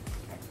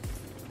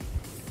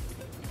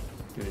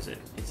 Who is it?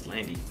 It's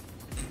Landy.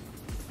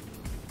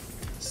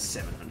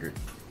 700.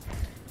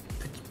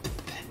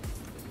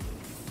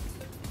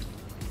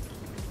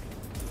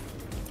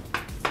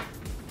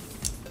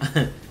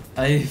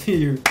 I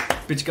you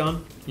bitch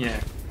gone? Yeah.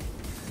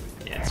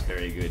 Yeah, it's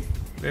very good.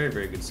 Very,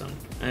 very good song.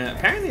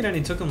 Apparently it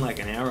only took them like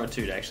an hour or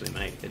two to actually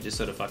make. They just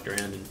sort of fucked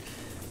around and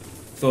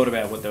thought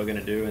about what they were going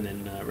to do and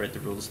then wrote the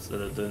rules to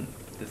the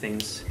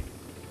things.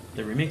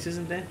 The remix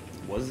isn't there?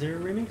 Was there a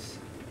remix?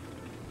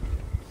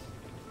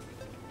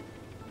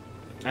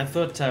 I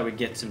thought we'd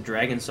get some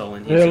Dragon Soul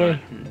in here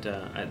tonight, and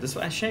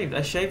I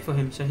shaved for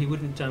him so he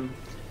wouldn't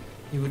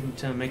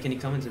make any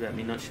comments about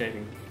me not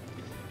shaving.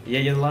 Yeah,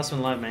 you're the last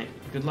one live, mate.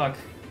 Good luck.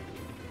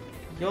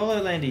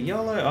 YOLO, Landy,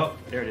 YOLO. Oh,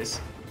 there it is.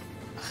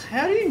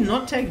 How do you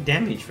not take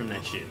damage from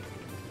that shit?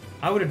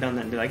 I would have done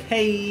that and be like,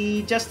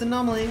 hey, just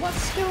anomaly,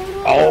 what's going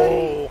on?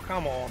 Oh,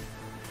 come on.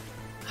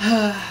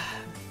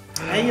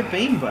 How you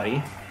been,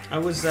 buddy? I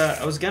was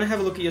gonna have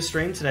a look at your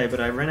stream today, but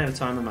I ran out of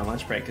time on my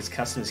lunch break because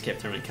customers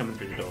kept coming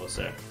through the door.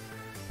 So,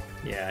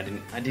 yeah,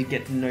 I did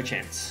get no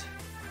chance.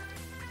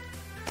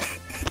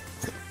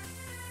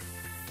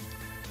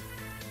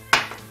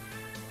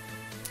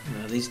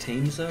 These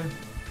teams though,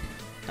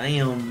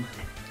 damn.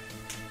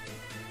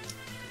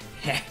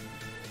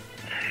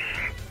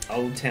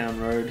 Old Town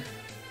Road.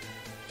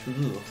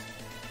 Ugh.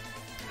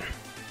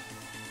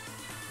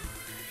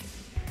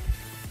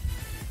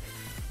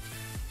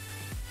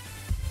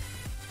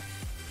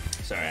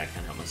 Sorry, I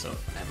can't help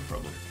myself. I have a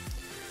problem.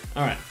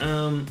 Alright,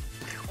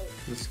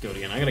 let's go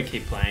again. I gotta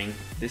keep playing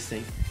this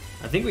thing.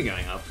 I think we're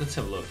going up. Let's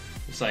have a look.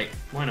 It's like,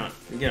 why not?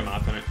 We get a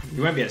mark on it.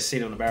 You won't be able to see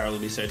it on the barrel, it'll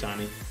be so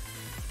tiny.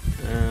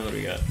 What do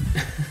we got?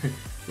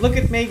 Look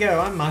at me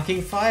go, I'm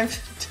marking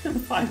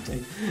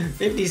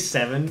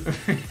 57.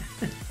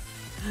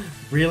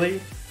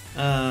 Really?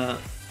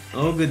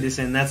 All good this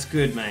end. That's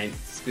good, mate.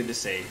 It's good to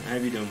see. I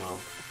hope you're doing well.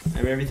 I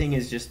hope everything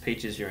is just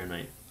peaches your own,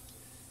 mate.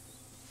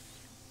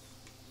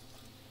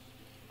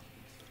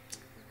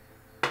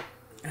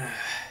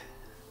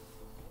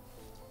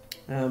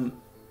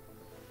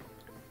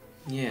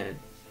 Yeah,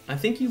 I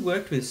think you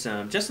worked with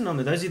Justin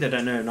Anomaly. Those of you that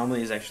don't know,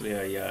 Anomaly is actually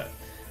a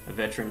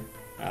veteran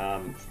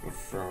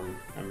from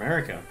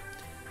America,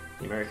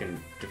 the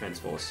American Defense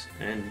Force,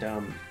 and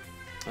I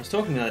was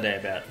talking the other day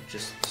about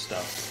just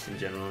stuff in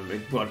general, and we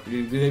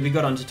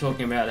got onto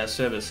talking about our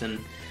service, and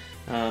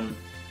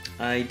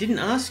I didn't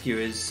ask you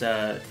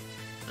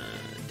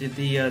did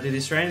the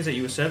Australians that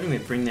you were serving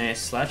with bring their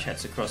slouch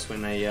hats across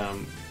when they're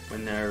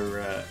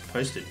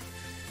posted?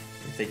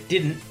 If they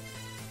didn't,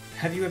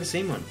 have you ever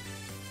seen one?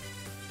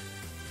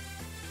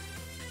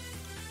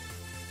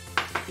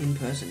 In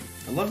person.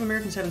 A lot of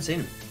Americans haven't seen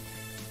them.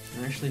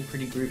 They're actually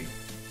pretty groovy.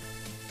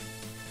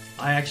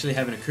 I actually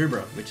have an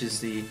Akubra, which is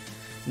the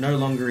no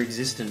longer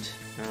existent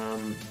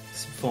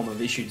form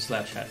of issued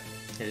slouch hat.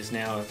 It is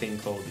now a thing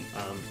called,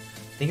 I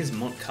think it's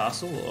Mont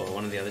Castle or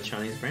one of the other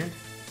Chinese brand.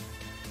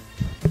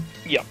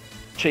 Yep.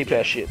 Cheap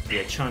ass shit.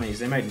 Yeah, Chinese.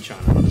 They're made in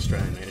China, not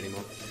Australian made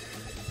anymore.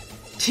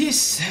 Tier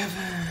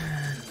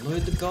 7.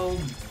 Load the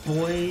gold,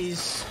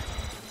 boys.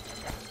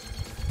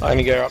 I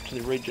only go up to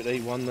the ridge at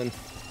E1, then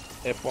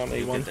F1,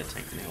 Get E1. that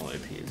tank now.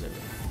 OP is over.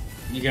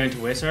 You going to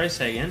where? Sorry,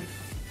 say again.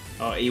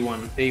 Oh,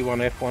 E1.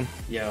 E1, F1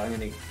 Yeah, I'm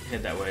gonna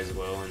head that way as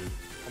well and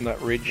on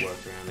that ridge. work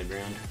around the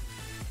ground.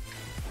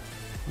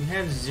 You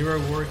have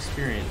 0 war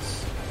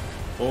experience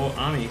or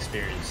army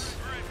experience.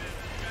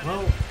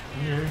 Well,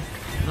 you know,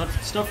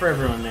 it's not for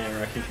everyone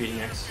there, Computing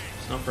X.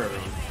 It's not for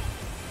everyone.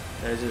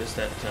 Those are just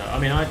that. I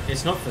mean,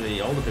 it's not for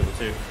the older people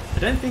too. I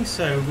don't think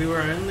so. We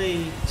were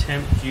only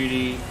temp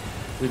duty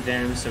with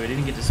them, so we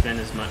didn't get to spend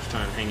as much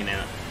time hanging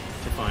out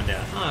to find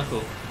out. Ah,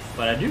 cool.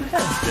 But I do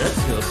have dirt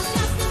skills.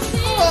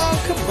 Oh,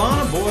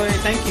 Cabana boy,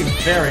 thank you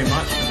very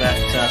much for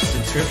that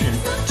subscription.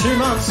 2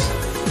 months.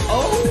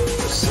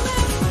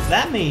 Oh,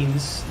 that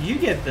means you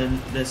get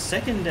the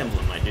second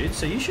emblem, my dude.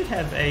 So you should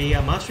have a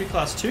Mastery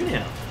Class 2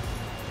 now.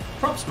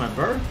 Props, my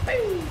bro.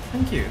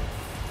 Thank you.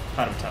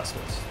 Part of Task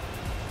Force.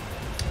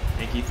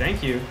 Thank you,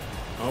 thank you.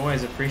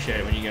 Always appreciate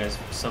it when you guys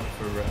sub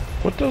for...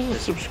 What does a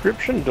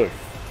subscription do?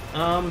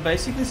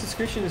 Basically,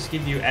 subscriptions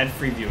give you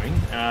ad-free viewing.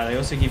 They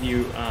also give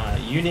you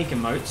unique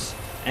emotes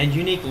and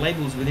unique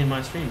labels within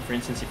my stream. For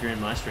instance, if you're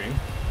in my stream,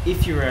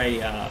 if you're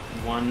a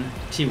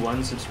tier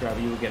 1 subscriber,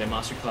 you will get a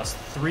Masterclass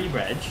 3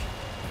 badge.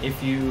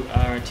 If you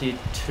are a tier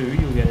 2,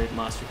 you'll get a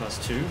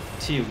Masterclass 2.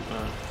 Tier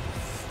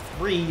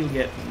 3, you'll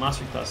get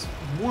Masterclass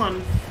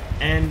 1.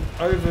 And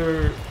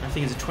over, I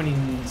think it's a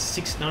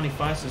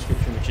 $26.95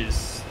 subscription, which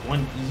is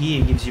 1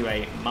 year, gives you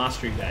a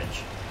Mastery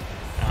badge.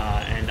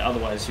 And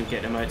otherwise, you'll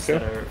get emotes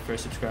that are for a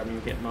subscriber.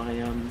 You'll get my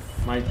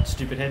my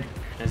stupid head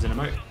as an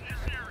emote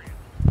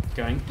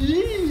going.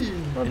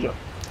 Roger.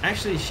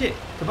 Actually, shit,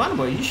 Cabana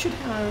Boy, you should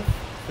have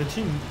for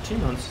two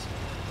months.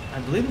 I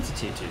believe it's a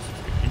tier 2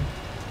 subscription,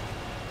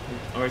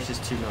 or it's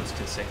just 2 months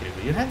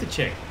consecutively. You have to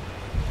check.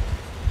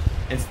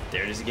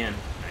 There it is again.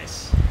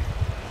 Nice.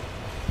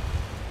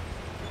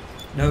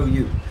 No,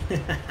 you.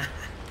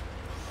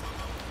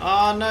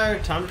 Oh no!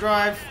 Time to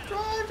drive.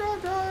 Drive.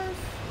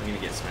 I'm gonna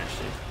get smashed,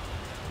 dude.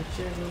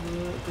 Whichever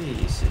will it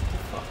be, sit the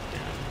fuck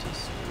down,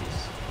 T-Series.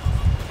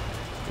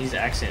 His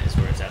accent is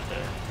where it's at,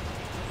 though.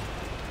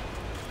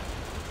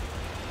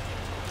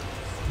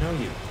 No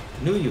you.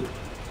 Knew you.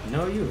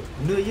 No you.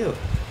 Knew you.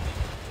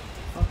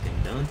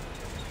 Fucking done.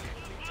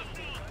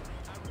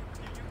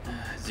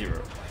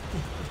 0.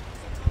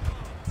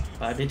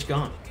 Bye, bitch,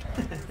 gone.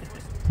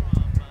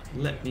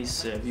 Let me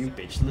serve you,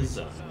 bitch,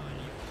 lasagna.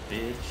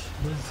 Bitch,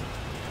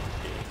 lasagna.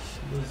 Bitch,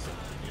 lasagna.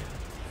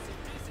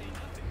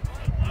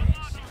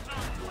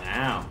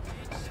 Wow.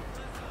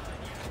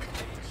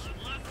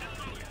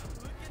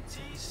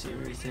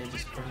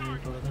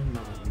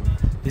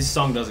 This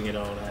song doesn't get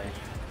old, eh?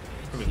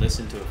 Probably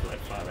listen to it for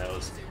like 5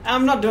 hours.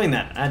 I'm not doing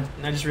that.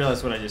 I just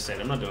realized what I just said.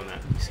 I'm not doing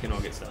that. You just can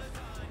all get stuff.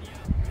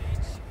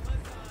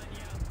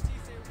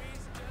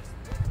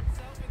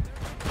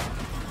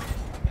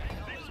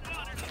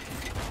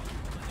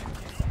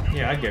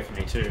 Yeah, I'd go for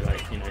me too.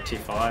 Like, you know, tier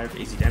 5,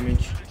 easy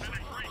damage.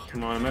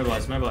 Come on,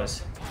 mobilize.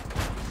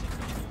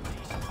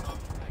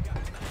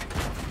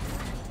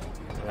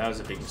 That was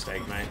a big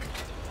mistake, mate.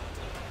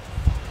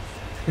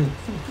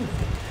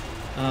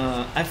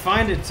 I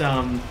find it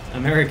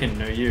American,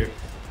 no you.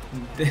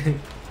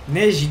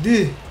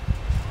 Nejdu.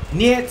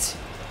 Niet.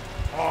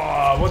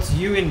 Oh, what's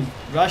you in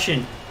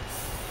Russian?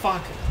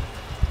 Fuck.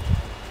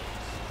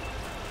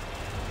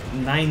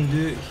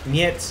 Nejdu.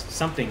 Niet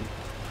something.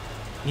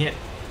 Niet.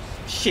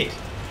 Shit.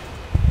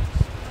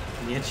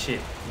 Niet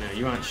shit. No,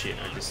 you aren't shit.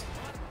 I just...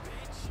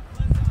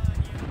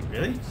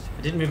 Really?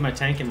 I didn't move my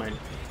tank and my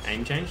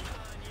aim changed?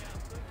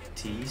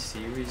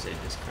 T-Series, I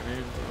just kind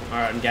of...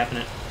 Alright, I'm gapping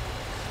it.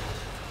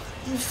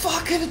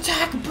 Fucking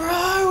attack,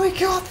 bro! We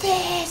got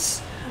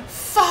this!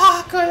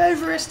 Fuck! I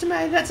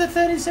overestimated. That's a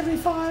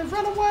 1375.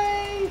 Run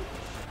away!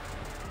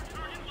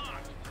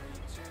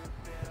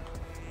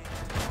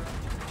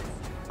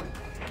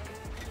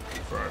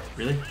 Bro,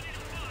 really?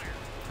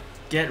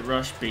 Get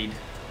rush speed.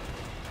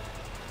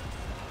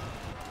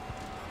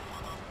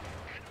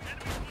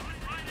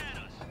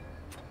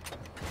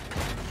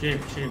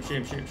 Shoot,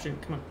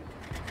 come on.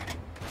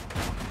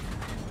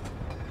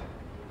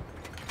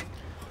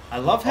 I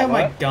love how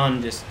my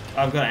gun just...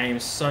 I've got to aim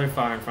so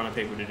far in front of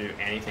people to do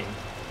anything.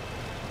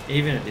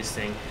 Even at this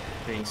thing,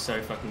 being so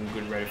fucking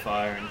good rate of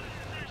fire and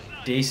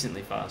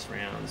decently fast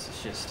rounds,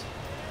 it's just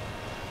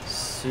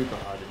super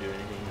hard to do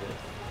anything with it.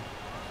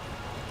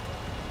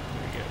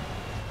 There we go.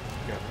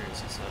 Go up here and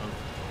sit on.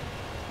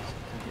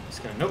 Can't hit this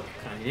guy. Nope,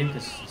 can't hit him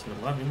because it's not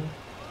alive anymore.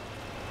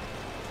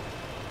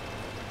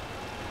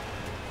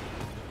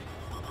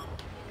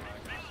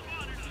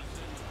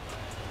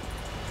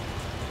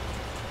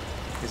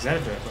 Is that a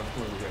dirt bug?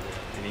 Where do we go there?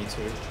 I need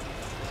to.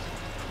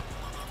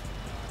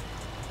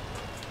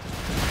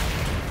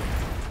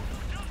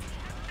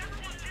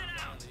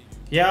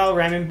 Yeah, I'll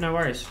ram him, no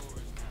worries.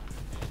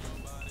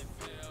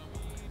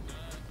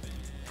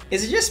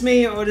 Is it just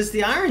me, or does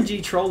the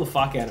RNG troll the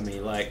fuck out of me?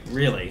 Like,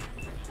 really?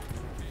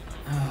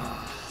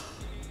 Oh,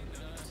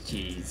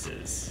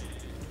 Jesus.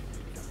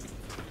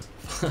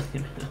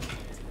 Fucking hell.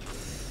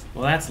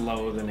 Well, that's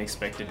lower than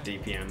expected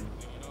DPM.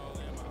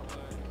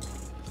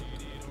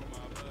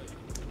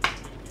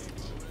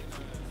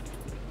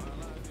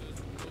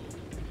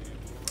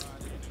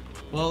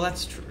 Well,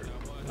 that's true.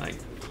 Like,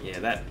 yeah,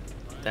 that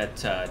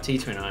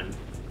T29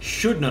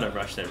 should not have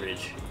rushed that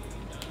ridge.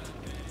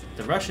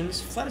 The Russians,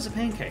 flat as a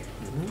pancake.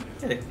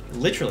 Yeah,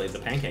 literally the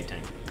pancake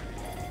tank.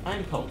 I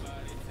am cold.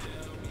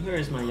 Where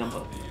is my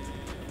yumper?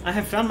 I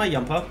have found my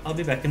yumper. I'll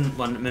be back in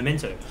one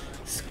memento.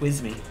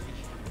 Squiz me.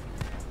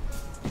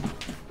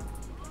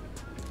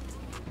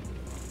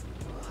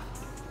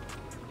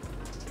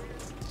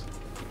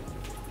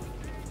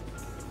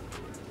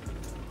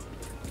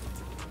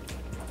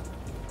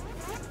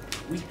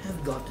 We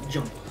have got to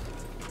jump.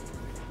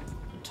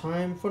 The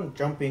time for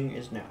jumping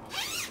is now.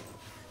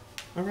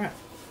 Alright.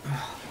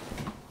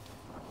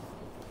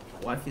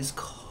 Wife is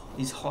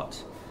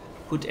hot.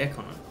 Put aircon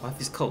on. Wife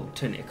is cold.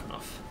 Turn aircon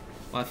off.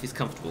 Wife is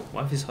comfortable.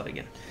 Wife is hot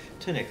again.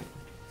 Turn aircon on.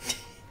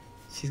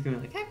 She's gonna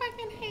be like, I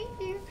fucking hate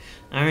you.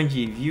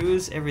 RNG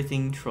viewers,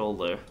 everything troll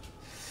though.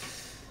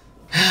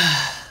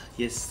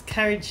 Yes,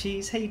 carrot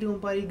cheese. How you doing,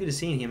 buddy? Good to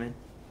see you here, man.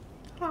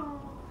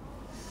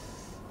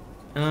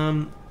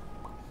 Aww.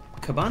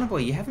 Cabana boy,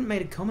 you haven't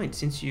made a comment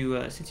since you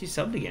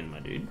subbed again, my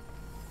dude.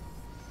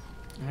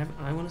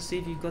 I want to see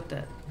if you've got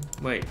that.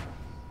 Wait,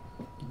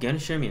 you're gonna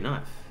show me a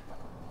knife?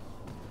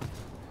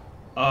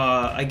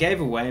 I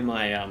gave away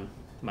my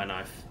my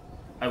knife.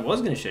 I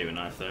was gonna show you a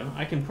knife though.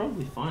 I can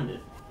probably find it,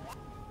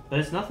 but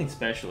it's nothing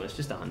special. It's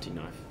just a hunting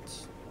knife.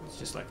 It's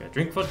just like a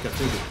drink vodka,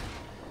 feel good.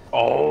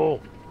 Oh.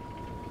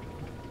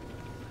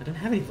 I don't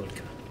have any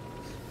vodka.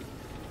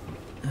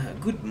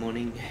 Good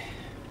morning.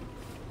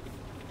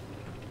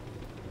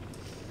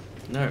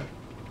 No,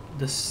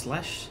 the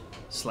slash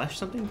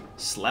something?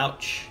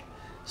 Slouch,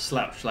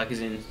 like as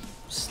in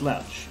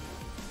slouch.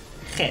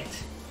 Het.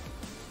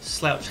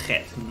 Slouch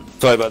het.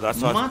 Sorry about that.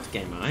 Smart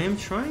gamer, I am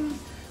trying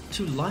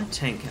to light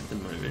tank at the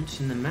moment,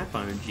 and the map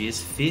RNG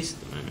is fierce at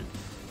the moment.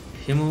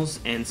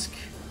 Himmelsensk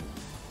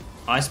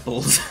ice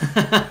balls.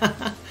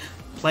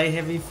 Play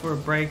heavy for a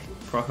break.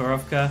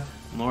 Prokhorovka,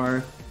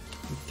 Moro,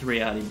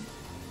 3 RD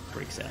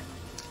bricks out.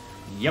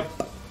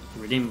 Yep.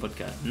 Redeem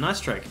vodka.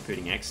 Nice try,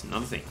 computing X.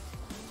 Another thing.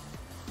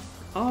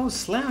 Oh,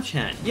 Slouch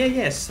Hat.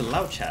 Yeah,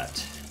 Slouch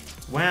Hat.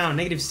 Wow,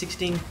 negative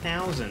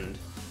 16,000.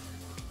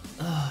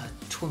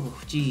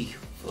 12. Gee.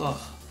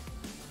 Oh.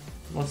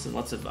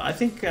 Lots of. I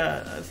think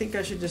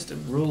I should just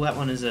rule that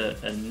one as a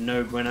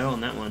no bueno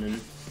on that one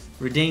and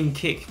redeem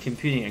kick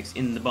computing X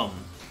in the bomb.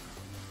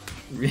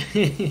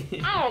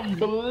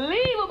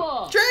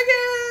 Unbelievable!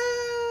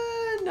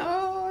 Dragon!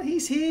 Oh,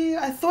 he's here.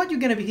 I thought you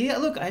were gonna be here.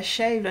 Look, I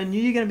shaved. I knew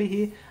you were gonna be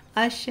here.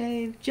 I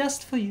shaved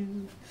just for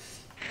you.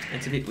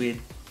 It's a bit weird.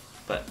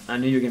 But I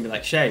knew you were going to be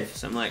like, shave.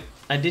 So I'm like,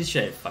 I did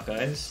shave,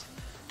 fuckos.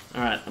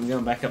 Alright, I'm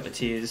going back up the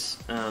tiers.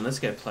 Let's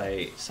go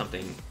play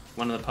something.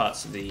 One of the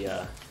parts of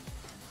the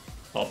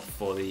op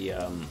for the...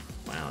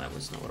 wow, that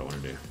was not what I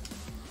want to do.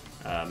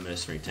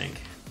 Mercenary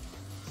tank.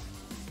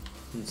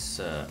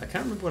 It's, I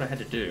can't remember what I had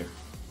to do.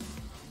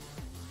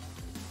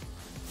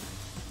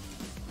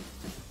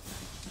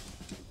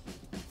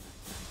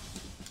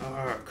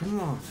 Oh, come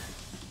on.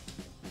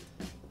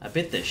 I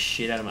bit the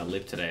shit out of my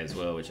lip today as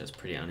well, which I was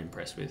pretty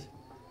unimpressed with.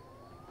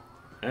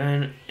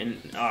 And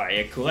oh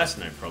yeah, cool. That's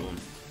no problem.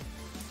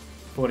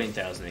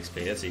 14,000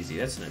 XP. That's easy.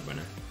 That's no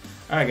bueno.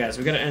 All right, guys,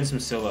 we got to earn some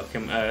silver.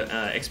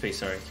 XP.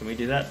 Sorry. Can we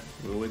do that?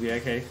 Will we be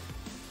okay?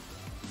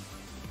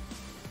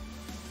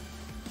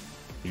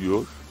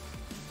 Yes.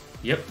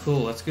 Yep.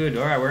 Cool. That's good.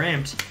 All right, we're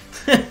amped.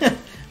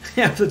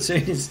 Our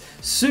platoon is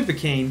super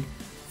keen.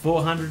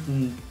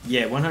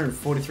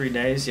 143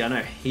 days. Yeah, I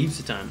know, heaps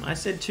of time. I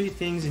said 2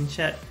 things in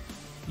chat.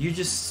 You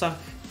just suck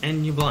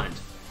and you're blind.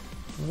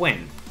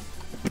 When?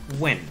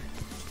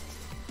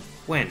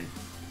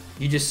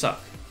 You just suck.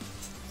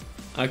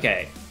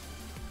 Okay.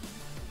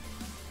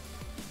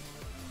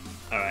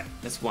 Alright,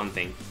 that's one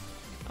thing.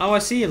 Oh, I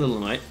see your little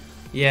note.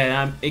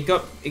 Yeah, it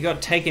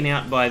got taken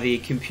out by the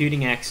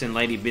computing axe and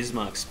Lady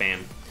Bismarck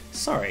spam.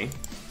 Sorry.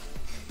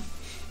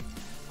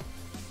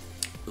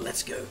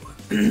 Let's go.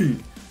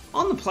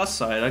 On the plus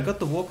side, I got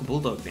the Walker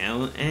Bulldog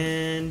now,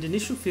 and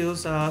initial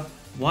feels are,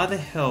 why the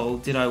hell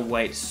did I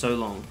wait so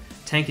long?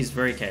 Tank is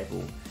very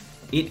capable.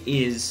 It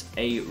is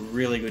a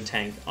really good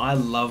tank. I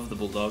love the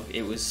Bulldog.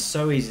 It was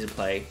so easy to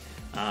play.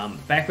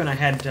 Back when I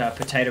had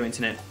potato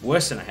internet,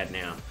 worse than I had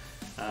now,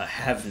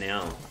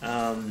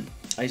 I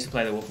used to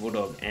play the Walker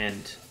Bulldog,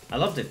 and I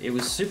loved it. It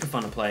was super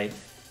fun to play.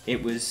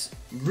 It was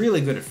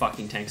really good at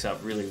fucking tanks up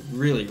really,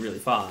 really, really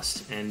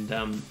fast.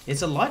 And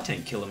it's a light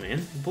tank killer,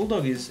 man.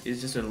 Bulldog is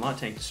just a light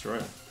tank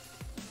destroyer.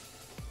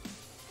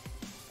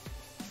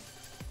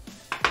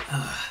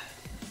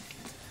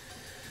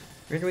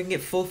 Reckon we can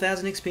get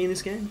 4,000 XP in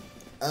this game?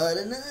 I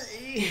don't know.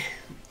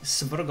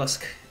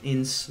 Svorogosk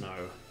in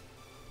snow.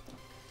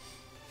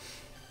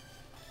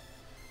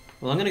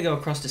 Well, I'm going to go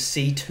across to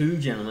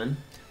C2, gentlemen.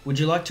 Would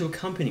you like to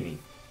accompany me?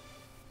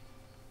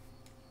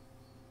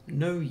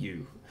 No,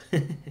 you.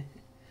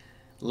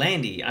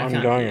 Landy, I I'm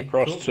can't going hear.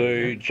 across Cool.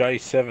 to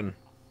J7.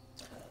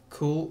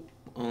 Cool.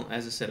 Well,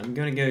 as I said, I'm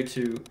going to go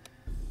to...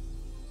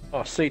 Oh,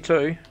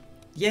 C2.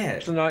 Yeah.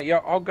 So no, yeah,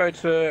 I'll go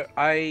to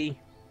A7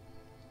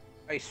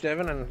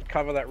 and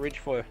cover that ridge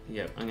for you.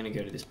 Yeah, I'm going to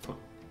go to this point.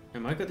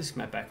 Am I got this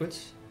map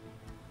backwards?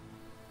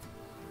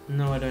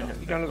 No, I don't have it.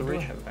 You're going to the Do I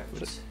ridge? have it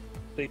backwards?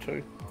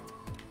 C2.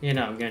 Yeah,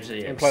 no, I'm going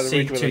to And play the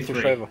ridge with a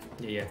push over.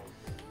 Yeah.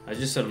 I was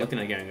just sort of looking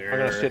at it going... I'm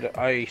going to sit at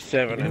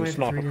A7 and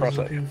snipe across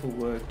it. Looking for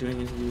work,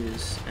 doing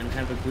interviews, and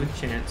have a good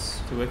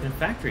chance to work in a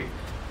factory.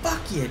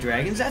 Fuck yeah,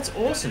 Dragons, that's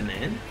awesome,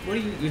 man. What are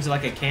you, is it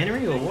like a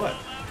cannery or what?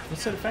 What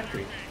sort of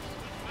factory?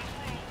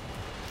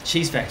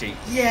 Cheese factory.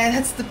 Yeah,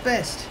 that's the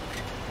best.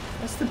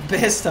 That's the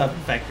best type of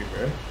factory,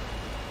 bro.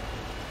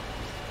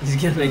 He's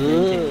gonna make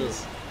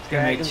cheese. He's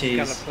gonna make cheese.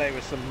 Gonna play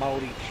with some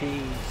moldy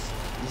cheese.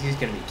 He's just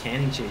gonna be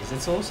canning cheese.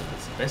 That's awesome.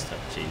 That's the best type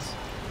of cheese.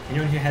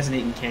 Anyone who hasn't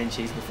eaten canned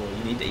cheese before,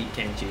 you need to eat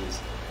canned cheese.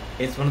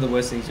 It's one of the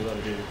worst things you'll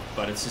ever do,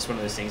 but it's just one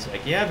of those things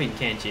like, yeah, I've eaten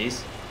canned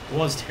cheese. It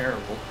was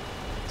terrible.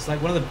 It's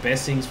like one of the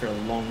best things for a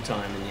long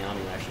time in the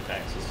army ration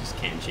packs is just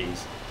canned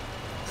cheese.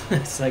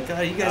 It's like,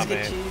 oh, you guys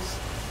get cheese?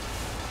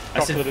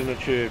 Chocolate in a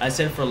tube. I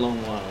said for a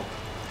long while.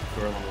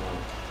 For a long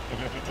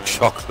while.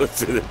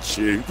 Chocolate in a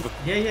tube.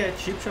 Yeah,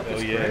 tube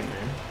chocolate's yeah. great,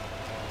 man.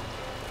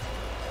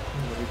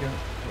 What do we got?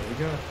 What do we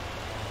got?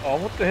 Oh,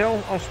 what the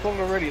hell? I'm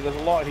spotted already. There's a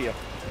light here.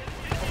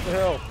 What the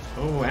hell?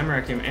 Oh,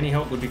 Amarak, any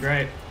help would be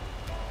great.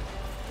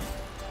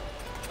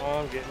 Oh,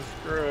 I'm getting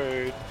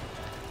screwed.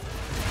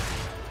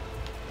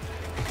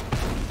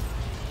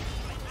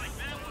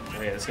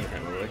 Oh yeah, that's gonna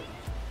hurt my work.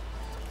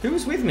 Who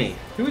was with me?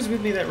 Who was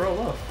with me that rolled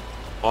off?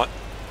 What?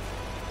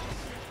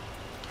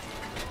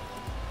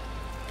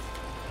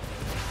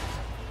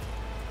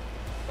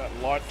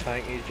 That light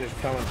tank is just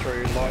coming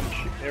through,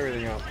 lighting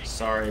everything up.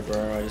 Sorry,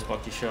 bro. I just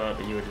blocked your shot,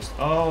 but you were just...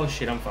 Oh,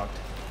 shit, I'm fucked.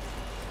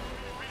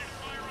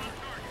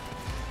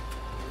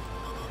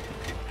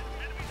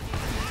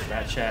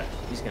 That chat,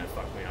 he's gonna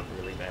fuck me up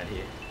really bad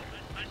here.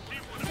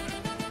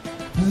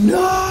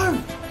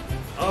 No!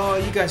 Oh,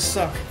 you guys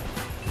suck.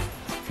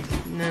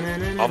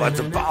 I'm about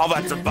to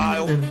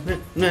bail.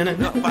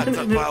 I'm about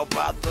to bail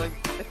badly.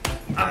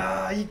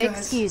 Ah, you guys.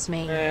 Excuse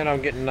me. And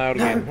I'm getting nailed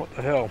again. What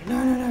the hell?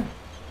 No.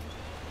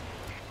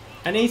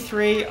 An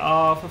E3,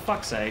 oh, for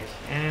fuck's sake.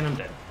 And I'm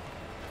dead.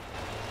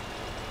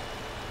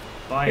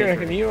 Bye, You E3.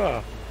 reckon you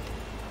are?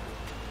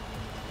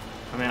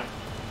 I'm out.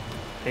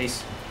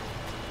 Peace.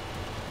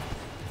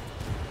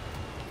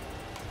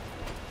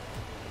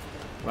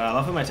 Wow, I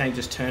love how my tank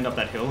just turned up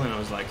that hill and I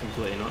was like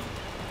completely not.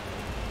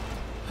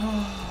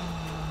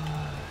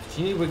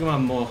 Do you need wiggle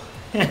arm more?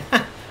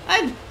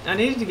 I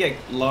needed to get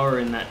lower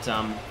in that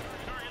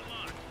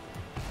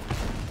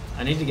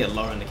I need to get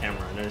lower in the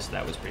camera. I noticed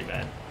that was pretty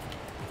bad.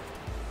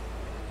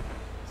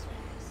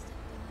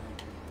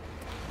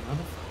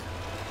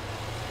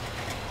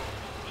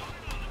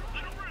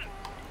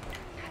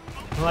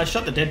 Well, I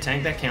shot the dead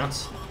tank. That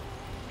counts.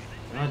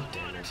 God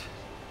damn it.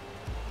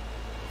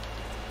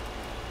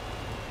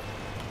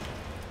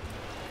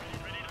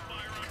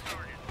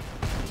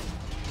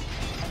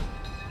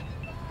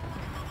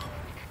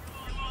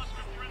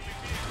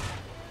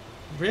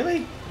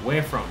 Really?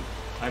 Where from?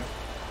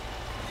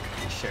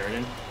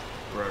 Sheridan?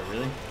 Bro,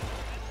 really?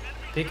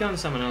 Pick on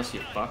someone else,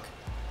 you fuck.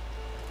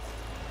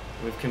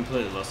 We've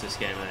completely lost this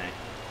game, eh?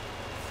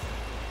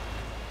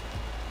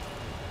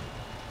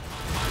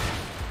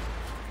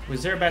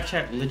 Was there a bat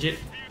chat legit?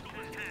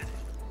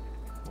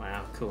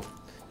 Wow, cool.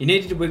 You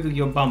needed to wiggle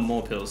your bum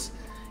more, Pills.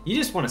 You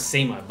just want to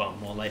see my bum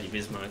more, Lady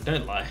Bismo.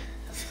 Don't lie.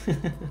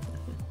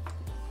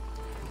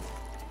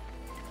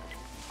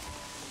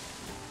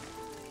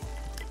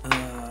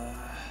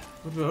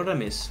 What did I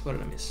miss? What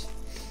did I miss?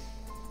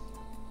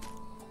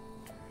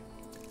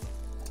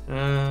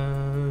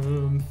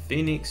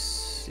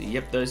 Phoenix.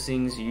 Yep, those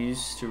things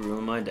used to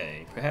ruin my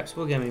day. Perhaps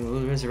wargaming will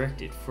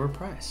resurrect it for a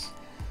price.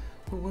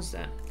 What was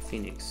that?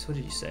 Phoenix. What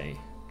did you say?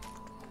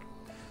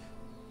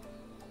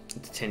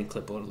 It's a 10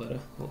 clipboard letter.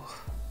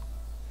 Oh.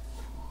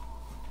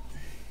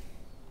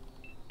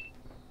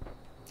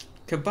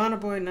 Cabana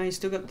Boy, no, you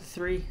still got the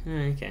 3? Oh,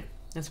 okay,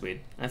 that's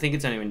weird. I think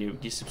it's only when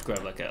you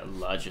subscribe like a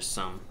larger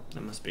sum.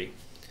 That must be.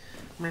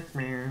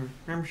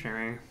 I'm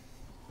sorry.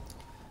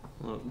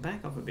 Well,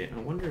 back off a bit. I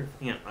wonder if,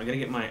 yeah, I gotta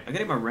get my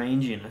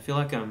range in. I feel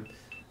like I'm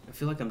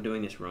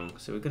doing this wrong.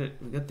 So we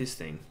got this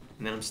thing,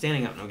 and then I'm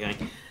standing up and I'm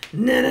going,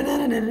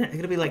 no. I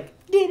gotta be like,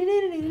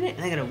 and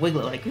I gotta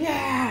wiggle it like,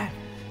 yeah.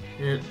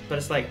 But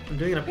it's like I'm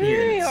doing it up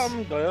here. Yeah,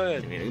 I'm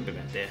good. I mean, a little bit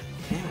back there.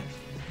 Damn it.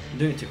 I'm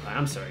doing it too high.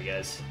 I'm sorry,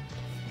 guys.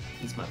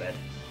 It's my bad.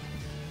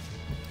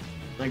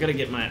 I gotta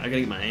get my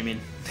aim in.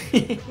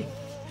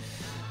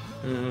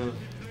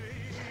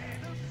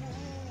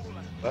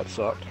 That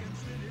sucked.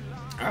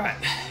 Alright,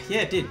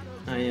 yeah, it did.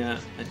 I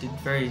did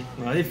very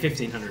well. I did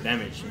 1500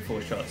 damage in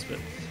 4 shots, but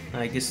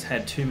I just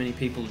had too many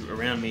people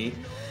around me,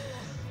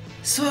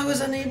 so I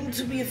was unable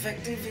to be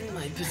effective in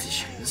my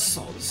positions.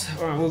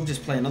 Alright, we'll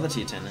just play another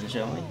tier 10 then,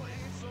 shall we?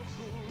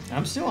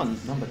 I'm still on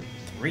number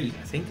 3,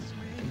 I think.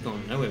 I've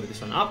gone nowhere with this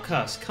one.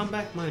 Upcast, come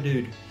back, my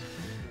dude.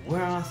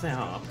 Where art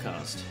thou,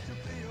 Upcast?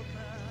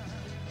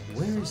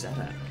 Where is that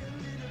at?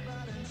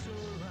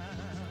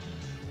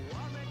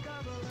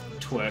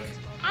 Twerk.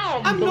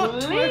 I'm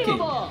not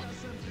twerking.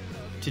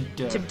 To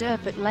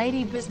derp at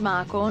Lady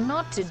Bismarck or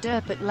not to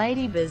derp at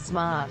Lady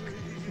Bismarck?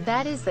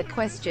 That is the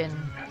question.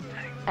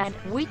 At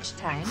which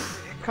tank?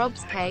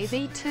 Probs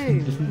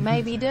KV2.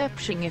 Maybe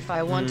derpshing if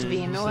I want to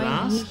be annoying.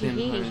 Ask them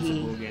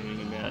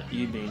gaming about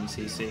you being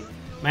CC.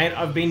 Mate,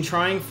 I've been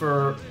trying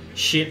for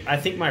shit. I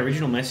think my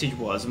original message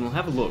was, and we'll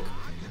have a look.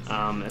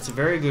 That's a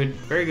very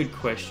good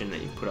question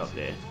that you put up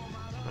there.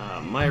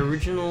 My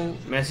original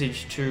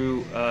message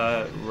to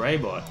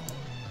Raybot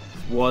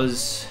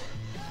was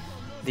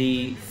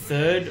the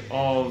 3rd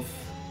of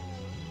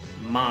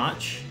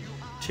March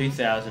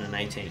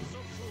 2018.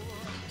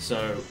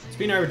 So it's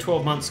been over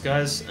 12 months,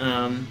 guys.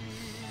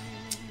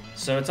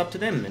 So it's up to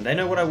them, and they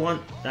know what I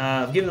want.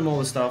 I've given them all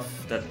the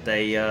stuff that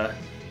they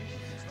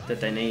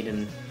need,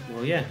 and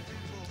well, yeah.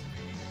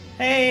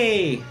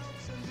 Hey,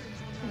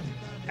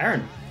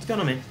 Aaron, what's going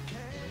on, man?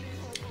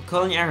 I'm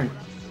calling you Aaron.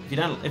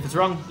 If it's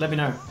wrong, let me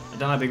know. I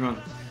don't know being wrong.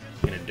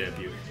 I'm gonna derp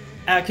you.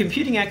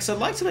 Computing Axe, I'd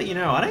like to let you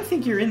know, I don't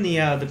think you're in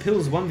the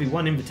Pills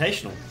 1v1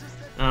 Invitational.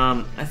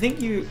 I think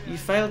you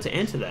failed to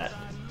enter that.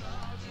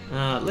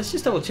 Let's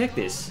just double check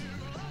this.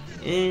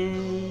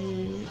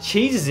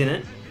 Cheese is in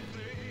it.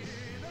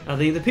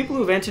 The people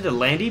who have entered are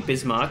Landy,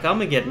 Bismarck,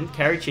 Armageddon,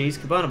 Carry Cheese,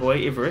 Cabana Boy,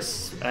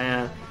 Ivarus,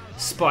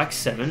 Spike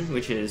 7,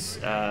 which is,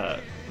 I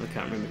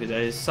can't remember who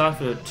that is,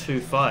 Cypher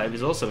 25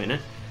 is also in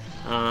it.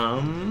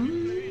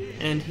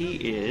 And he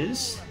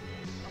is...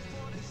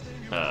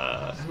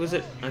 who was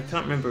it? I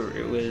can't remember.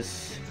 It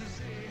was...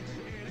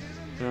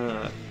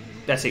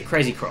 that's it,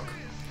 Crazy Croc.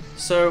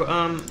 So,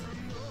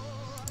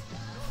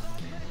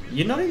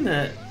 you're not in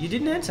the... You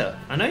didn't enter.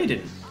 I know you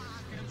didn't.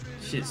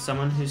 Shit,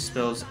 someone who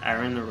spells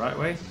Aaron the right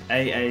way?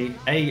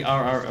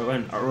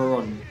 A-A-A-R-R-O-N.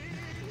 Aaron.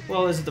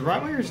 Well, is it the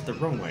right way or is it the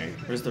wrong way?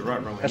 Or is it the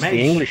wrong way? That's the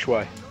English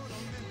way.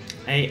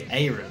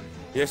 Aaron.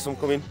 Yes, I'm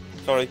coming.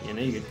 Sorry. Yeah,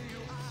 no, you're good.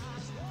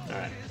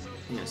 Alright.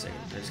 Hang on a second.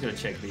 I just gotta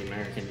check the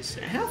American.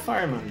 How far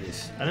am I on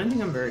this? I don't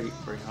think I'm very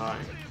high.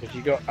 Because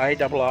you got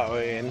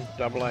A-R-R-O-N,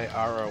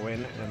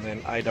 A-A-R-O-N, and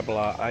then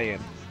A-R-R-A-N.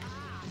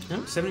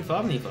 No,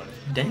 75 and 85.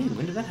 Damn,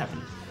 when did that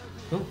happen?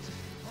 Oh.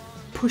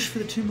 Push for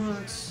the 2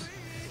 marks.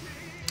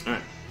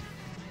 Alright.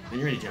 Are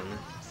you ready, gentlemen?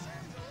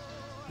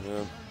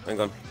 Yeah, hang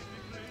on.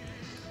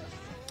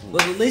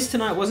 Well, at least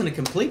tonight wasn't a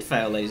complete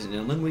fail, ladies and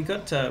gentlemen. We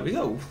got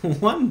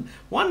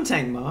one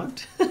tank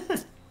marked.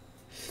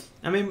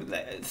 I mean,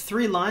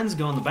 3 lines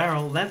go on the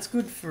barrel. That's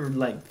good for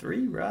like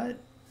 3, right?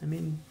 I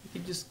mean, you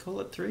could just call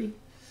it 3.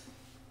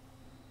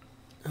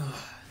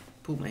 Oh,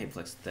 pulled my hip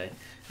flex today.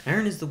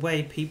 Aaron is the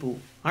way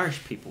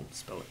Irish people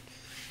spell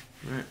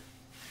it. Right.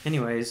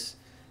 Anyways,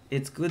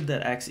 it's good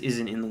that Axe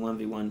isn't in the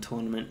 1v1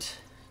 tournament.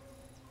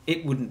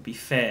 It wouldn't be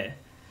fair.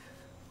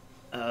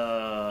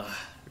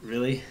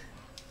 Really?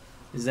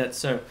 Is that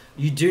so?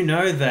 You do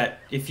know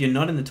that if you're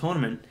not in the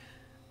tournament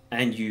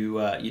and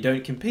you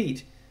don't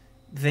compete,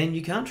 then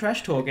you can't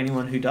trash talk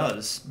anyone who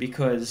does,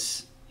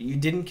 because you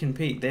didn't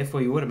compete,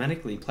 therefore you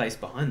automatically place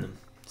behind them.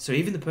 So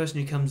even the person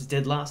who comes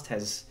dead last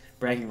has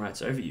bragging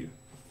rights over you.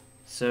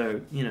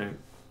 So, you know,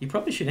 you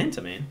probably should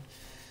enter, man.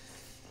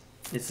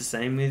 It's the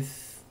same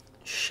with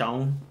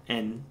Sean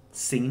and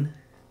Scene.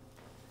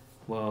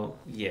 Well,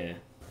 yeah,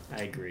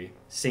 I agree.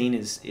 Scene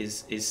is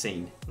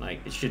Scene.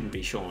 Like, it shouldn't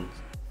be Sean.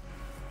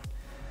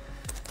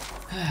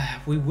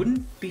 We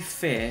wouldn't be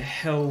fair.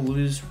 Hell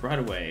lose right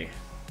away.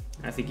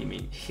 I think you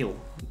mean he'll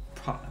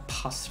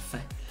pass,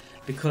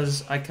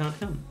 because I can't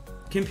come.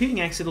 Computing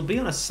Axe, it'll be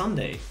on a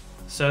Sunday,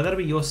 so that'll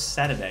be your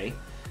Saturday,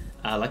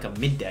 like a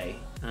midday.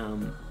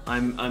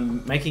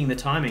 I'm making the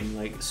timing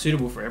like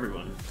suitable for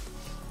everyone,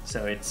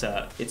 so it's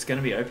going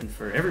to be open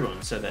for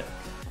everyone, so that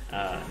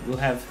we'll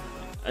have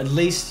at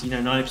least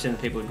 90% of the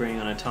people agreeing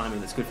on a timing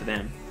that's good for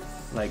them.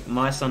 Like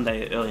my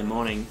Sunday early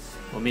morning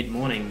or mid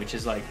morning, which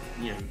is like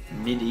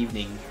mid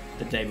evening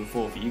the day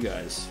before for you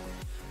guys.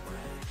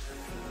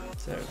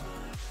 So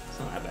it's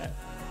not that bad.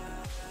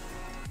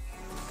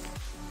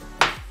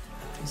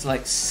 It's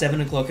like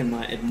 7 o'clock in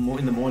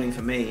the morning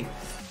for me.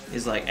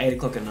 Is like 8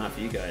 o'clock at night for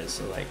you guys.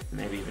 So like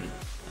maybe even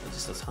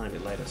just a tiny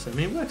bit later. So I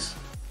mean it works.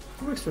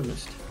 It works for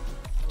most.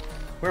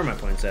 Where are my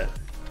points at?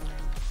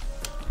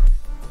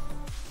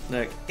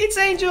 Look, it's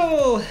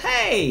Angel.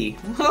 Hey,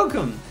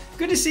 welcome.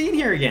 Good to see you in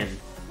here again.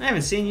 I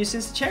haven't seen you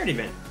since the charity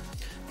event.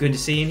 Good to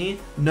see you in here.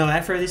 No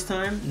afro this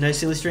time. No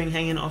silly string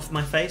hanging off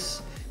my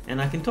face, and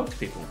I can talk to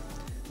people.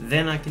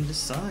 Then I can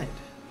decide.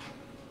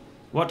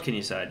 What can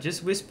you decide?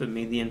 Just whisper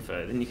me the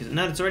info. Then you can.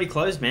 No, it's already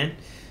closed, man.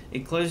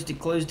 It closed. It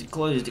closed. It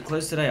closed. It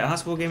closed today.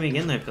 Ask Wargaming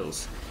again, though,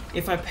 Pills.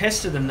 If I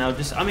pester them, they'll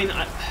just. I mean,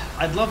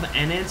 I'd love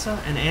an answer.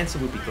 An answer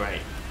would be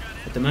great.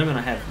 At the moment,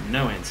 I have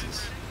no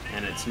answers,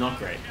 and it's not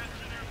great.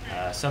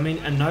 So I mean,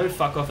 a no,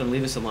 fuck off, and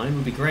leave us alone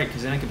would be great,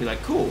 because then I could be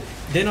like, cool,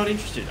 they're not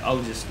interested.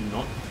 I'll just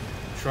not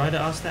try to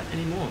ask that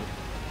anymore.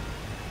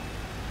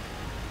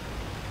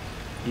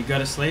 You go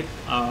to sleep?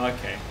 Oh,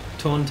 okay.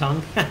 Torn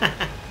tongue.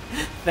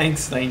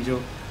 Thanks,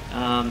 Angel.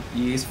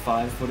 You use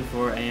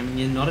 5:44 AM and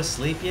you're not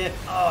asleep yet?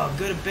 Oh,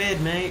 go to bed,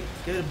 mate.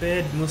 Go to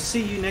bed, and we'll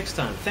see you next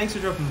time. Thanks for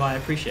dropping by. I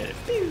appreciate it.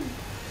 Phew.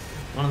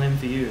 One of them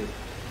for you.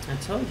 I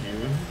told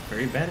you,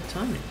 very bad at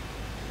timing.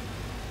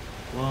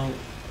 Well,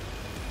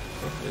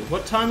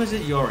 what time is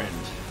it your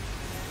end?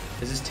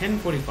 Because it's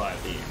 10:45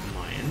 here on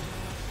my end.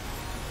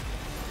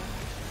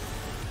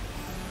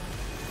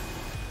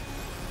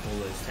 All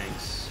those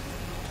tanks.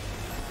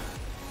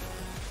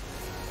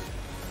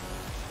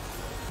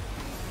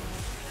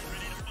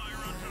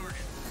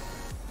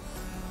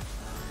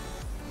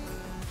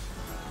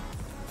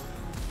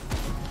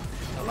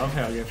 I love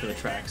how I go for the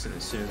tracks, and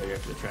as soon as I go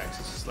for the tracks,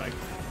 it's just like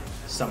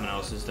someone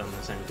else has done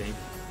the same thing.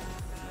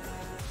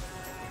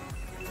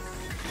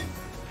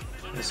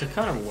 It's a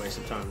kind of a waste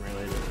of time,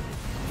 really, but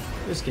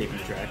just keep him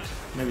tracked.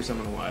 Maybe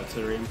someone will wire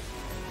to him.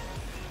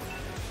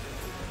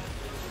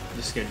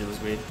 The schedule is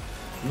weird.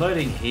 I'm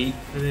loading heat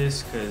for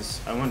this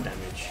because I want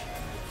damage.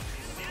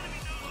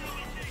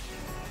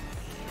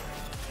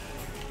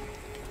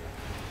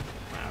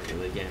 Wow,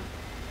 really again.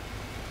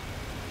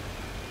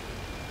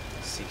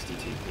 60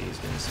 TP is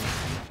gonna suck.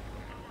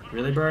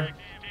 Really, bro?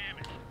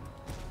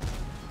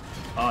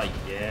 Oh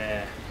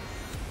yeah.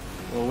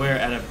 Well, we're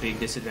at a big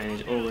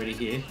disadvantage already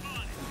here.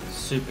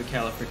 Super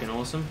califrickin'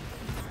 awesome.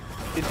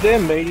 Is their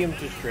medium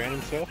just drown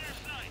himself?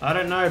 I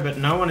don't know, but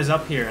no one is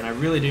up here, and I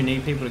really do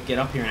need people to get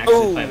up here and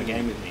actually play the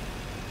game with me.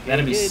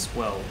 That'd be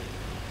swell.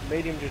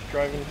 Medium just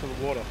drove into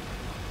the water.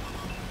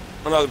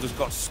 And I just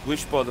got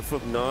squished by the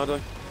fucking Nardo.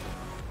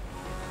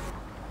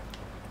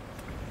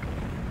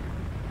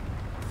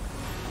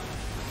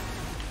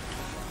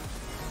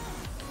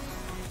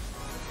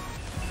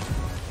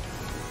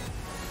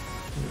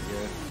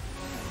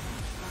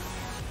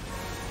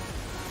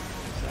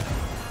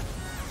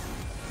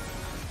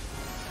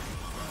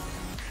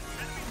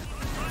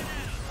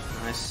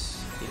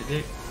 Nice. Get a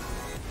dick.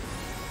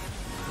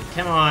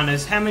 Come on,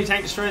 there's how many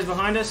tank destroyers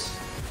behind us?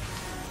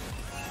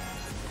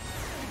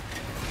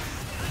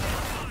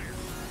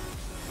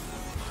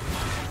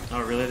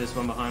 Oh really, there's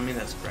one behind me?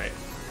 That's great.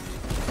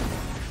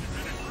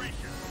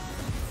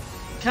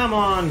 Come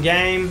on,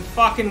 game.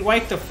 Fucking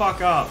wake the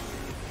fuck up.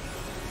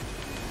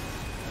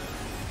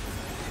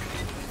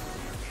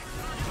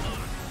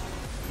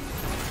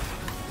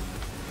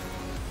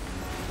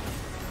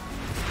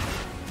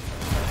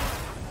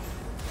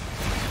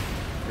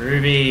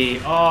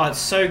 Ruby. Oh, it's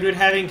so good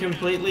having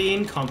completely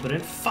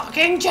incompetent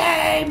fucking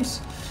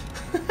James!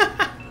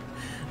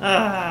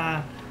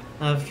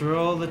 After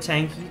all the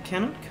tank, you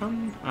cannot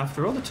come.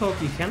 After all the talk,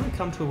 you cannot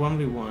come to a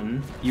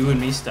 1v1. You and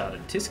me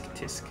started. Tisk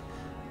tisk.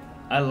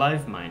 I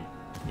live mine.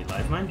 You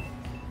live mine?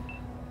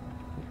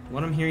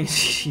 What I'm hearing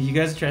is you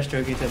guys are trash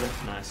talking each other.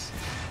 Nice.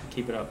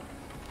 Keep it up.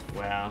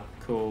 Wow,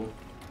 cool.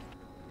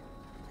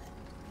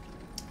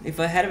 If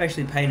I had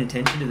actually paid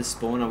attention to the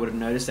spawn, I would have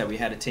noticed that we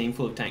had a team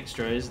full of tank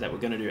destroyers that were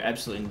going to do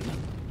absolutely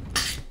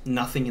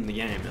nothing in the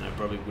game, and I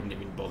probably wouldn't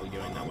even bother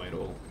going that way at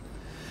all.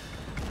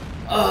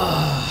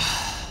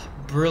 Ah,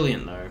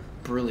 brilliant though,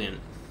 brilliant.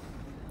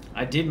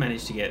 I did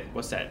manage to get,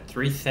 what's that,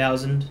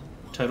 3,000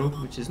 total,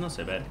 which is not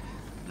so bad.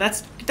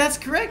 That's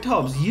correct,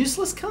 Hobbs.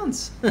 Useless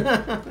cunts.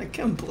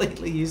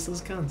 Completely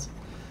useless cunts.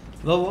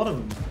 A lot of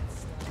them.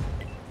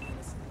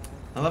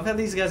 I love how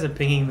these guys are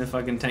pinging the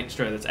fucking tank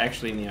destroyer that's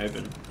actually in the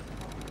open.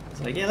 It's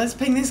like, yeah, let's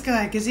ping this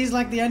guy, because he's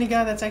like the only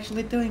guy that's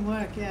actually doing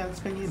work. Yeah, let's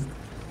ping him.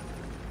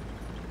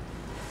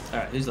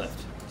 Alright, who's left?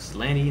 It's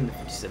Landy and the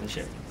 57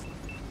 ship.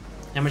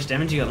 How much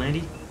damage you got,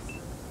 Landy?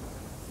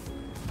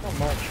 Not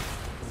much.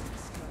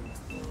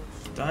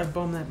 Dive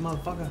bomb that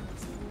motherfucker.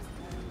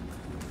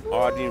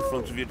 Already in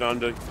front of you,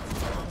 Dandy.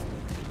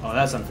 Oh,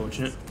 that's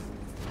unfortunate.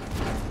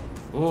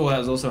 Oh, that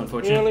was also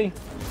unfortunate. Really?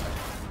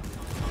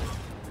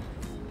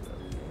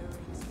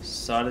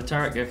 Side of the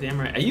turret, go for the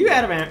ammo. Are you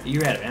out of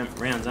you're out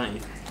of rounds, aren't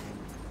you?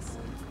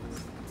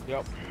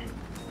 Yep.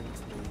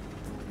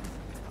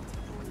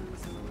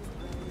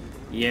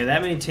 Yeah,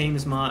 that many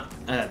teams might.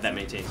 That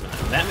many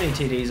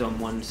TDs on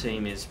one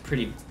team is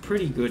pretty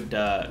good.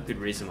 Good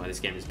reason why this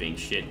game is being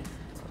shit.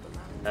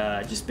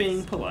 Just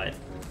being polite.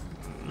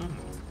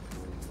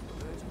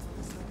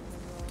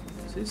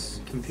 Is this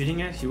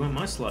computing axe? You want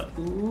my slot?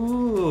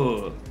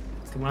 Ooh.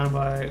 Come on,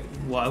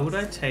 why would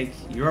I take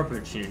your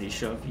opportunity to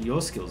show off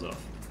your skills off?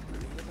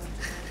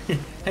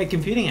 Hey,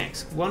 computing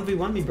axe,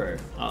 1v1 me, bro.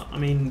 I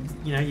mean,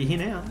 you know, you're here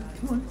now.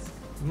 Come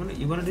on,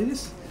 you want to do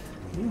this?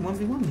 Yeah,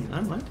 1v1 me. I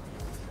don't mind.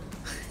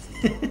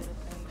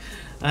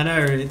 I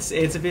know it's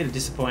a bit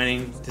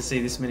disappointing to see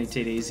this many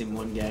TDs in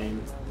one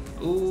game.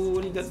 Ooh,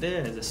 what do you got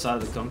there? The side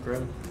of the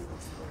Conqueror.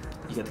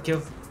 You got the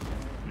kill.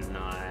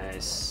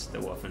 Nice. The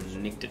Waffen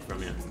nicked it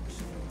from you.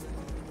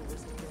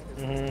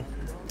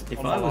 If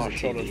I was a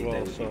TD, as well,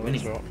 they would be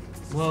winning. Right.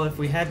 Well, if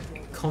we had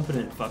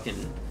competent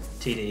fucking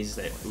TDs,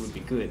 that it would be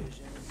good.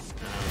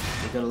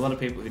 We've got a lot of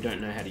people who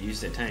don't know how to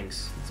use their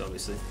tanks. It's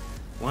obviously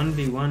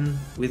 1v1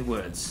 with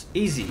words.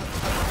 Easy.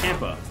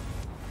 Camper.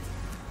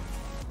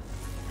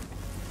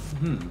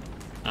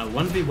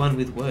 1v1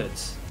 with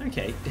words.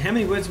 Okay. How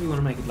many words do we want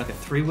to make it? Like a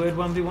 3-word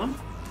 1v1?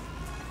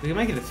 We can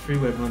make it a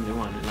 3-word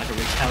 1v1, like a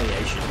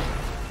retaliation.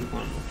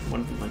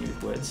 One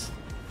with words.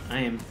 I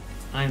am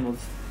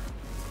of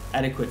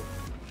adequate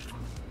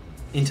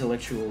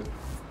intellectual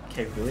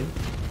capability.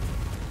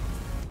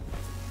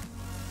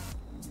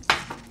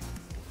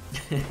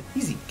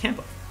 Easy,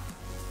 camper.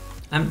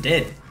 I'm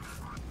dead.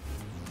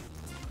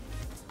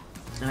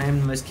 I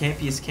am the most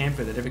campiest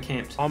camper that ever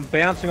camped. I'm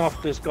bouncing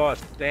off this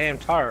guy's damn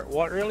turret.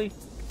 What, really?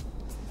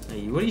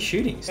 Hey, what are you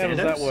shooting? How does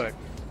that work?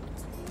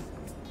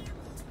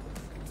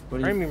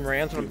 Premium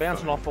rounds, and I'm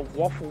bouncing off a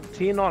waffle,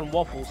 tier 9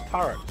 waffles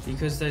turret.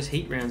 Because those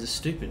heat rounds are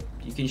stupid.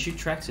 You can shoot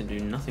tracks and do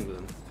nothing with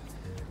them.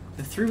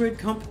 The 3-word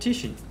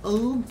competition.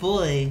 Oh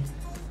boy.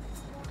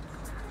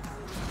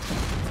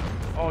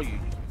 Oh, you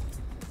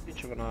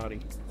bitch of an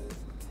arty.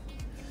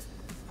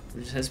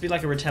 It has to be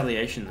like a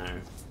retaliation though.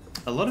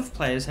 A lot of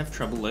players have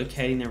trouble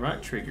locating the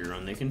right trigger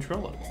on their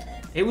controller.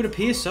 It would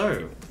appear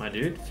so, my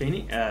dude.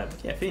 Phoenix?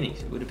 Yeah,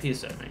 Phoenix. It would appear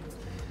so, mate.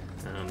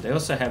 They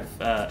also have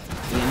the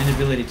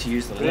inability to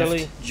use the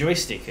left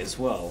joystick as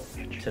well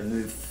to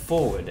move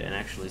forward and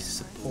actually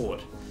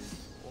support.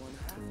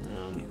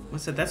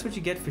 What's that? That's what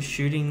you get for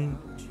shooting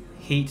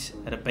heat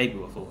at a baby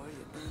waffle.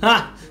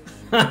 Ha!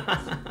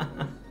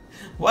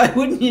 Why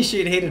wouldn't you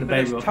shoot heat at a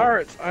baby waffle?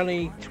 Turret's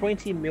only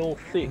 20 mil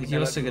thick. You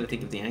also got to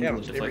think of the angle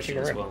of deflection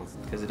as well,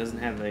 because it doesn't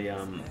have the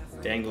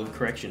angle of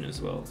correction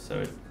as well,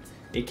 so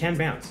it can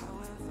bounce.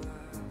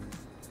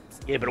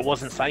 Yeah, but it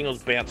wasn't saying it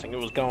was bouncing, it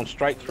was going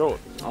straight through it.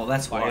 Oh,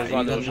 that's why.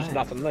 Like, there was just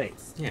nothing there.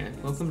 Yeah,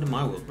 welcome to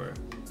my world, bro.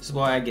 This is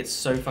why I get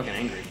so fucking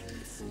angry.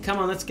 Come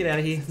on, let's get out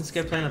of here. Let's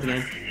go play another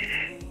game.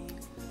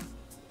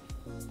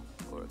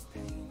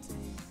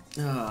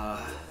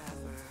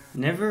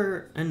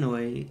 Never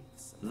annoy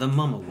the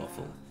mama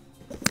waffle.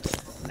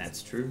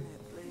 That's true.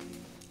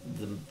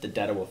 The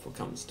data waffle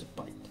comes to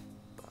bite.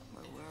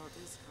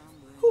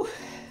 Whew.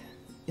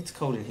 It's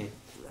cold in here.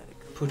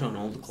 Put on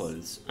all the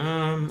clothes.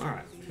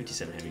 Alright,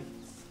 57 heavy.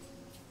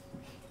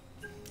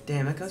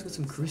 Damn, that guy's got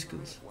some crew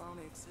skills.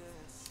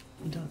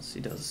 He does,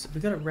 he does. Have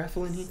we got a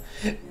raffle in here?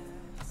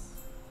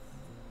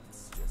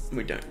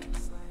 We don't.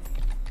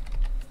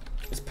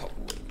 It's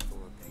probably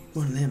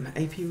one of them.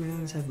 AP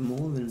rounds have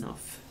more than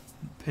enough.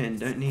 Pen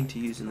don't need to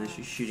use unless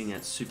you're shooting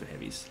at super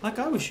heavies. Like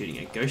I was shooting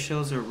at. Ghost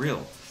shells are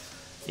real.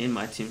 In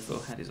my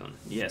tinfoil hat is on.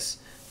 Yes.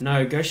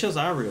 No, ghost shells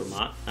are real,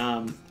 Mark.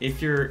 If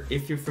you're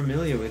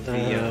familiar with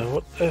the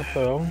what the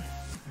hell?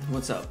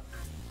 What's up?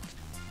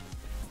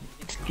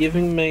 It's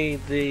giving me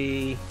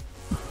the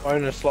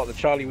bonus, like the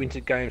Charlie Winter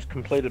Games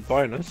completed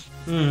bonus.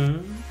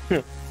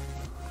 But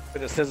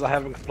it says I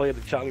haven't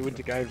completed Charlie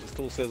Winter Games. It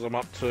still says I'm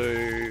up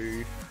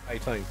to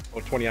 18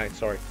 or 28.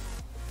 Sorry.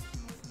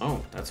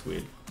 Oh, that's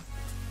weird.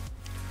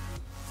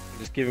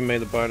 It's giving me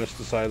the bonus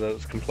to say that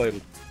it's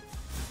completed.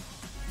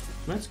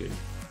 That's good.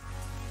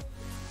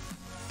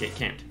 Get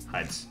camped.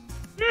 Hides.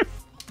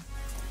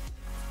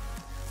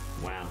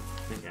 Wow.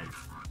 Okay.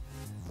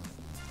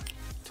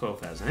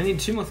 12,000. I need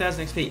 2 more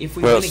thousand XP. If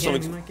we win again,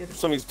 we might get it.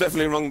 Something's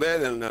definitely wrong there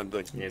then,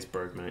 Andy. Yeah, it's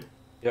broke, mate.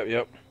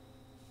 Yep.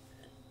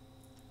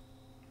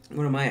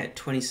 What am I at?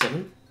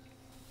 27?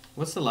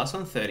 What's the last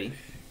one? 30?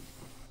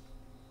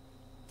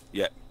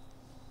 Yeah.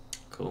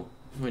 Cool.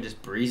 We're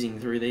just breezing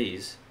through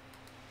these.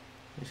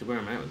 Actually, where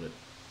am I at with it?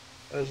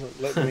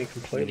 Doesn't let me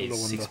complete We it. need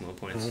 6 more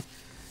points.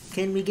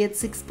 Can we get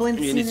 6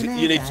 points You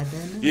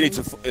need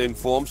to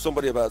inform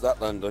somebody about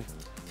that, Andy.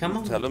 Come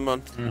on. Tell them,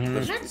 man.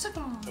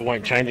 It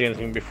won't change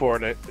anything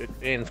before it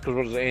ends, because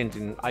what does it end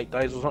in 8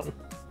 days or something?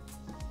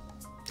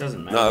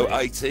 Doesn't matter. No,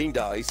 mate. 18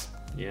 days.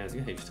 Yeah, it's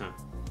got heaps of time.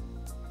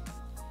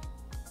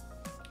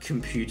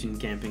 Computing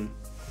camping.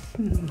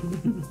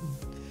 Isn't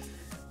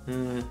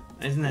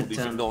that These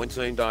are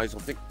 19 days, I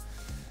think.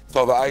 It's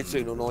either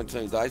 18 or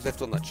 19 days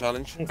left on that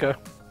challenge. Okay.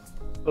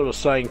 I was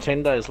saying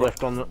 10 days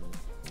left on it.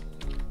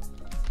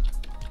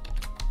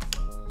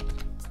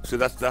 So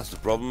that's the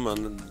problem,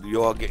 and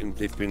you are getting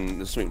dipping.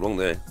 There's something wrong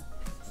there.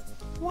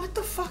 What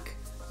the fuck?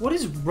 What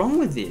is wrong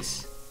with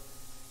this?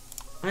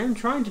 I am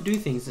trying to do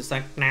things. It's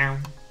like no.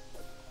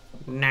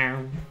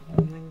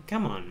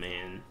 Come on,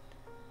 man.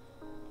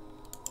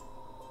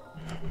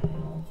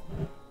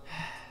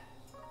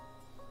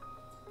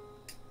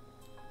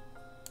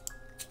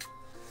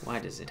 Why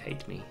does it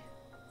hate me?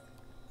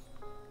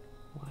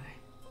 Why?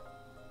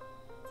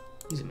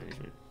 User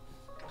management.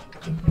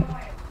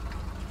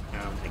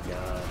 Oh my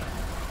god.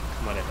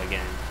 Whatever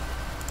game.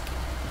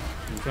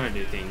 I'm trying to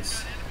do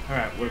things.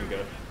 Alright, what have we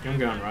got? I'm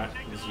going right,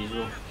 as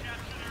usual.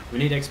 We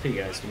need XP,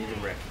 guys. We need a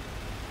wreck.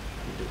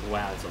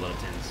 Wow, it's a lot of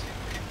 10s.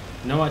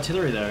 No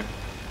artillery, though.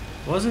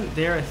 Wasn't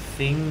there a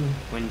thing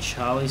when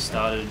Charlie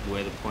started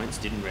where the points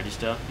didn't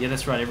register? Yeah,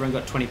 that's right. Everyone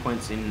got 20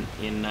 points in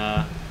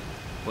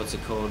what's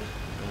it called?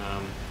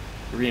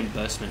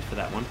 Reimbursement for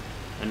that one.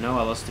 I know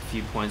I lost a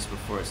few points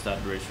before it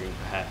started registering.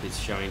 Perhaps it's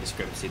showing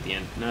discrepancy at the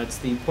end. No, it's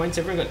the points.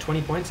 Everyone got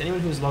 20 points.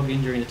 Anyone who was logged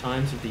in during the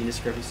times of the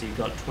indiscrepancy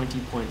got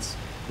 20 points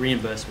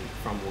reimbursement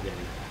from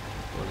Wargaming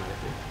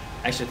automatically.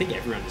 Actually, I think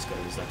everyone just got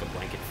it as like a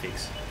blanket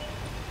fix.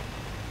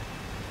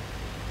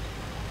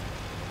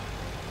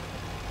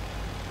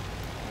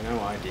 I know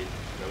I did.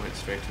 I went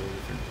straight to a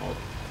different pod.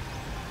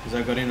 Because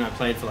I got in and I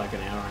played for like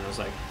an hour and I was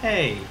like,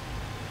 hey,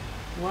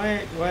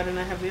 why didn't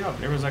I have the op?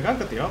 And everyone's like, I've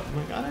got the op. I'm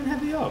like, I don't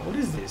have the op. What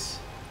is this?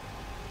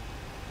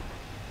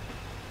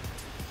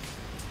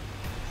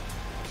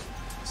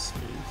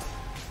 Smooth.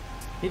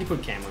 Need to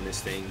put cam on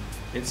this thing.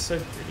 It's so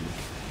pretty.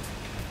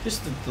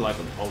 Just the like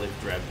an olive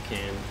drab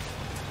cam.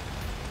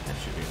 That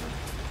should be enough.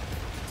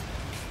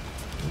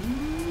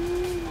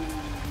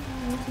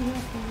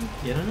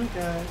 Get on it,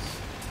 guys.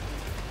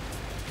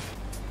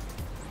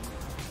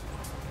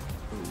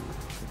 Ooh,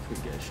 we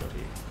could get a shot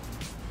here.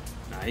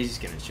 Nah, he's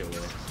just gonna chill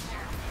there. Yep.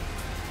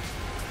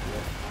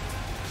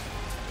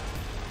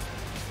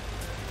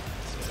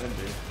 That's what I'd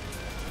do.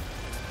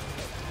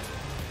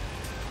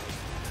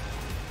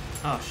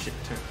 Oh shit,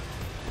 turn.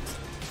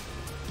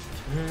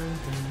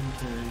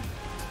 Turn.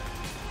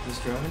 Who's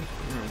driving?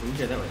 Oh, we can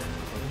go that way then, no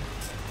problem.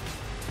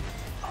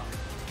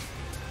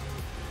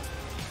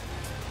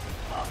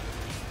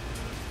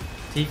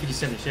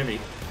 T57 Chevy.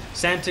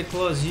 Santa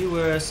Claus, you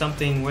were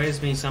something. Where's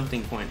me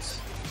something points?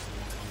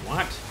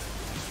 What?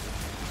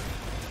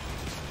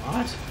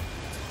 What?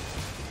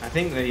 I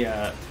think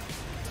the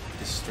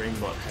stream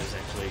bot has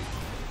actually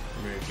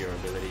removed your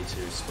ability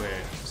to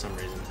swear for some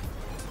reason.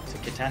 It's a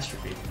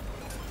catastrophe.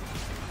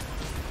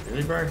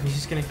 Really, bro? He's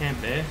just gonna camp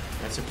there?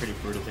 That's a pretty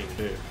brutal thing to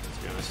do, let's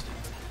be honest.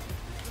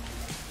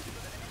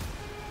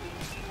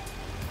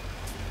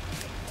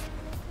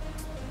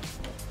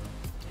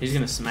 He's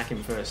gonna smack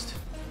him first.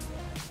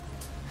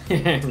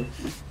 Yeah.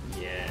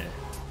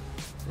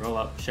 Roll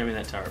up. Show me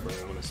that turret, bro.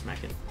 I want to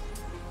smack it.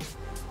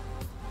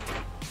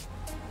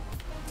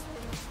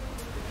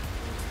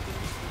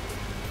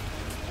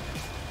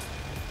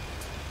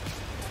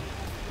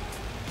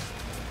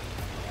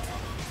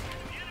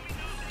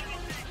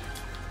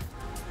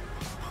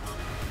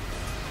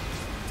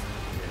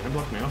 Yeah, don't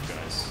block me off,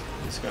 guys.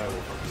 This guy will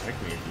fucking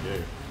wreck me if you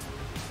do.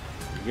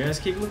 You guys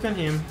keep a look on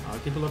him. I'll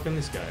keep a look on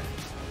this guy.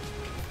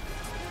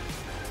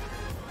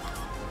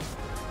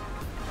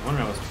 I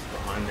wonder what's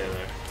behind there,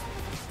 though.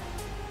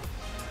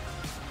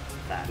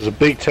 That. There's a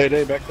big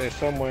TD back there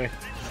somewhere.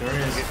 Sure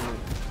is. Getting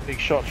big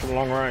shots from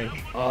long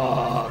range.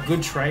 Oh,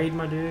 good trade,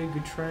 my dude.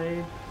 Good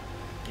trade.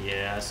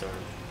 Yeah, I saw him.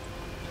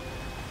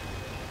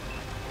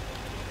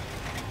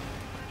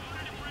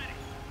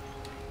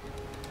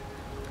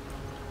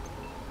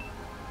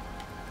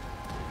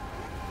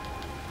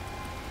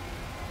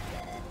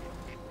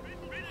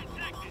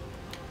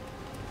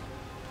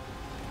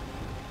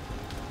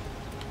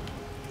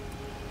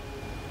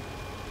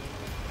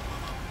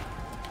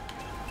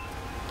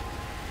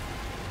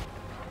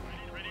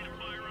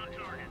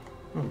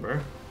 Come on, bro.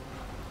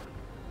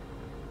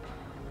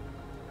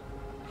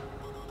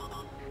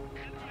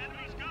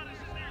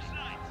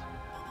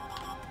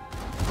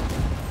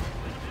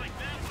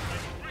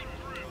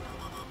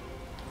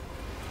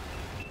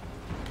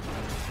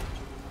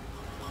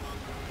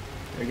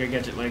 There you go,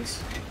 gadget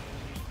legs.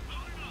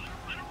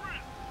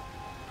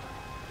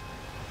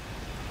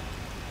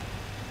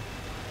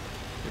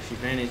 Push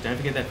advantage. Don't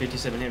forget that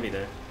 57 heavy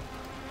though.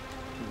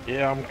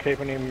 Yeah, I'm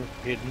keeping him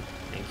hidden.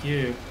 Thank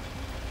you.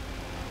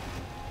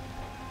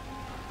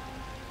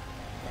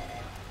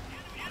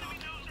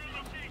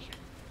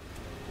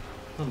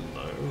 Hello,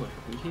 what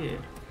have we here?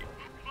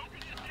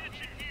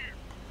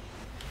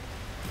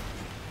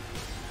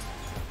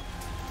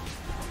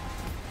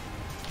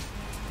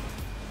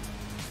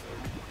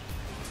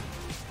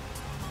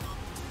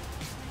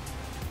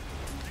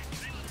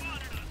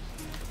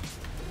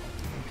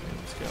 Okay,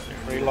 let's go up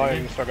there. and do that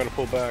Reloading, again. so I gotta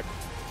pull back.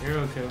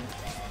 Hero kill.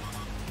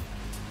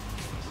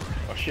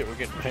 Oh shit, we're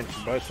getting pens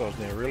from both sides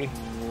now, really?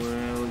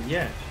 Well,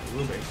 yeah, it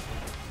will be.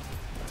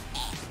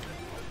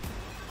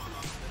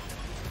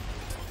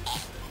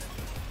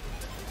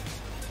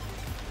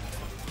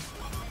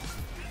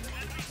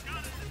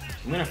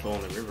 I'm gonna fall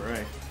in the river,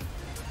 eh?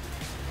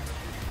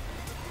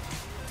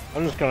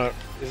 I'm just gonna...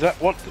 Is that...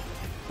 What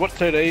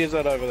TD is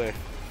that over there?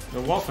 The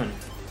Waffen.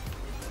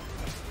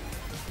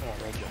 Oh,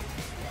 roger.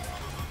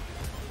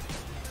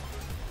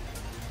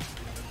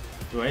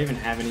 Do I even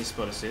have any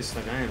spot assists?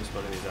 Like, I am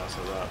spotting these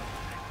assholes up.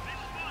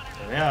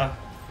 There they are.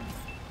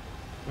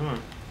 Come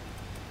on.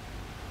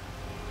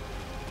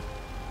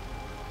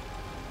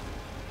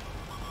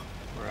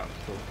 We're up.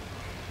 Cool.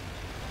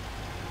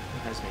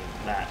 What has me?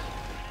 That.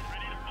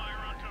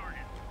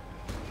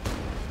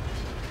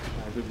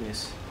 Oh, good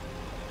miss.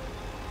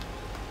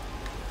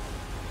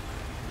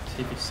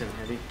 T57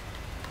 heavy.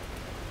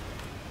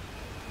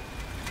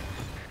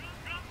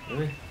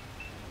 Really?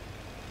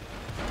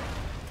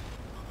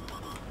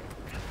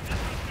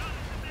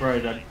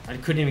 Bro, I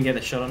couldn't even get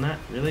a shot on that.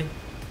 Really?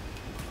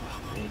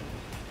 Oh, man.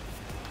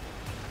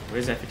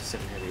 Where's that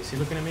 57 heavy? Is he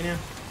looking at me now?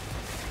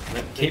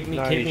 Keep me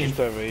just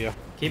over here.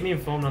 Keep me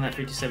informed on that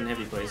 57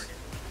 heavy, please.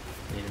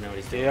 I need to know what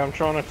he's doing. Yeah, I'm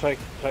trying to take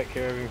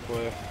care of him for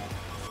you.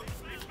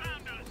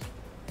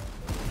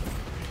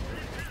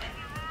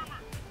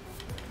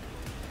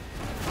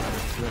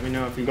 Let me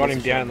know if he Got gets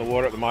him a down in shot. the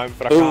water at the moment,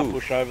 but I can't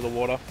push over the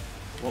water.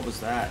 What was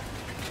that?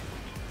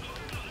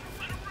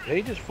 Did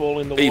he just fall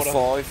in the water?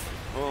 E5.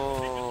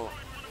 Oh,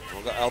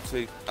 I've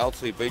got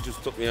LTB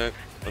just took me out.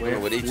 I don't know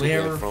where he took me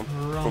Where out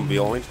from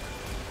behind.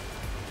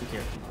 Be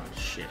careful. Oh,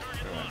 shit.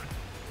 Alright.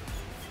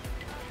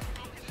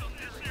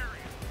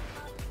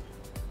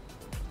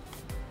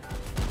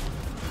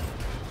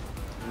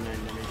 And then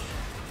damage.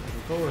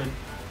 Moving forward.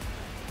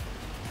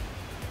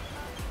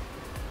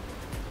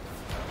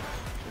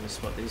 Gonna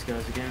spot these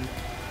guys again.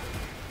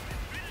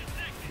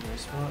 No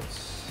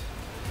spots.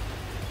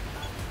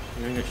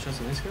 You gonna get shots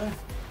on this guy?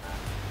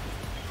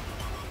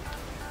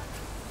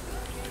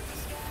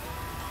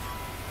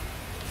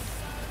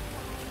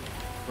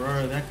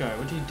 Bro, that guy,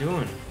 what are you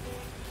doing?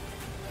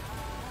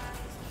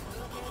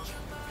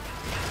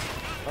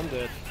 I'm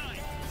dead.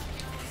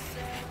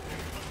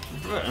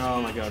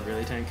 Oh my god,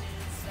 really, Tank?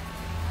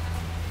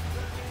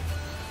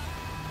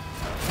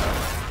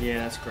 Yeah,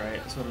 that's great.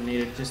 That's what I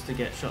needed, just to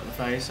get shot in the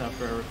face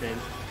after I repaired.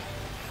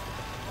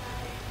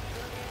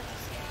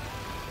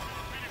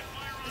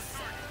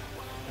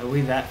 Are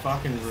we that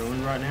fucking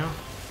ruined right now?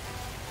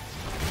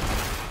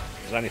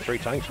 There's only 3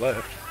 tanks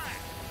left.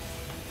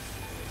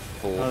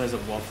 Oh, there's a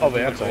waffle Oh,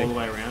 yeah, all the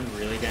way around.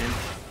 Really, game?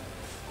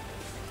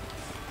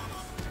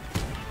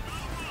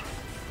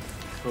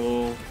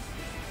 Cool.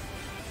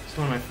 It's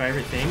one of my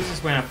favorite things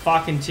is when a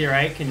fucking tier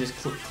 8 can just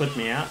clip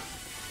me out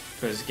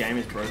because the game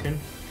is broken.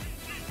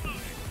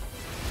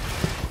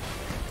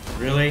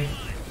 Really?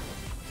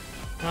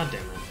 God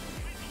damn it.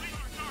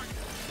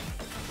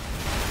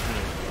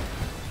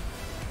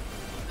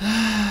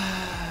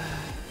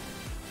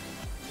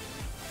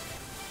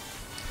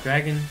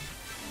 Dragon,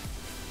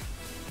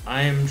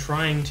 I am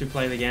trying to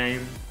play the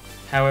game.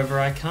 However,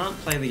 I can't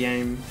play the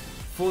game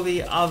for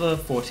the other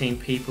 14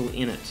 people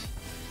in it.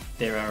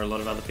 There are a lot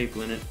of other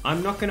people in it.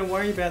 I'm not going to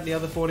worry about the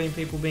other 14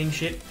 people being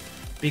shit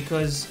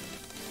because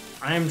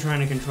I am trying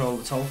to control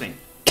this whole thing.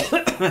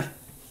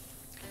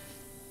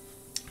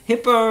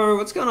 Hippo,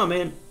 what's going on,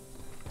 man?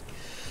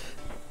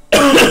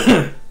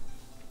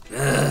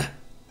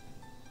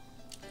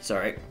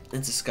 Sorry,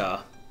 it's a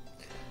scar.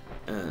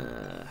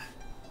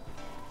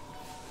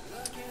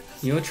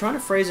 You were trying to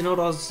phrase an old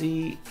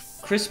Aussie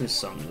Christmas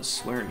song with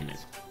swearing in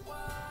it.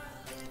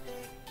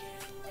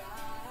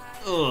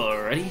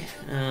 Alrighty.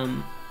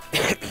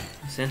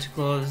 Santa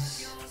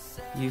Claus,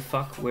 you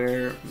fuck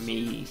where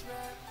me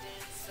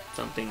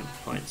something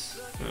points.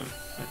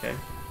 Oh, okay.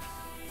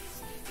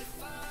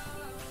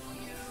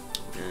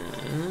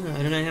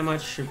 I don't know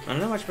much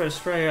about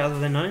Australia other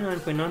than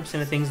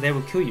 99.9% of things there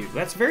will kill you.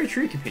 That's very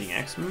true, Competing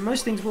Axe.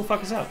 Most things will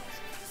fuck us up.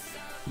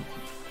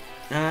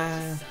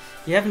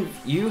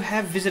 You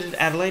have visited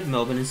Adelaide,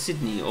 Melbourne, and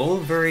Sydney, all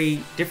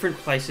very different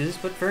places,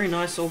 but very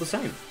nice all the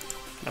same.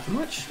 Nothing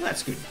much.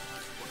 That's good.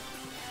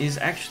 Is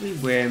actually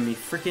where me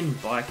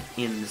frickin' bike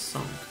in the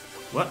song.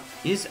 What?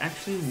 Is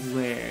actually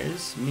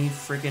where's me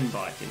frickin'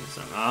 bike in the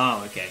song?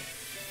 Oh, okay.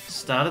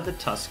 Started the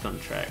Tusk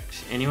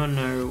contract. Anyone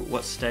know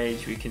what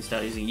stage we can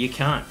start using? You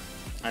can't.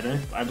 I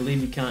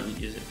believe you can't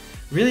use it.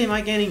 Really, am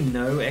I gaining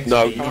no XP?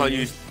 No, you can't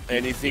use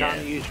anything. You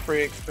can't use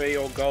free XP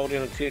or gold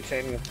in a tier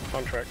 10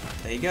 contract.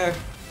 There you go.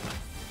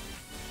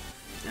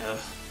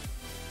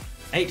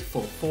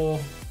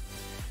 8-4-4.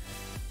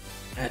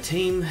 Our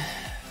team,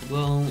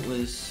 well,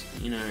 was,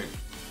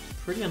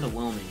 pretty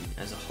underwhelming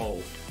as a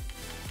whole.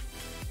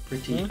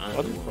 Pretty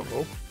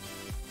underwhelming.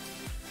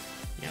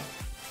 Yep.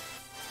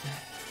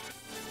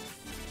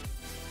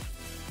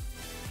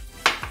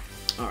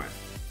 Alright.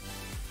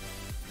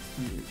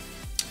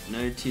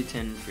 No tier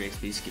 10 free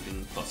XP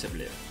skipping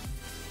possibly.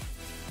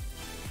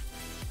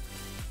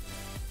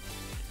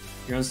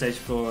 You're on stage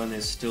 4 and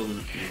there's still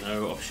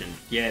no option.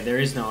 Yeah, there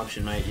is no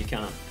option, mate. You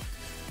can't.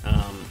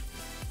 I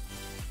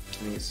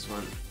think this is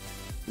one.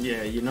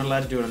 Yeah, you're not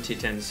allowed to do it on tier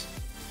 10s.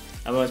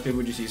 Otherwise, people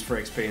would just use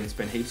free XP and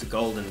spend heaps of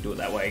gold and do it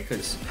that way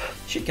because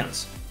shit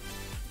cunts.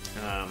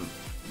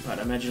 But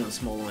I imagine on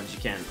smaller ones you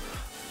can.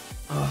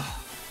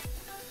 Oh.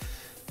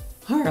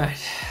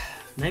 Alright.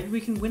 Maybe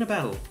we can win a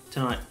battle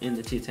tonight in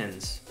the tier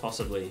 10s.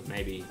 Possibly,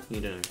 maybe. You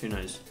don't know. Who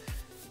knows?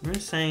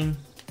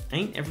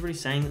 Ain't everybody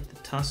saying that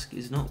the Tusk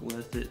is not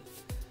worth the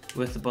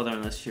bother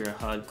unless you're a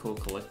hardcore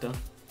collector?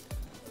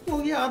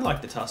 Well, yeah, I'd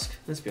like the Tusk.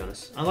 Let's be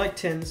honest. I like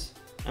 10s.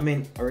 I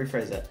mean, I'll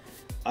rephrase that.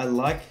 I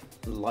like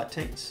light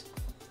tanks,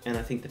 and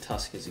I think the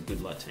Tusk is a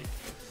good light tank.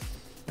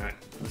 Alright,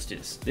 let's do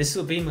this. This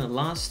will be my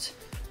last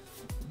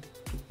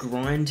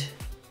grind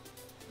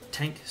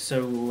tank,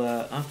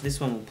 so after this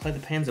one we'll play the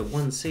Panzer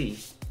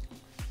 1C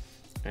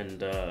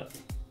and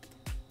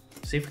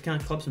see if we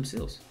can't club some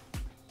seals.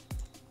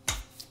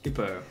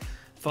 Hippo.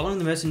 Following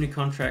the mercenary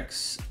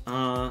contracts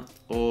are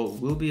or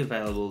will be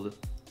available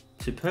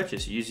to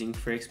purchase using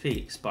free XP.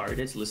 Expiry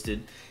dates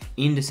listed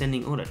in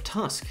descending order.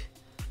 Tusk.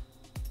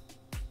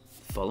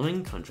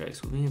 Following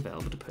contracts will be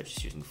available to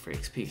purchase using free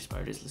XP.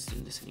 Expiry dates listed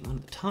in descending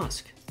order. The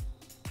Tusk.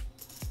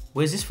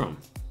 Where's this from?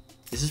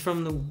 This is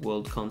from the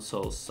World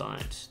Console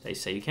site. They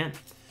say you can.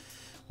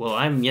 Well,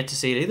 I'm yet to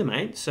see it either,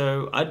 mate.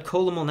 So I'd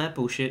call them on that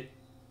bullshit.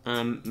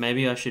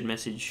 Maybe I should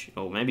message,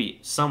 or maybe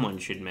someone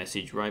should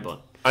message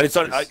Robot. And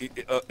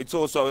it's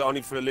also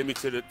only for a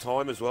limited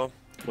time as well.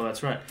 Well,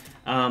 that's right.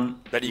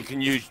 That you can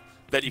use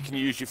that you can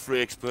use your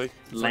free XP.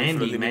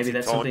 Landy, maybe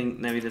that's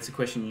something. Maybe that's a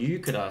question you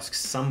could ask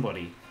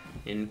somebody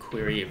in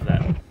query of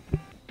that.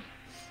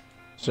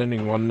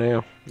 Sending one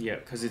now. Yeah,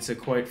 because it's a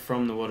quote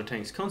from the Water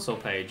Tanks console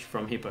page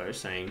from Hippo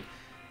saying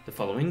the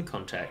following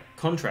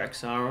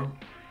contracts are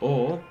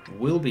or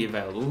will be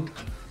available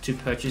to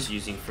purchase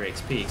using free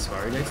XP.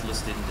 Expiry dates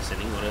listed in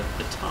descending order.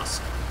 The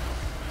Tusk.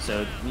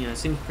 So you know, it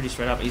seems pretty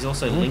straight up. He's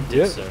also linked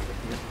it. So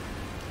yeah,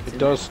 it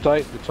does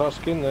state the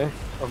Tusk in there,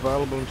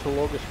 available until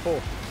August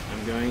 4th.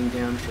 I'm going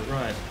down to the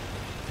right.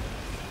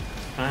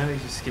 Can't I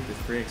just skip with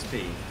free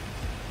XP?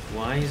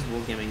 Why is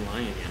Wargaming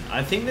lying again?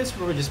 I think that's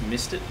probably just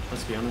missed it,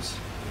 let's be honest.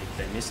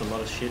 They miss a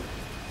lot of shit.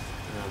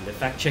 They're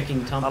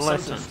fact-checking sometimes.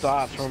 Unless it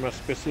starts from a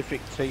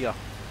specific tier.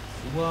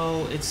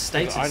 Well, it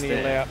states it's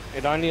there.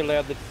 It only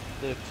allowed the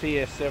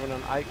tier 7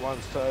 and 8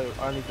 ones to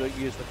only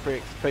use the free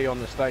XP on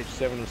the stage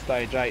 7 and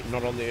stage 8,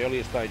 not on the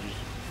earlier stages.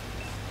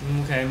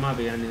 Okay, might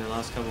be only the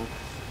last couple.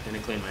 Gonna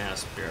clean my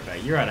house. Be right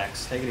back. You're right,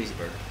 Axe. Take it easy,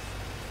 bro.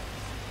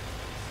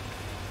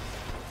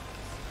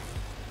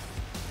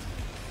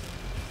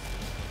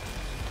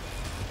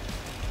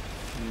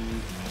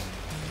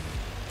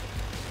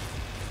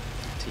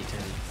 T10.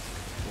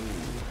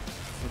 Ooh,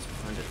 what's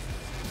behind it?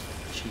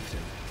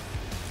 Chieftain.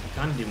 I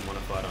kind of didn't want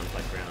to fight on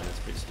flat ground. That's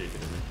a bit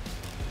stupid, isn't it?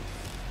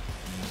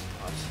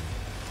 What?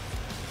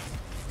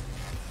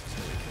 So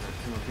we can't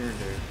come up here and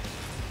do.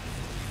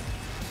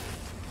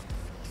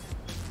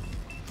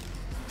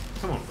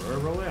 Come on, bro,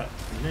 roll out.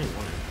 You know you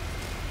want it.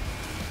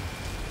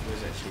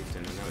 Where's that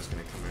chieftain? I know it's going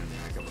to come around in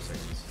a couple of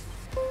seconds.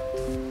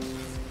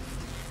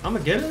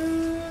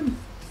 Armageddon!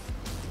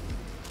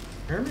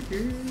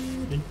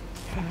 Armageddon!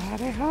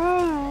 Howdy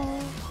ho!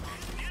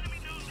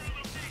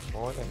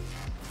 Morning.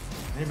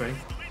 Hey, buddy.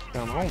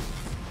 Come on.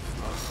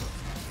 Oh,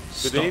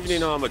 Good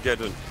evening,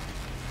 Armageddon.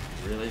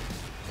 Really?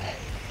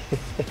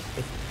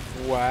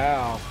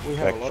 Wow, we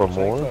have a lot of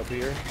tanks up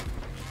here.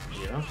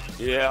 Yeah?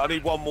 Yeah, I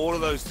need one more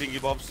of those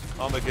thingy bobs,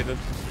 Armageddon.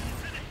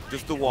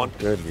 Just the one.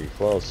 Good, be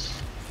close.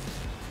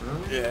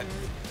 Yeah.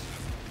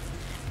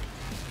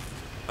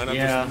 And I'm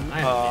Yeah, just,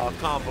 I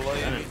can't believe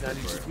it. And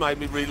he just made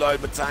me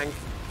reload my tank.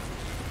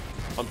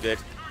 I'm dead.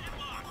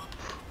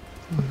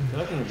 I feel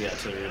like I'm going to be out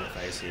to you in the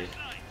face here.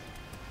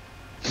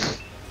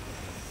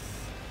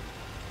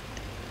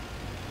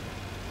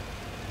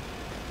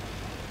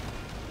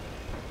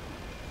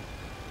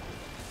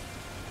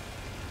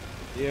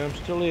 Yeah, I'm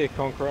still here,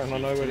 Conqueror, and I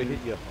know where to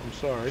hit you. I'm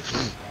sorry.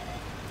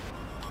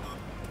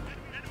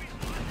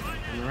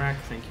 In the rack,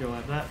 thank you, I'll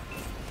have that.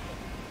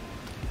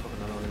 Pop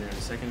another one in there in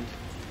a second.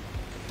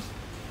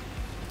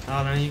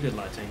 Oh no, you good,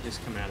 light tank,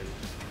 just come out and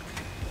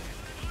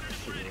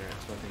shoot me out,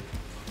 so I think.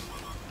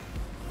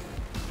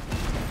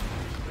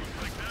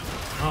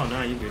 Oh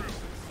no, you good.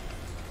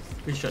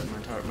 Good shot in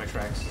my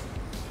tracks.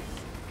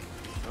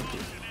 Okay.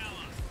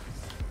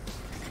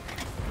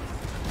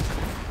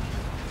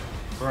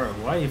 Bro,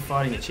 why are you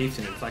fighting a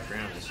chieftain in flat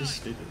ground? It's just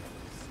stupid.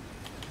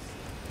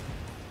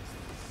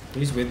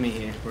 Who's with me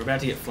here? We're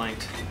about to get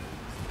flanked.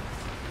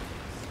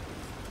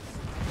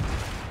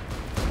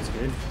 That's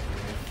good.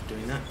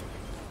 Doing that.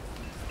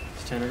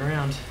 Let's turn it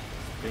around.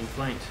 Being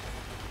flanked.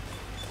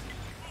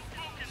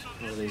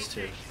 What are these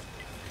two?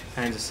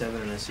 Panzer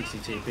 7 and a 60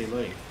 TP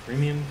loading.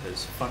 Premium,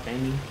 because fuck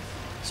aiming.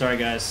 Sorry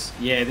guys.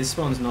 Yeah, this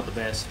spawn's not the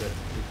best, but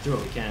we do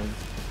what we can.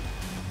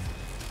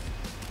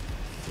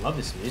 Love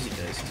this music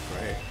though, this is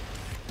great.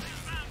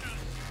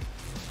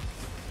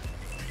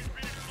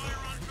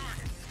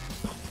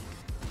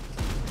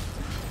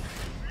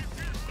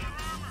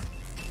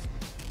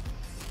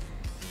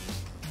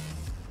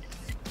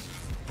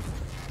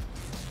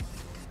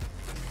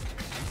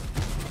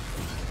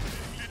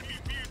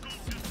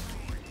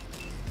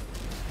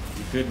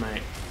 Good,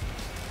 mate.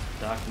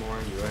 Darkmoor,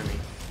 you owe me.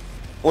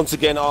 Once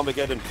again,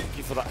 Armageddon, thank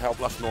you for that help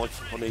last night.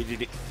 I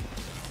needed it.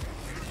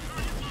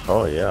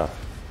 Oh, yeah.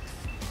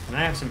 Can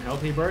I have some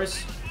help here,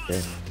 bros?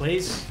 Yeah.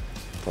 Please?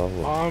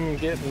 Probably. I'm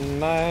getting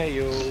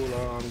nailed.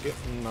 I'm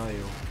getting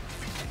nailed.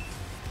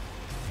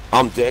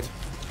 I'm dead.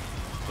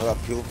 I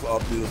got killed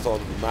off the other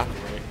side of the map.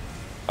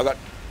 Right.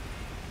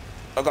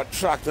 I got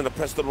tracked and I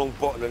pressed the wrong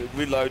button and it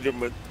reloaded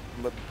my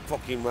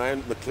fucking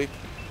round, my clip.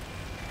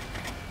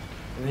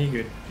 And then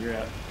you're good. You're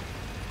out.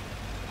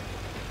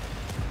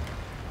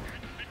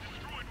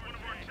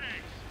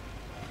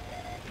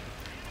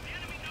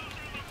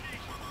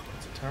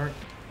 That's a turret.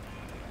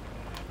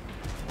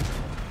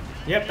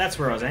 Yep, that's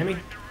where I was aiming.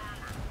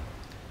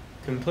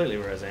 Completely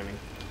where I was aiming.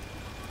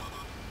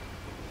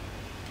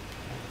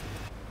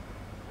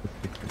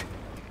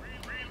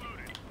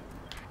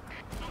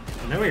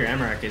 I know where your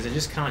ammo rack is, I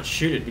just can't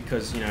shoot it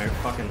because, you know,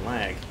 fucking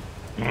lag.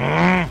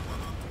 Here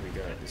we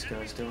go, this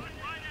guy still.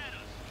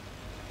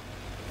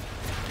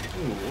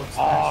 Ooh, what's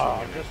that?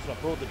 Oh, I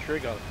pulled the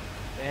trigger.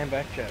 Stand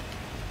back, chap.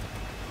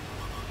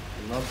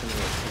 Love to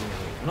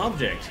know an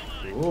object.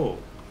 Ooh,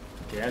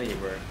 get out of here,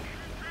 bro.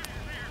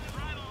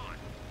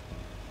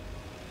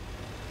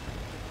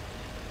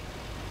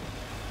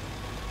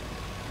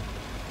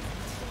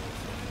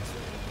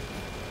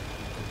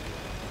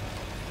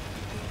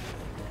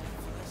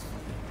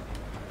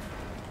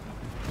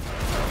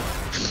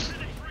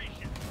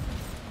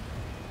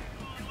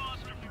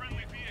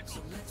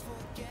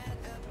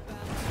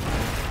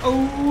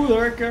 Oh,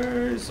 there it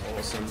goes.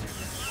 Awesome.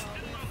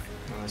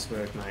 Nice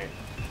work, mate.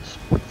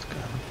 What's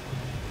going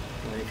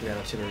on? Waiting for that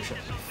artillery shot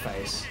to the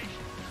face.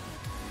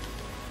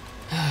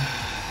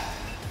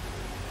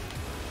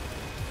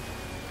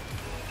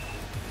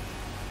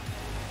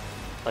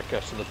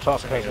 Okay, so the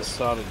Tusk Okay, hasn't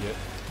started yet.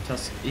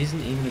 Tusk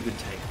isn't even a good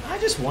take. I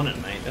just want it,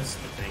 mate. That's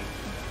the thing.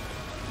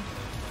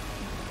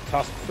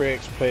 Tusk free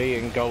XP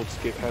and Gold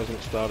Skip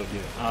hasn't started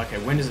yet. Oh, okay,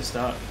 when does it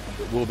start?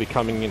 It will be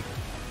coming in.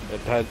 It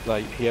had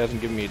like he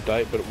hasn't given me a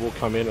date, but it will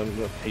come in,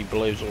 and he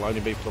believes it will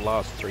only be for the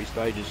last 3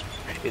 stages.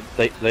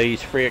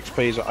 These free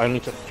XPs are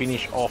only to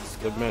finish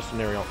off the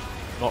mercenary ops,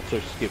 not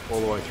to skip all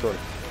the way through.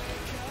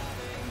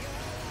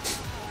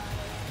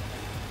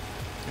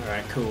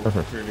 Alright, cool,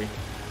 Ruby.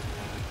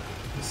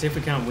 Let's see if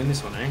we can't win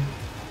this one, eh?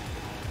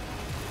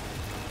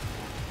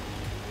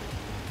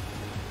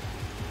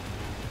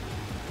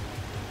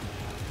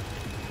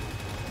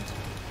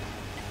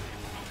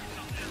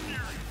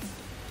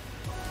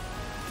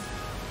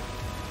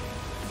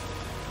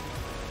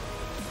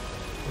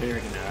 What do you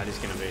reckon Artie's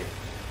gonna be?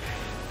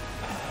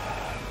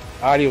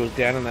 Artie was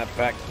down in that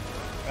back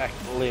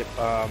lip,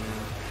 A5,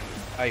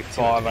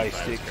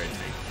 A6.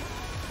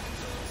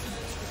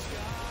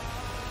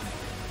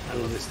 I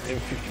love this thing.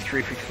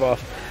 M53,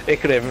 55. It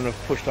could even have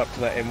pushed up to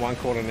that M1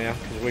 corner now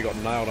because we got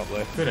nailed up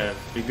there. Could have.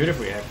 Be good if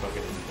we had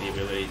fucking the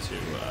ability to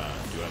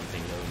do other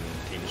things other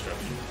than team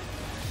destruction.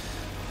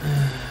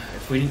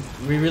 If we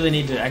really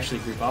need to actually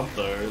group up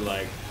though,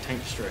 like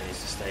tank destroyer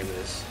needs to stay with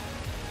us.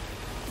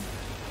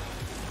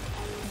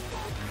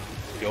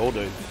 We all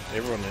do.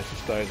 Everyone needs to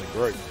stay as a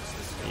group.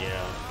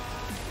 Yeah.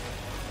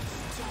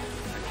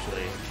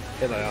 Actually.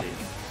 Here they are.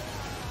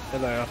 Here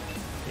they are.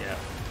 Yeah.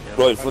 Yeah.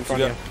 Right in front of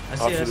you. I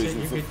see. I see.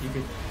 You're good. You're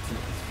good.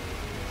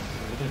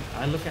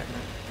 I look at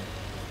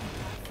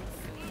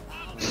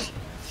that.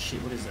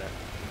 Shit. What is that?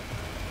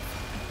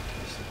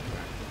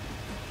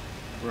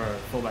 Bro,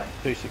 fall back.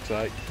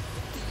 268.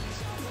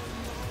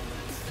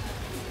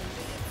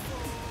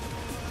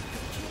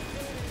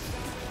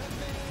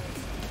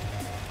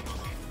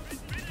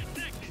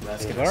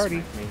 That's There's gonna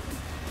already. smack me.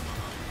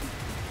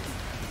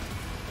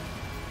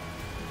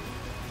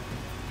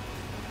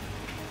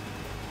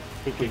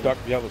 Quickly duck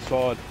the other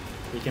side.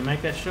 You can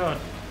make that shot.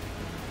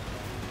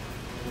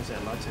 Where's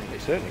that light They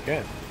tank? certainly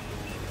can.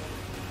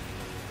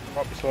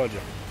 Right beside you.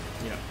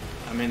 Yeah.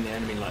 I'm in the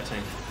enemy light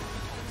tank.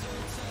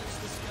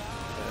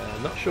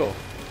 Not sure.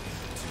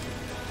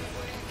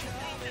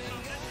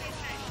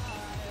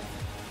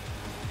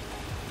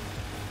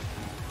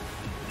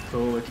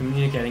 Cool, we're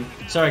communicating.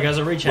 Sorry guys,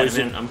 I'll reach out in a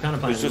minute. I'm kind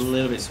of playing it's a just-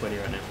 little bit sweaty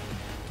right now.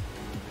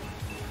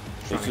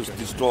 He's just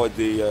destroyed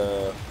the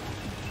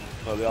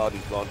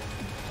Artie's gone.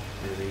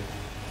 Ruby.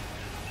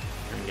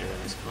 Trying to get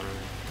around this corner.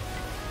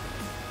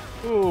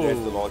 Ooh, There's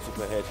the lights up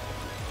ahead.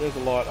 there's a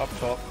light up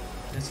top.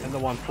 That's And the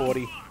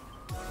 140.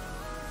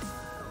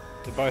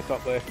 They're both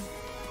up there.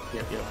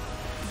 Yep, yep.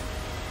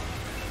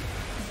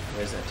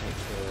 Where's that tank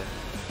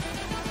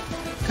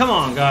for? Come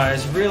on,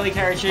 guys! Really,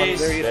 carrot cheese?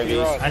 There he is, There to he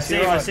your is. right. I see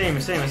him! I see him! I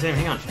see him! I see him!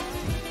 Hang on!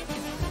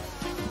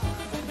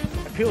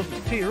 Appeals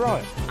to your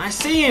right. I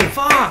see him!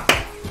 Fuck!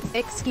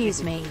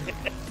 Excuse me.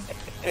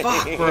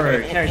 Fuck,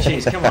 bro! Carrot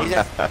cheese! Come on!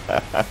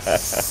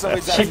 So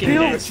it's Chicken a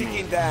dance.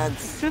 chicken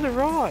dance. To the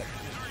right.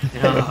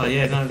 Oh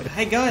yeah, no.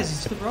 Hey guys,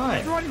 he's to the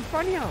right. Right in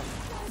front of you.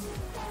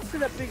 See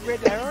that big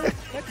red arrow?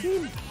 That's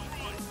him.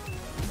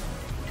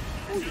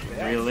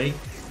 Really?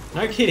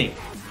 No kidding.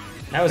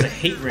 That was a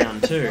heat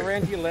round too.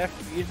 Around your left,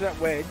 use that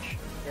wedge.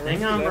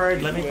 Hang on, bro.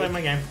 Let me play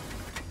my game.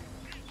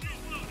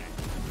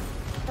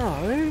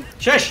 Oh,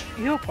 Shush!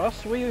 help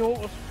us. We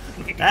all.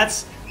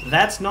 That's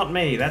not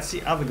me. That's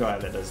the other guy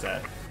that does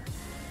that.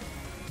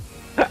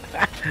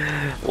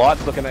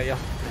 Light's looking at you.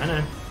 I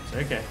know. It's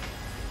okay.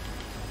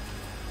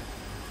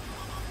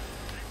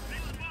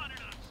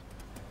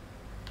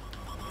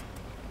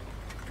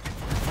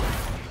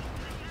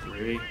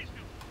 Ruby.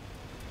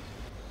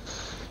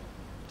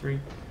 3,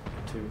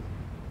 2,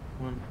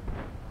 1.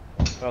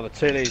 Oh, the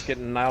TD's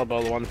getting nailed by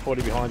the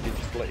 140 behind you,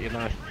 just to let you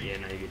know. Yeah,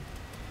 no, you're good.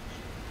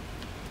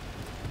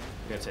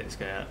 We gotta take this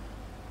guy out.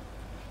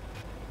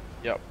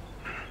 Yep.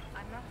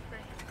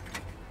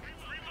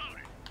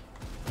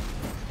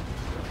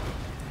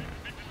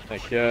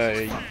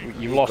 Okay,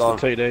 you've lost gone.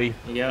 the TD.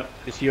 Yep.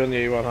 It's you and the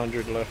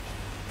E100 left.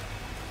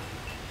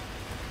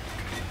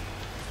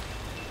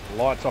 The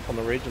light's up on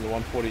the ridge and the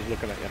 140's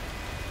looking at you.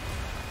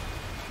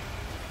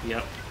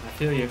 Yep. I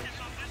feel you.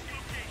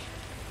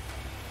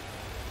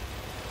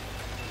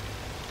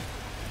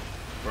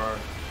 Bro.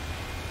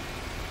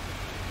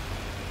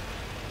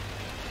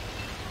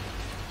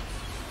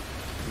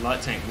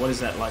 Light tank. What is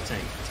that light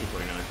tank?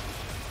 T49.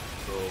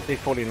 Cool.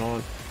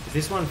 T49. Is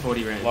this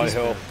 140 round? Low this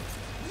health. round?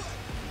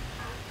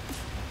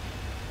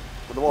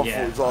 But the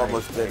 140's Yeah,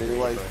 almost I dead agree,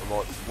 anyway. bro.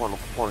 Like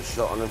one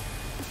shot on him.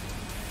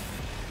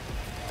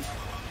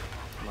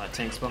 Light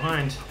tank's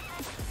behind.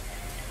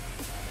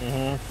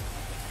 Mm-hmm.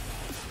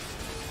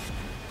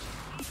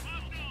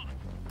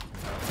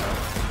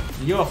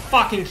 You're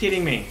fucking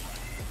kidding me.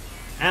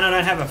 And I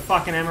don't have a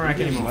fucking ammo rack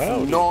anymore.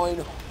 nailed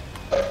it.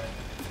 9.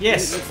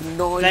 Yes, It's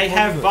they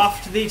have 900.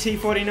 buffed the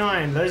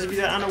T49. Those of you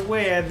that are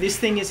unaware, this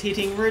thing is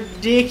hitting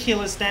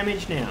ridiculous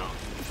damage now.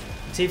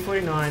 The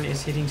T49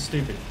 is hitting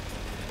stupid.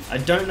 I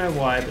don't know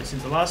why, but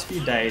since the last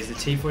few days, the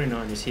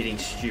T49 is hitting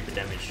stupid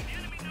damage.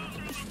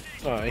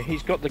 No,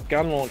 he's got the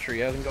gun launcher,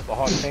 he hasn't got the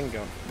high 10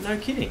 gun. No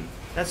kidding.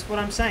 That's what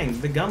I'm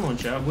saying. The gun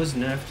launcher was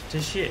nerfed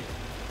to shit.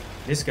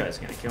 This guy's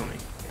gonna kill me.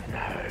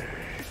 No.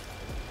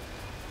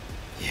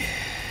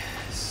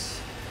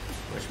 Yes.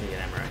 Watch me get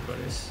Amarak on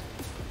this.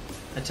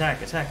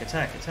 Attack, attack,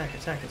 attack, attack,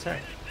 attack,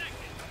 attack.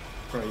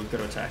 Bro, you've got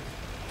to attack.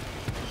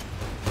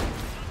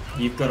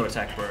 You've got to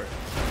attack, bro.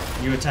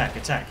 You attack,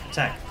 attack,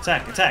 attack,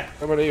 attack, attack.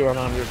 How about you,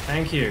 100?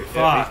 Thank you.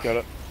 Yeah, Fuck. he's got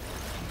it.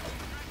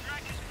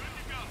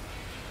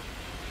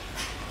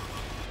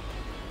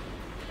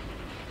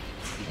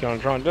 He's going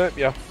to try and do it,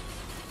 yeah.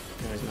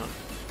 No, he's not.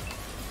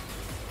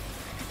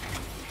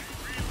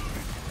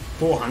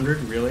 400,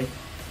 really?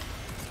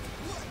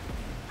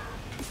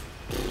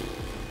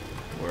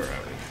 Where are we?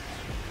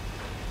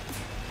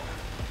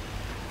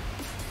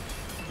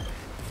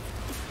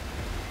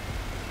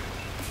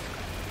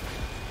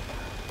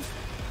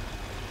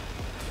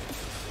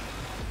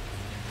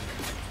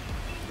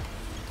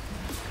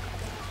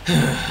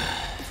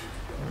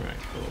 Alright,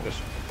 cool.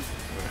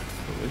 Alright,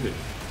 cool, we're good.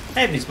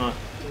 Hey, be smart.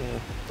 Yeah.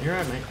 You're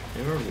right, mate.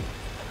 You're all good.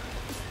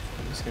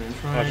 I'm just gonna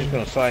try. I was just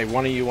going to say,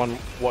 one of you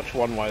watch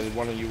one way,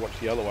 one of you watch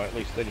the other way. At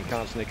least then you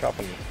can't sneak up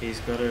on you. He's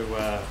got to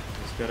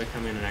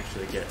come in and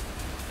actually get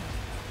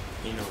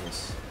in on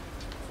this.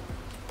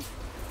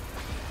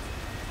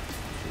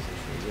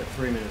 We've got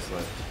 3 minutes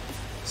left.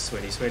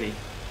 Sweaty, sweaty.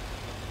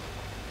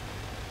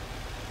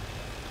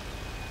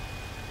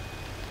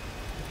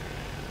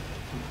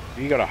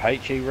 Have you got a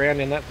HE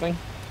round in that thing?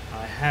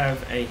 I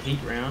have a heat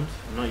round.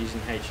 I'm not using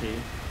HE.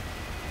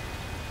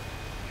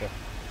 Okay.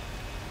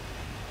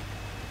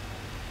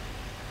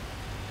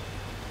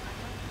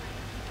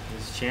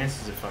 His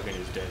chances of fucking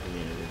his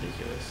dopamine are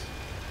ridiculous.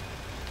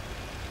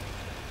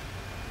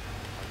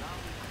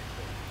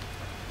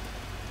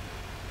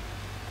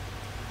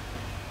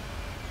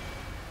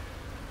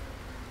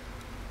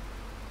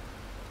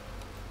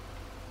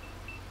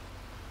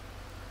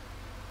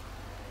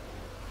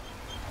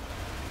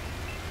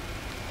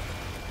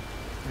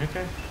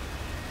 Okay.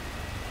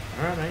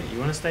 Alright, mate. You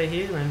want to stay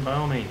here? Then by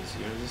all means.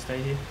 You want to just stay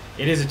here?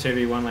 It is a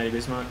 2v1, Lady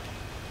Bismarck.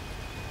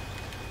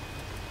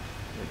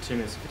 We have 2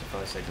 minutes and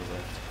 55 seconds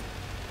left.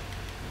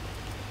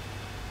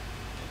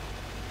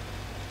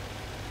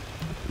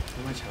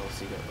 How much health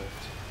do you got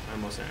left?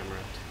 I'm also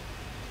Amaranth.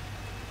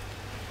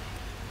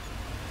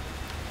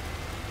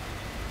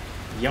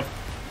 Yep.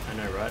 I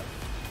know, right?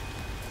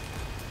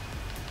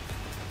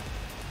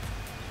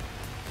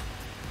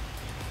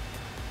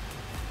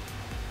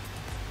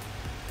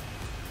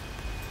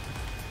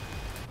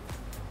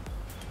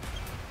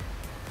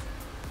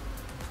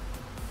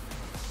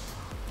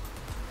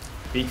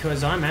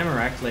 Because I'm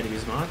Amarak, Lady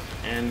Bismarck,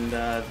 and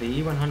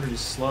the E100 is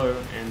slow,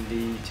 and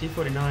the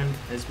T49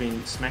 has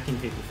been smacking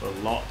people for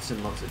lots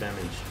and lots of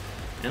damage.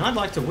 And I'd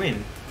like to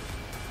win,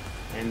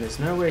 and there's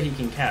nowhere he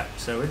can cap,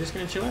 so we're just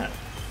going to chill out.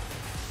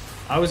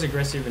 I was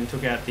aggressive and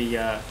took out the...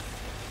 I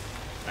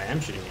am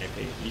shooting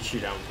AP. You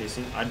shoot armor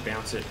piercing. I'd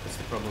bounce it, that's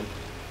the problem.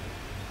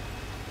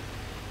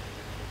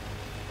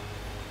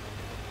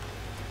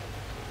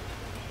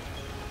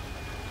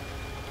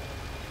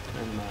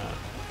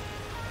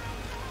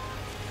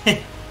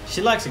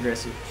 She likes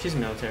aggressive. She's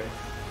military.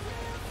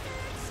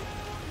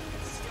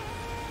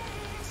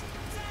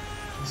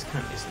 This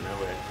cunt is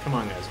nowhere. Come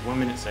on, guys. 1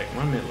 minute,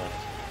 1 minute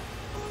left.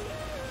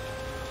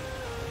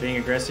 Being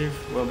aggressive?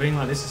 Well, being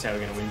like this is how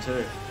we're going to win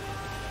too.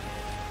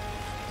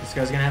 This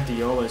guy's going to have to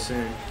YOLO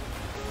soon.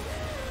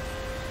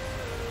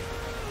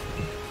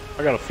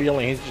 I got a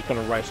feeling he's just going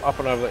to race up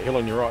and over that hill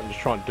on your right and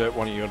just try and dirt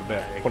one of you in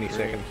about 20 agree.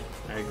 seconds.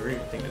 I agree. I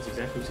think that's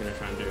exactly what he's going to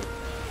try and do.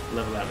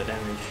 Level out the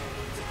damage.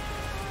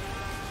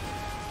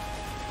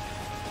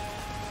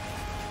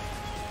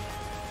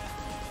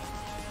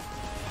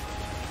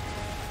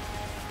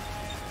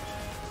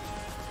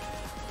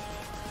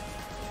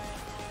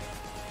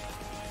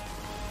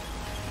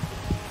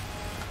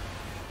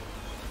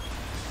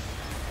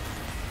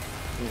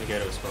 I'm going to go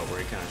to a spot where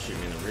he can't shoot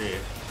me in the rear.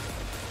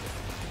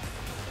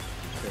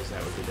 Because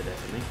that would be the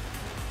death of me.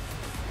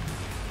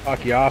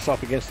 Arc your ass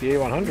up against the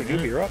E100,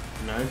 you'll be right.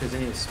 No, because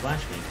then he'll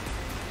splash me.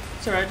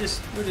 It's alright,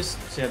 we'll just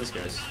see how this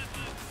goes.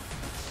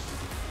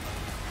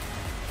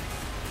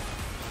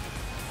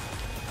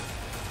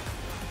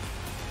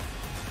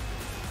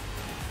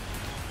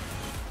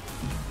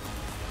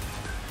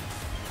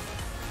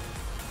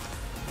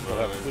 We'll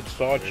have a good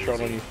side shot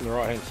on you from the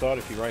right hand side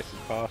if he races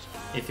past.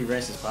 If he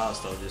races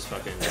past, I'll just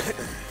fucking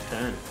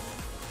turn.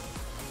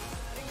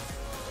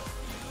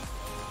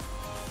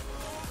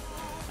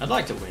 I'd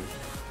like to win.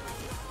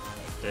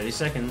 30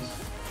 seconds.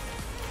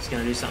 He's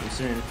gonna do something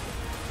soon.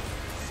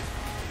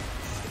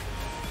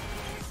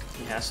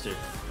 He has to. You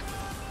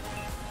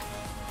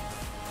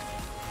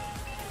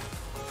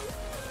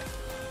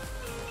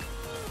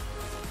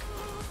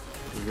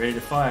ready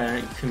to fire?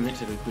 I don't commit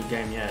to the good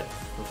game yet.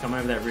 We'll come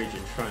over that ridge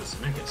and try and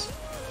smack us.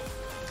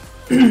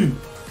 And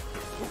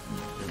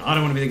I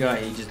don't want to be the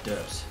guy he just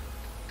derps.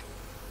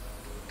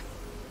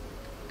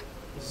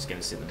 He's just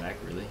going to sit in the back,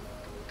 really.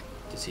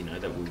 Does he know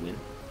that we'll win?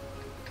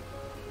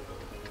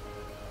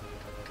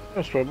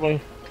 That's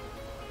probably.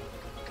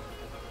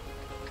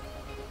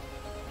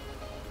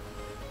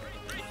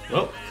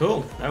 Well,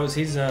 cool. That was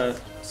his, I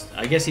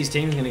guess his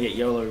team's going to get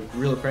YOLO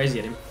real crazy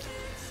at him.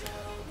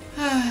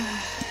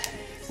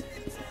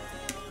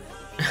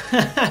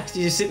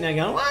 You're just sitting there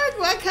going,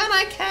 why can't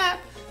I cap?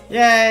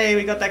 Yay,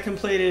 we got that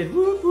completed.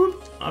 Whoop,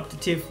 whoop. Up to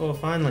tier 4,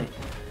 finally.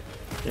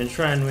 Don't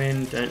try and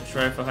win. Don't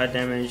try for high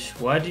damage.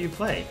 Why do you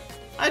play?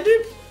 I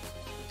did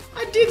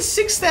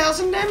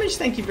 6,000 damage,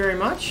 thank you very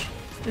much.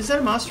 Is that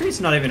a mastery? It's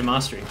not even a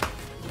mastery.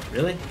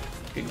 Really?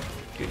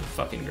 Good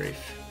fucking grief.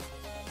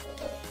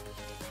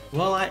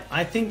 Well,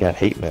 I think... Got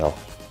hate mail.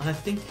 I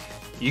think...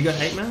 You got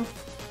hate mail?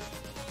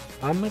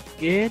 I'm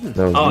again.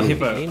 No, Oh, you.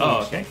 Hippo.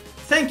 Oh, okay.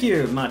 Thank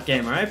you, Mart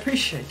Gamer. I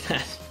appreciate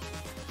that.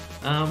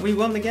 We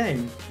won the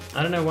game.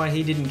 I don't know why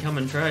he didn't come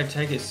and try to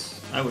take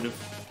us. I would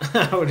have.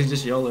 I would have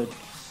just YOLO'd.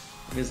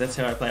 Because that's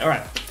how I play.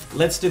 Alright,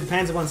 let's do the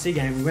Panzer 1C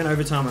game. We went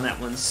overtime on that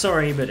one.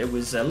 Sorry, but it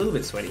was a little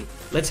bit sweaty.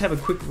 Let's have a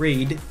quick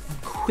read.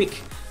 Where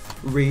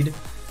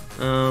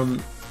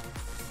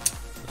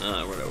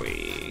are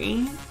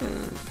we?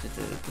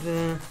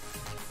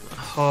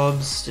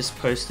 Hobbs just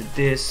posted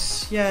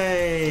this.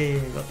 Yay!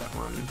 Got that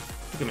one.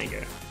 Look at me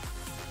go.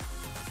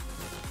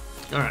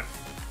 Alright.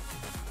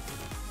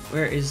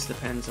 Where is the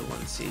Panzer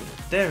 1C?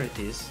 There it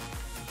is.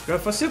 Go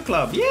for Silk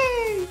Club!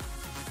 Yay!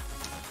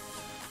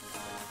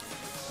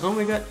 Oh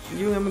my god,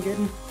 you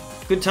Armageddon.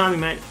 Good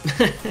timing, mate.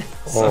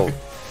 Sorry.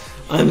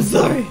 I'm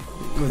sorry.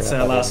 It's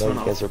our last one.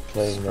 You guys are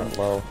playing that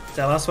low. It's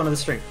our last one of the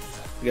stream.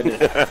 We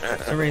got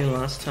it. Sorry,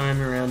 last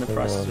time around the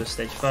prices were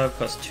stage 5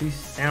 cost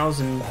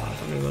 2,000.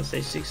 I'm gonna go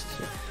stage 6.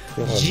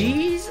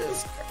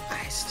 Jesus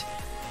Christ.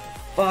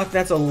 Fuck,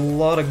 that's a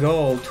lot of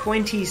gold.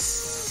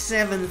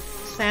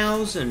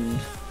 27,000.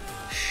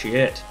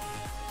 Shit.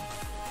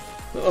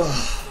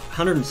 Ugh.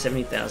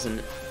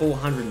 170,000,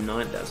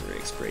 409,000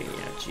 XP.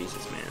 Yeah,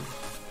 Jesus, man.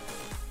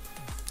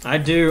 I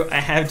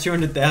have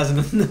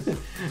 200,000.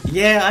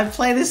 Yeah, I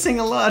play this thing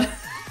a lot.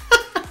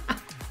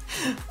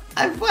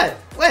 What?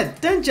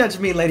 Don't judge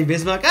me, Lady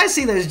Bismarck. I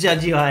see those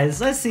judgy eyes.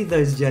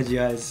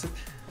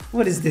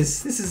 What is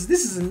this? This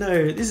is a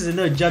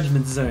no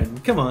judgment zone.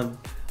 Come on.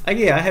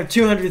 Yeah, I have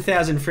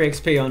 200,000 free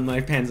XP on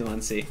my Panzer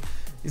 1C.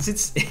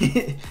 It's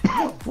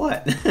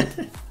what?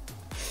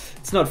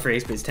 It's not free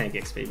XP, it's tank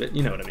XP, but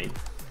you know what I mean.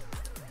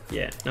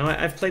 Yeah, no,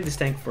 I've played this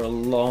tank for a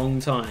long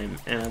time,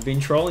 and I've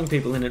been trolling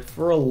people in it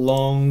for a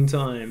long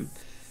time.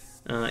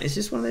 It's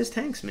just one of those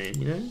tanks, man,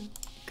 you know?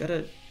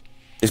 Gotta...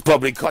 It's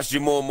probably cost you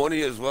more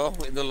money as well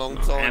in the long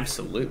time.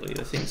 Absolutely,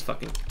 the thing's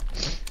fucking...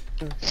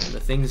 The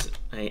thing's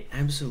a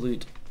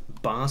absolute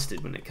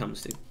bastard when it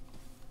comes to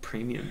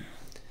premium.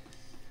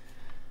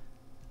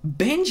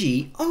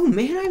 Benji? Oh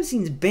man, I haven't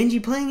seen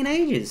Benji playing in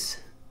ages.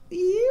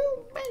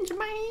 You,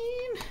 Benjamin!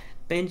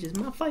 Benji's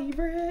my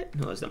favourite.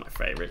 No, it's not my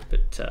favourite,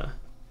 but,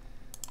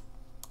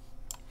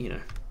 you know.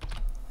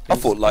 I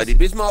thought Lady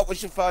Bismarck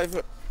was your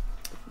favourite.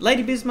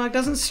 Lady Bismarck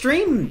doesn't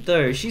stream,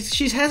 though.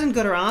 She hasn't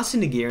got her ass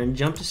into gear and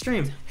jumped to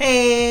stream.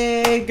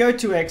 Hey,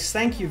 Go2X,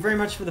 thank you very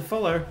much for the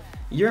follow.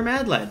 You're a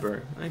mad lad,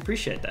 bro. I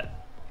appreciate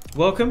that.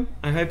 Welcome.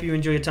 I hope you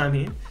enjoy your time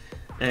here.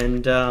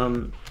 And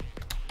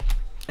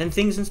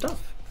things and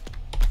stuff.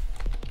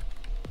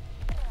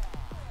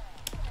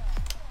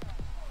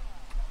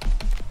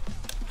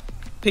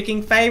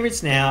 Picking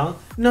favorites now.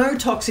 No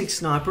Toxic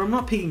Sniper, I'm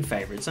not picking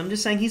favorites. I'm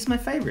just saying he's my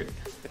favorite.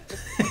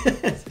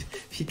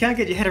 If you can't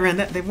get your head around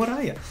that, then what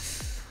are you?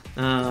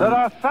 There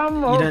are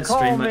some who you don't call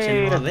stream much me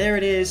anymore. There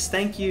it is.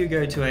 Thank you,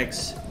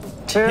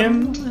 Go2X.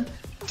 Tim,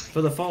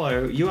 for the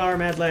follow. You are a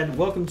mad lad.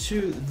 Welcome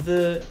to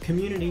the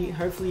community.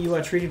 Hopefully you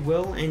are treated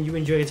well and you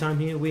enjoy your time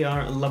here. We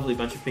are a lovely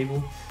bunch of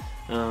people.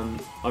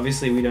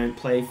 Obviously we don't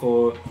play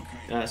for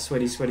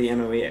sweaty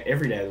MOE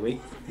every day of the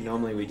week.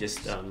 Normally we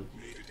just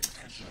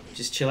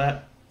chill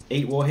out,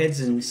 eat warheads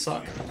and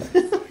suck.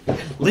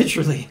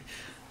 Literally.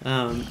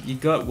 You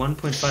got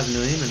 1.5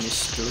 million and you're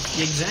screwed.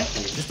 Yeah,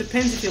 exactly. It just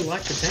depends if you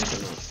like the tank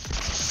or not.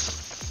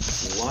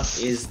 What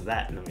is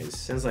that noise?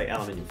 Sounds like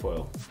aluminium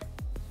foil.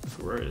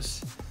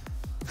 Gross.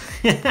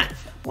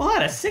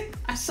 What? I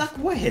suck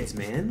warheads,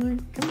 man.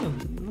 Like, come on.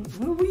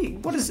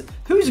 What is?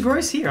 Who's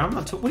gross here? I'm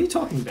not. What are you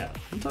talking about?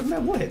 I'm talking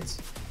about warheads.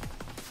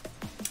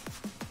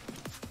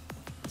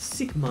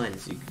 Sick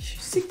minds, you.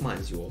 Sick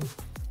minds, you all.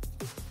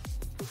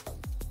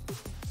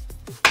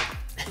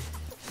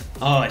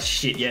 Oh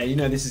shit, yeah, you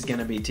know this is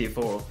gonna be tier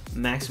 4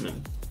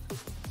 maximum.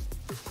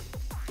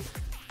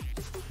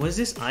 What is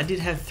this? I did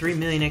have 3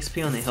 million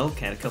XP on the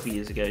Hellcat a couple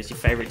years ago. It's your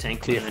favourite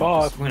tank tier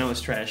 5 when I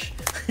was trash.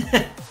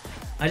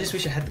 I just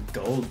wish I had the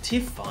gold. Tier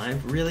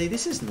 5? Really?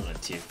 This is not a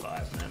tier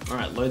 5, man.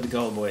 Alright, load the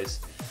gold, boys.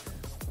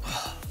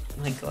 Oh,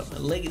 my god, my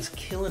leg is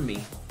killing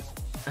me.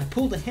 I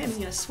pulled a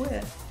hammy, I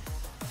swear.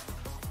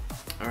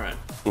 Alright.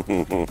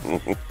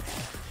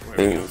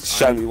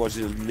 Show me what's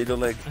your middle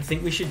leg. I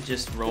think we should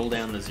just roll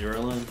down the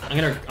 0 line.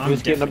 I'm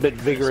getting a bit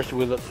vigorous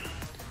with it.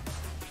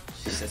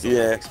 Just, that's a lot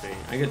Yeah. of XP.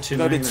 I got 2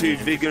 Not million. too and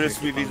vigorous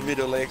pretty with his fun.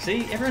 middle leg.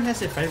 See, everyone has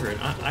their favorite.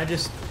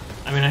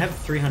 I mean, I have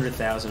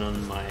 300,000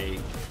 on my.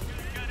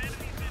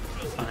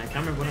 I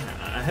can't remember what I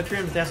have. I have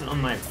 300,000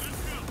 on my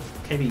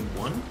KB1,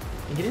 I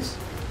think it is.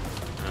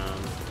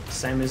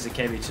 Same as the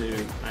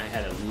KB2. I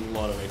had a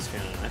lot of XP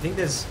on it. I think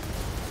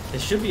there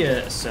should be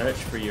a search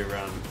for your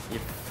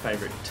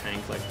favorite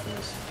tank like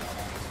this.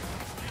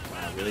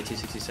 Wow, really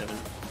T67.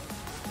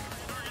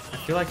 I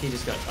feel like he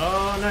just got.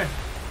 Oh no,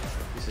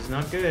 this is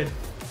not good.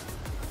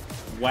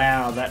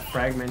 Wow, that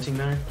fragmenting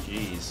though.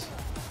 Jeez.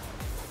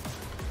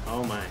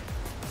 Oh my.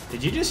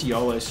 Did you just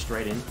YOLO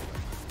straight in?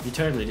 You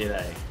totally did,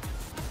 eh?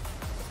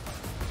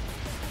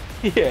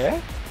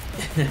 Yeah.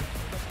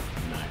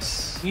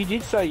 Nice. You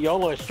did say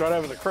YOLO straight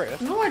over the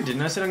crest. No, I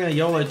didn't. I said I'm going to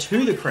YOLO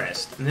to the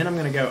crest, and then I'm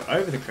going to go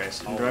over the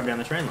crest and drive down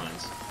the train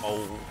lines.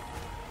 Oh.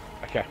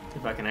 Okay.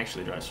 If I can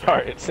actually drive straight.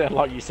 Sorry, it sounded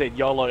like you said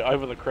YOLO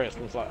over the crest.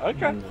 And it's like,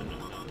 okay. No.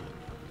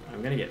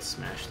 I'm going to get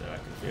smashed though. I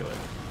can feel it.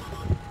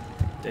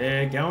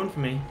 They're going for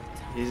me.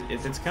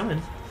 It's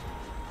coming.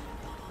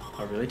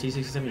 Oh really,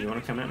 T67? You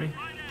want to come at me?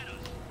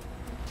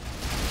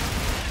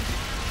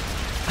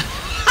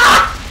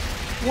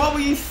 What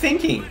were you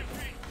thinking?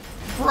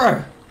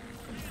 Bro!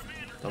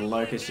 The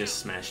Locust just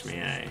smashed me,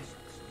 eh?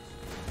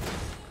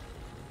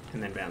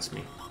 And then bounced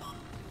me.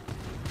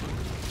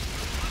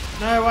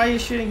 No, why are you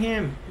shooting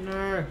him?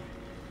 No.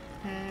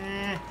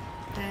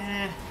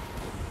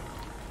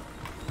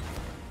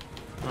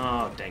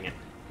 Oh, dang it.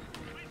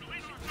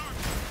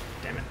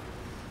 Damn it.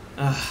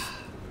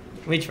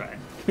 We tried.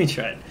 We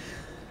tried.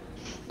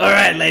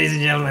 Alright, ladies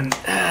and gentlemen.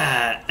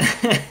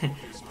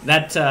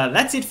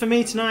 That's it for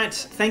me tonight.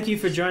 Thank you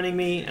for joining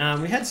me.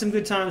 We had some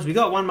good times. We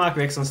got 1 mark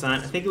of excellence tonight.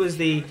 I think it was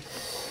the...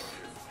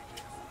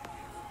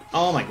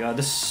 Oh my god,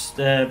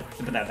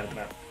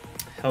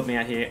 help me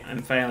out here.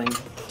 I'm failing.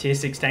 Tier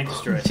 6 tank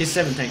destroyer. Tier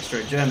 7 tank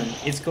destroyer. German.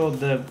 It's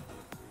called the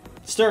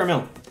Stirrer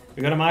Mill.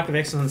 We got a mark of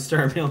excellence,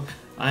 Stirrer Mill.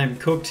 I am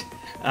cooked.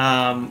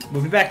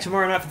 We'll be back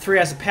tomorrow night for 3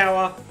 hours of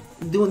power.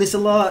 I'm doing this a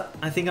lot.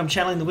 I think I'm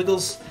channeling the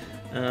Wiggles.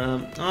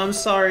 I'm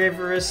sorry,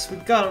 Everest.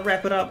 We've got to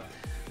wrap it up.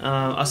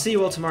 I'll see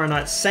you all tomorrow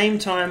night, same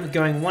time,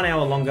 going 1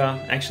 hour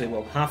longer. Actually,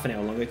 well, half an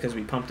hour longer because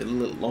we pumped it a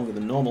little longer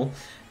than normal.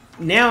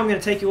 Now I'm going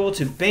to take you all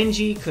to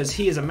Benji because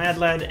he is a mad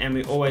lad and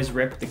we always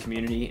rep the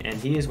community and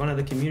he is one of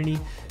the community.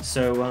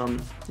 So,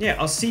 yeah,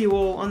 I'll see you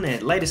all on there.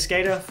 Later,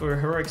 Skater for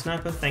Heroic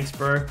Sniper. Thanks,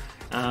 bro.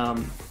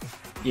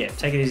 Yeah,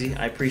 take it easy.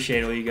 I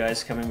appreciate all you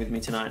guys coming with me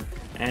tonight.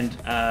 And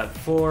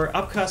for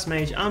Upcast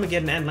Mage,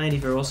 Armageddon, and Landy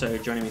for also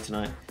joining me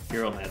tonight.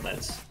 You're all mad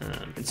lads.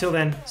 Until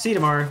then, see you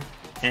tomorrow.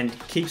 And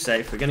keep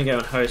safe. We're going to go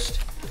and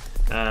host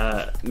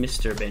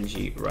Mr.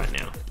 Benji right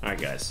now. Alright,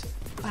 guys.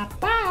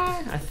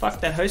 Bye-bye. I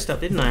fucked that host up,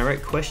 didn't I? I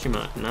wrote question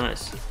mark.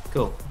 Nice.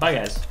 Cool. Bye,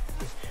 guys.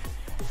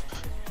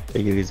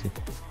 Take it easy.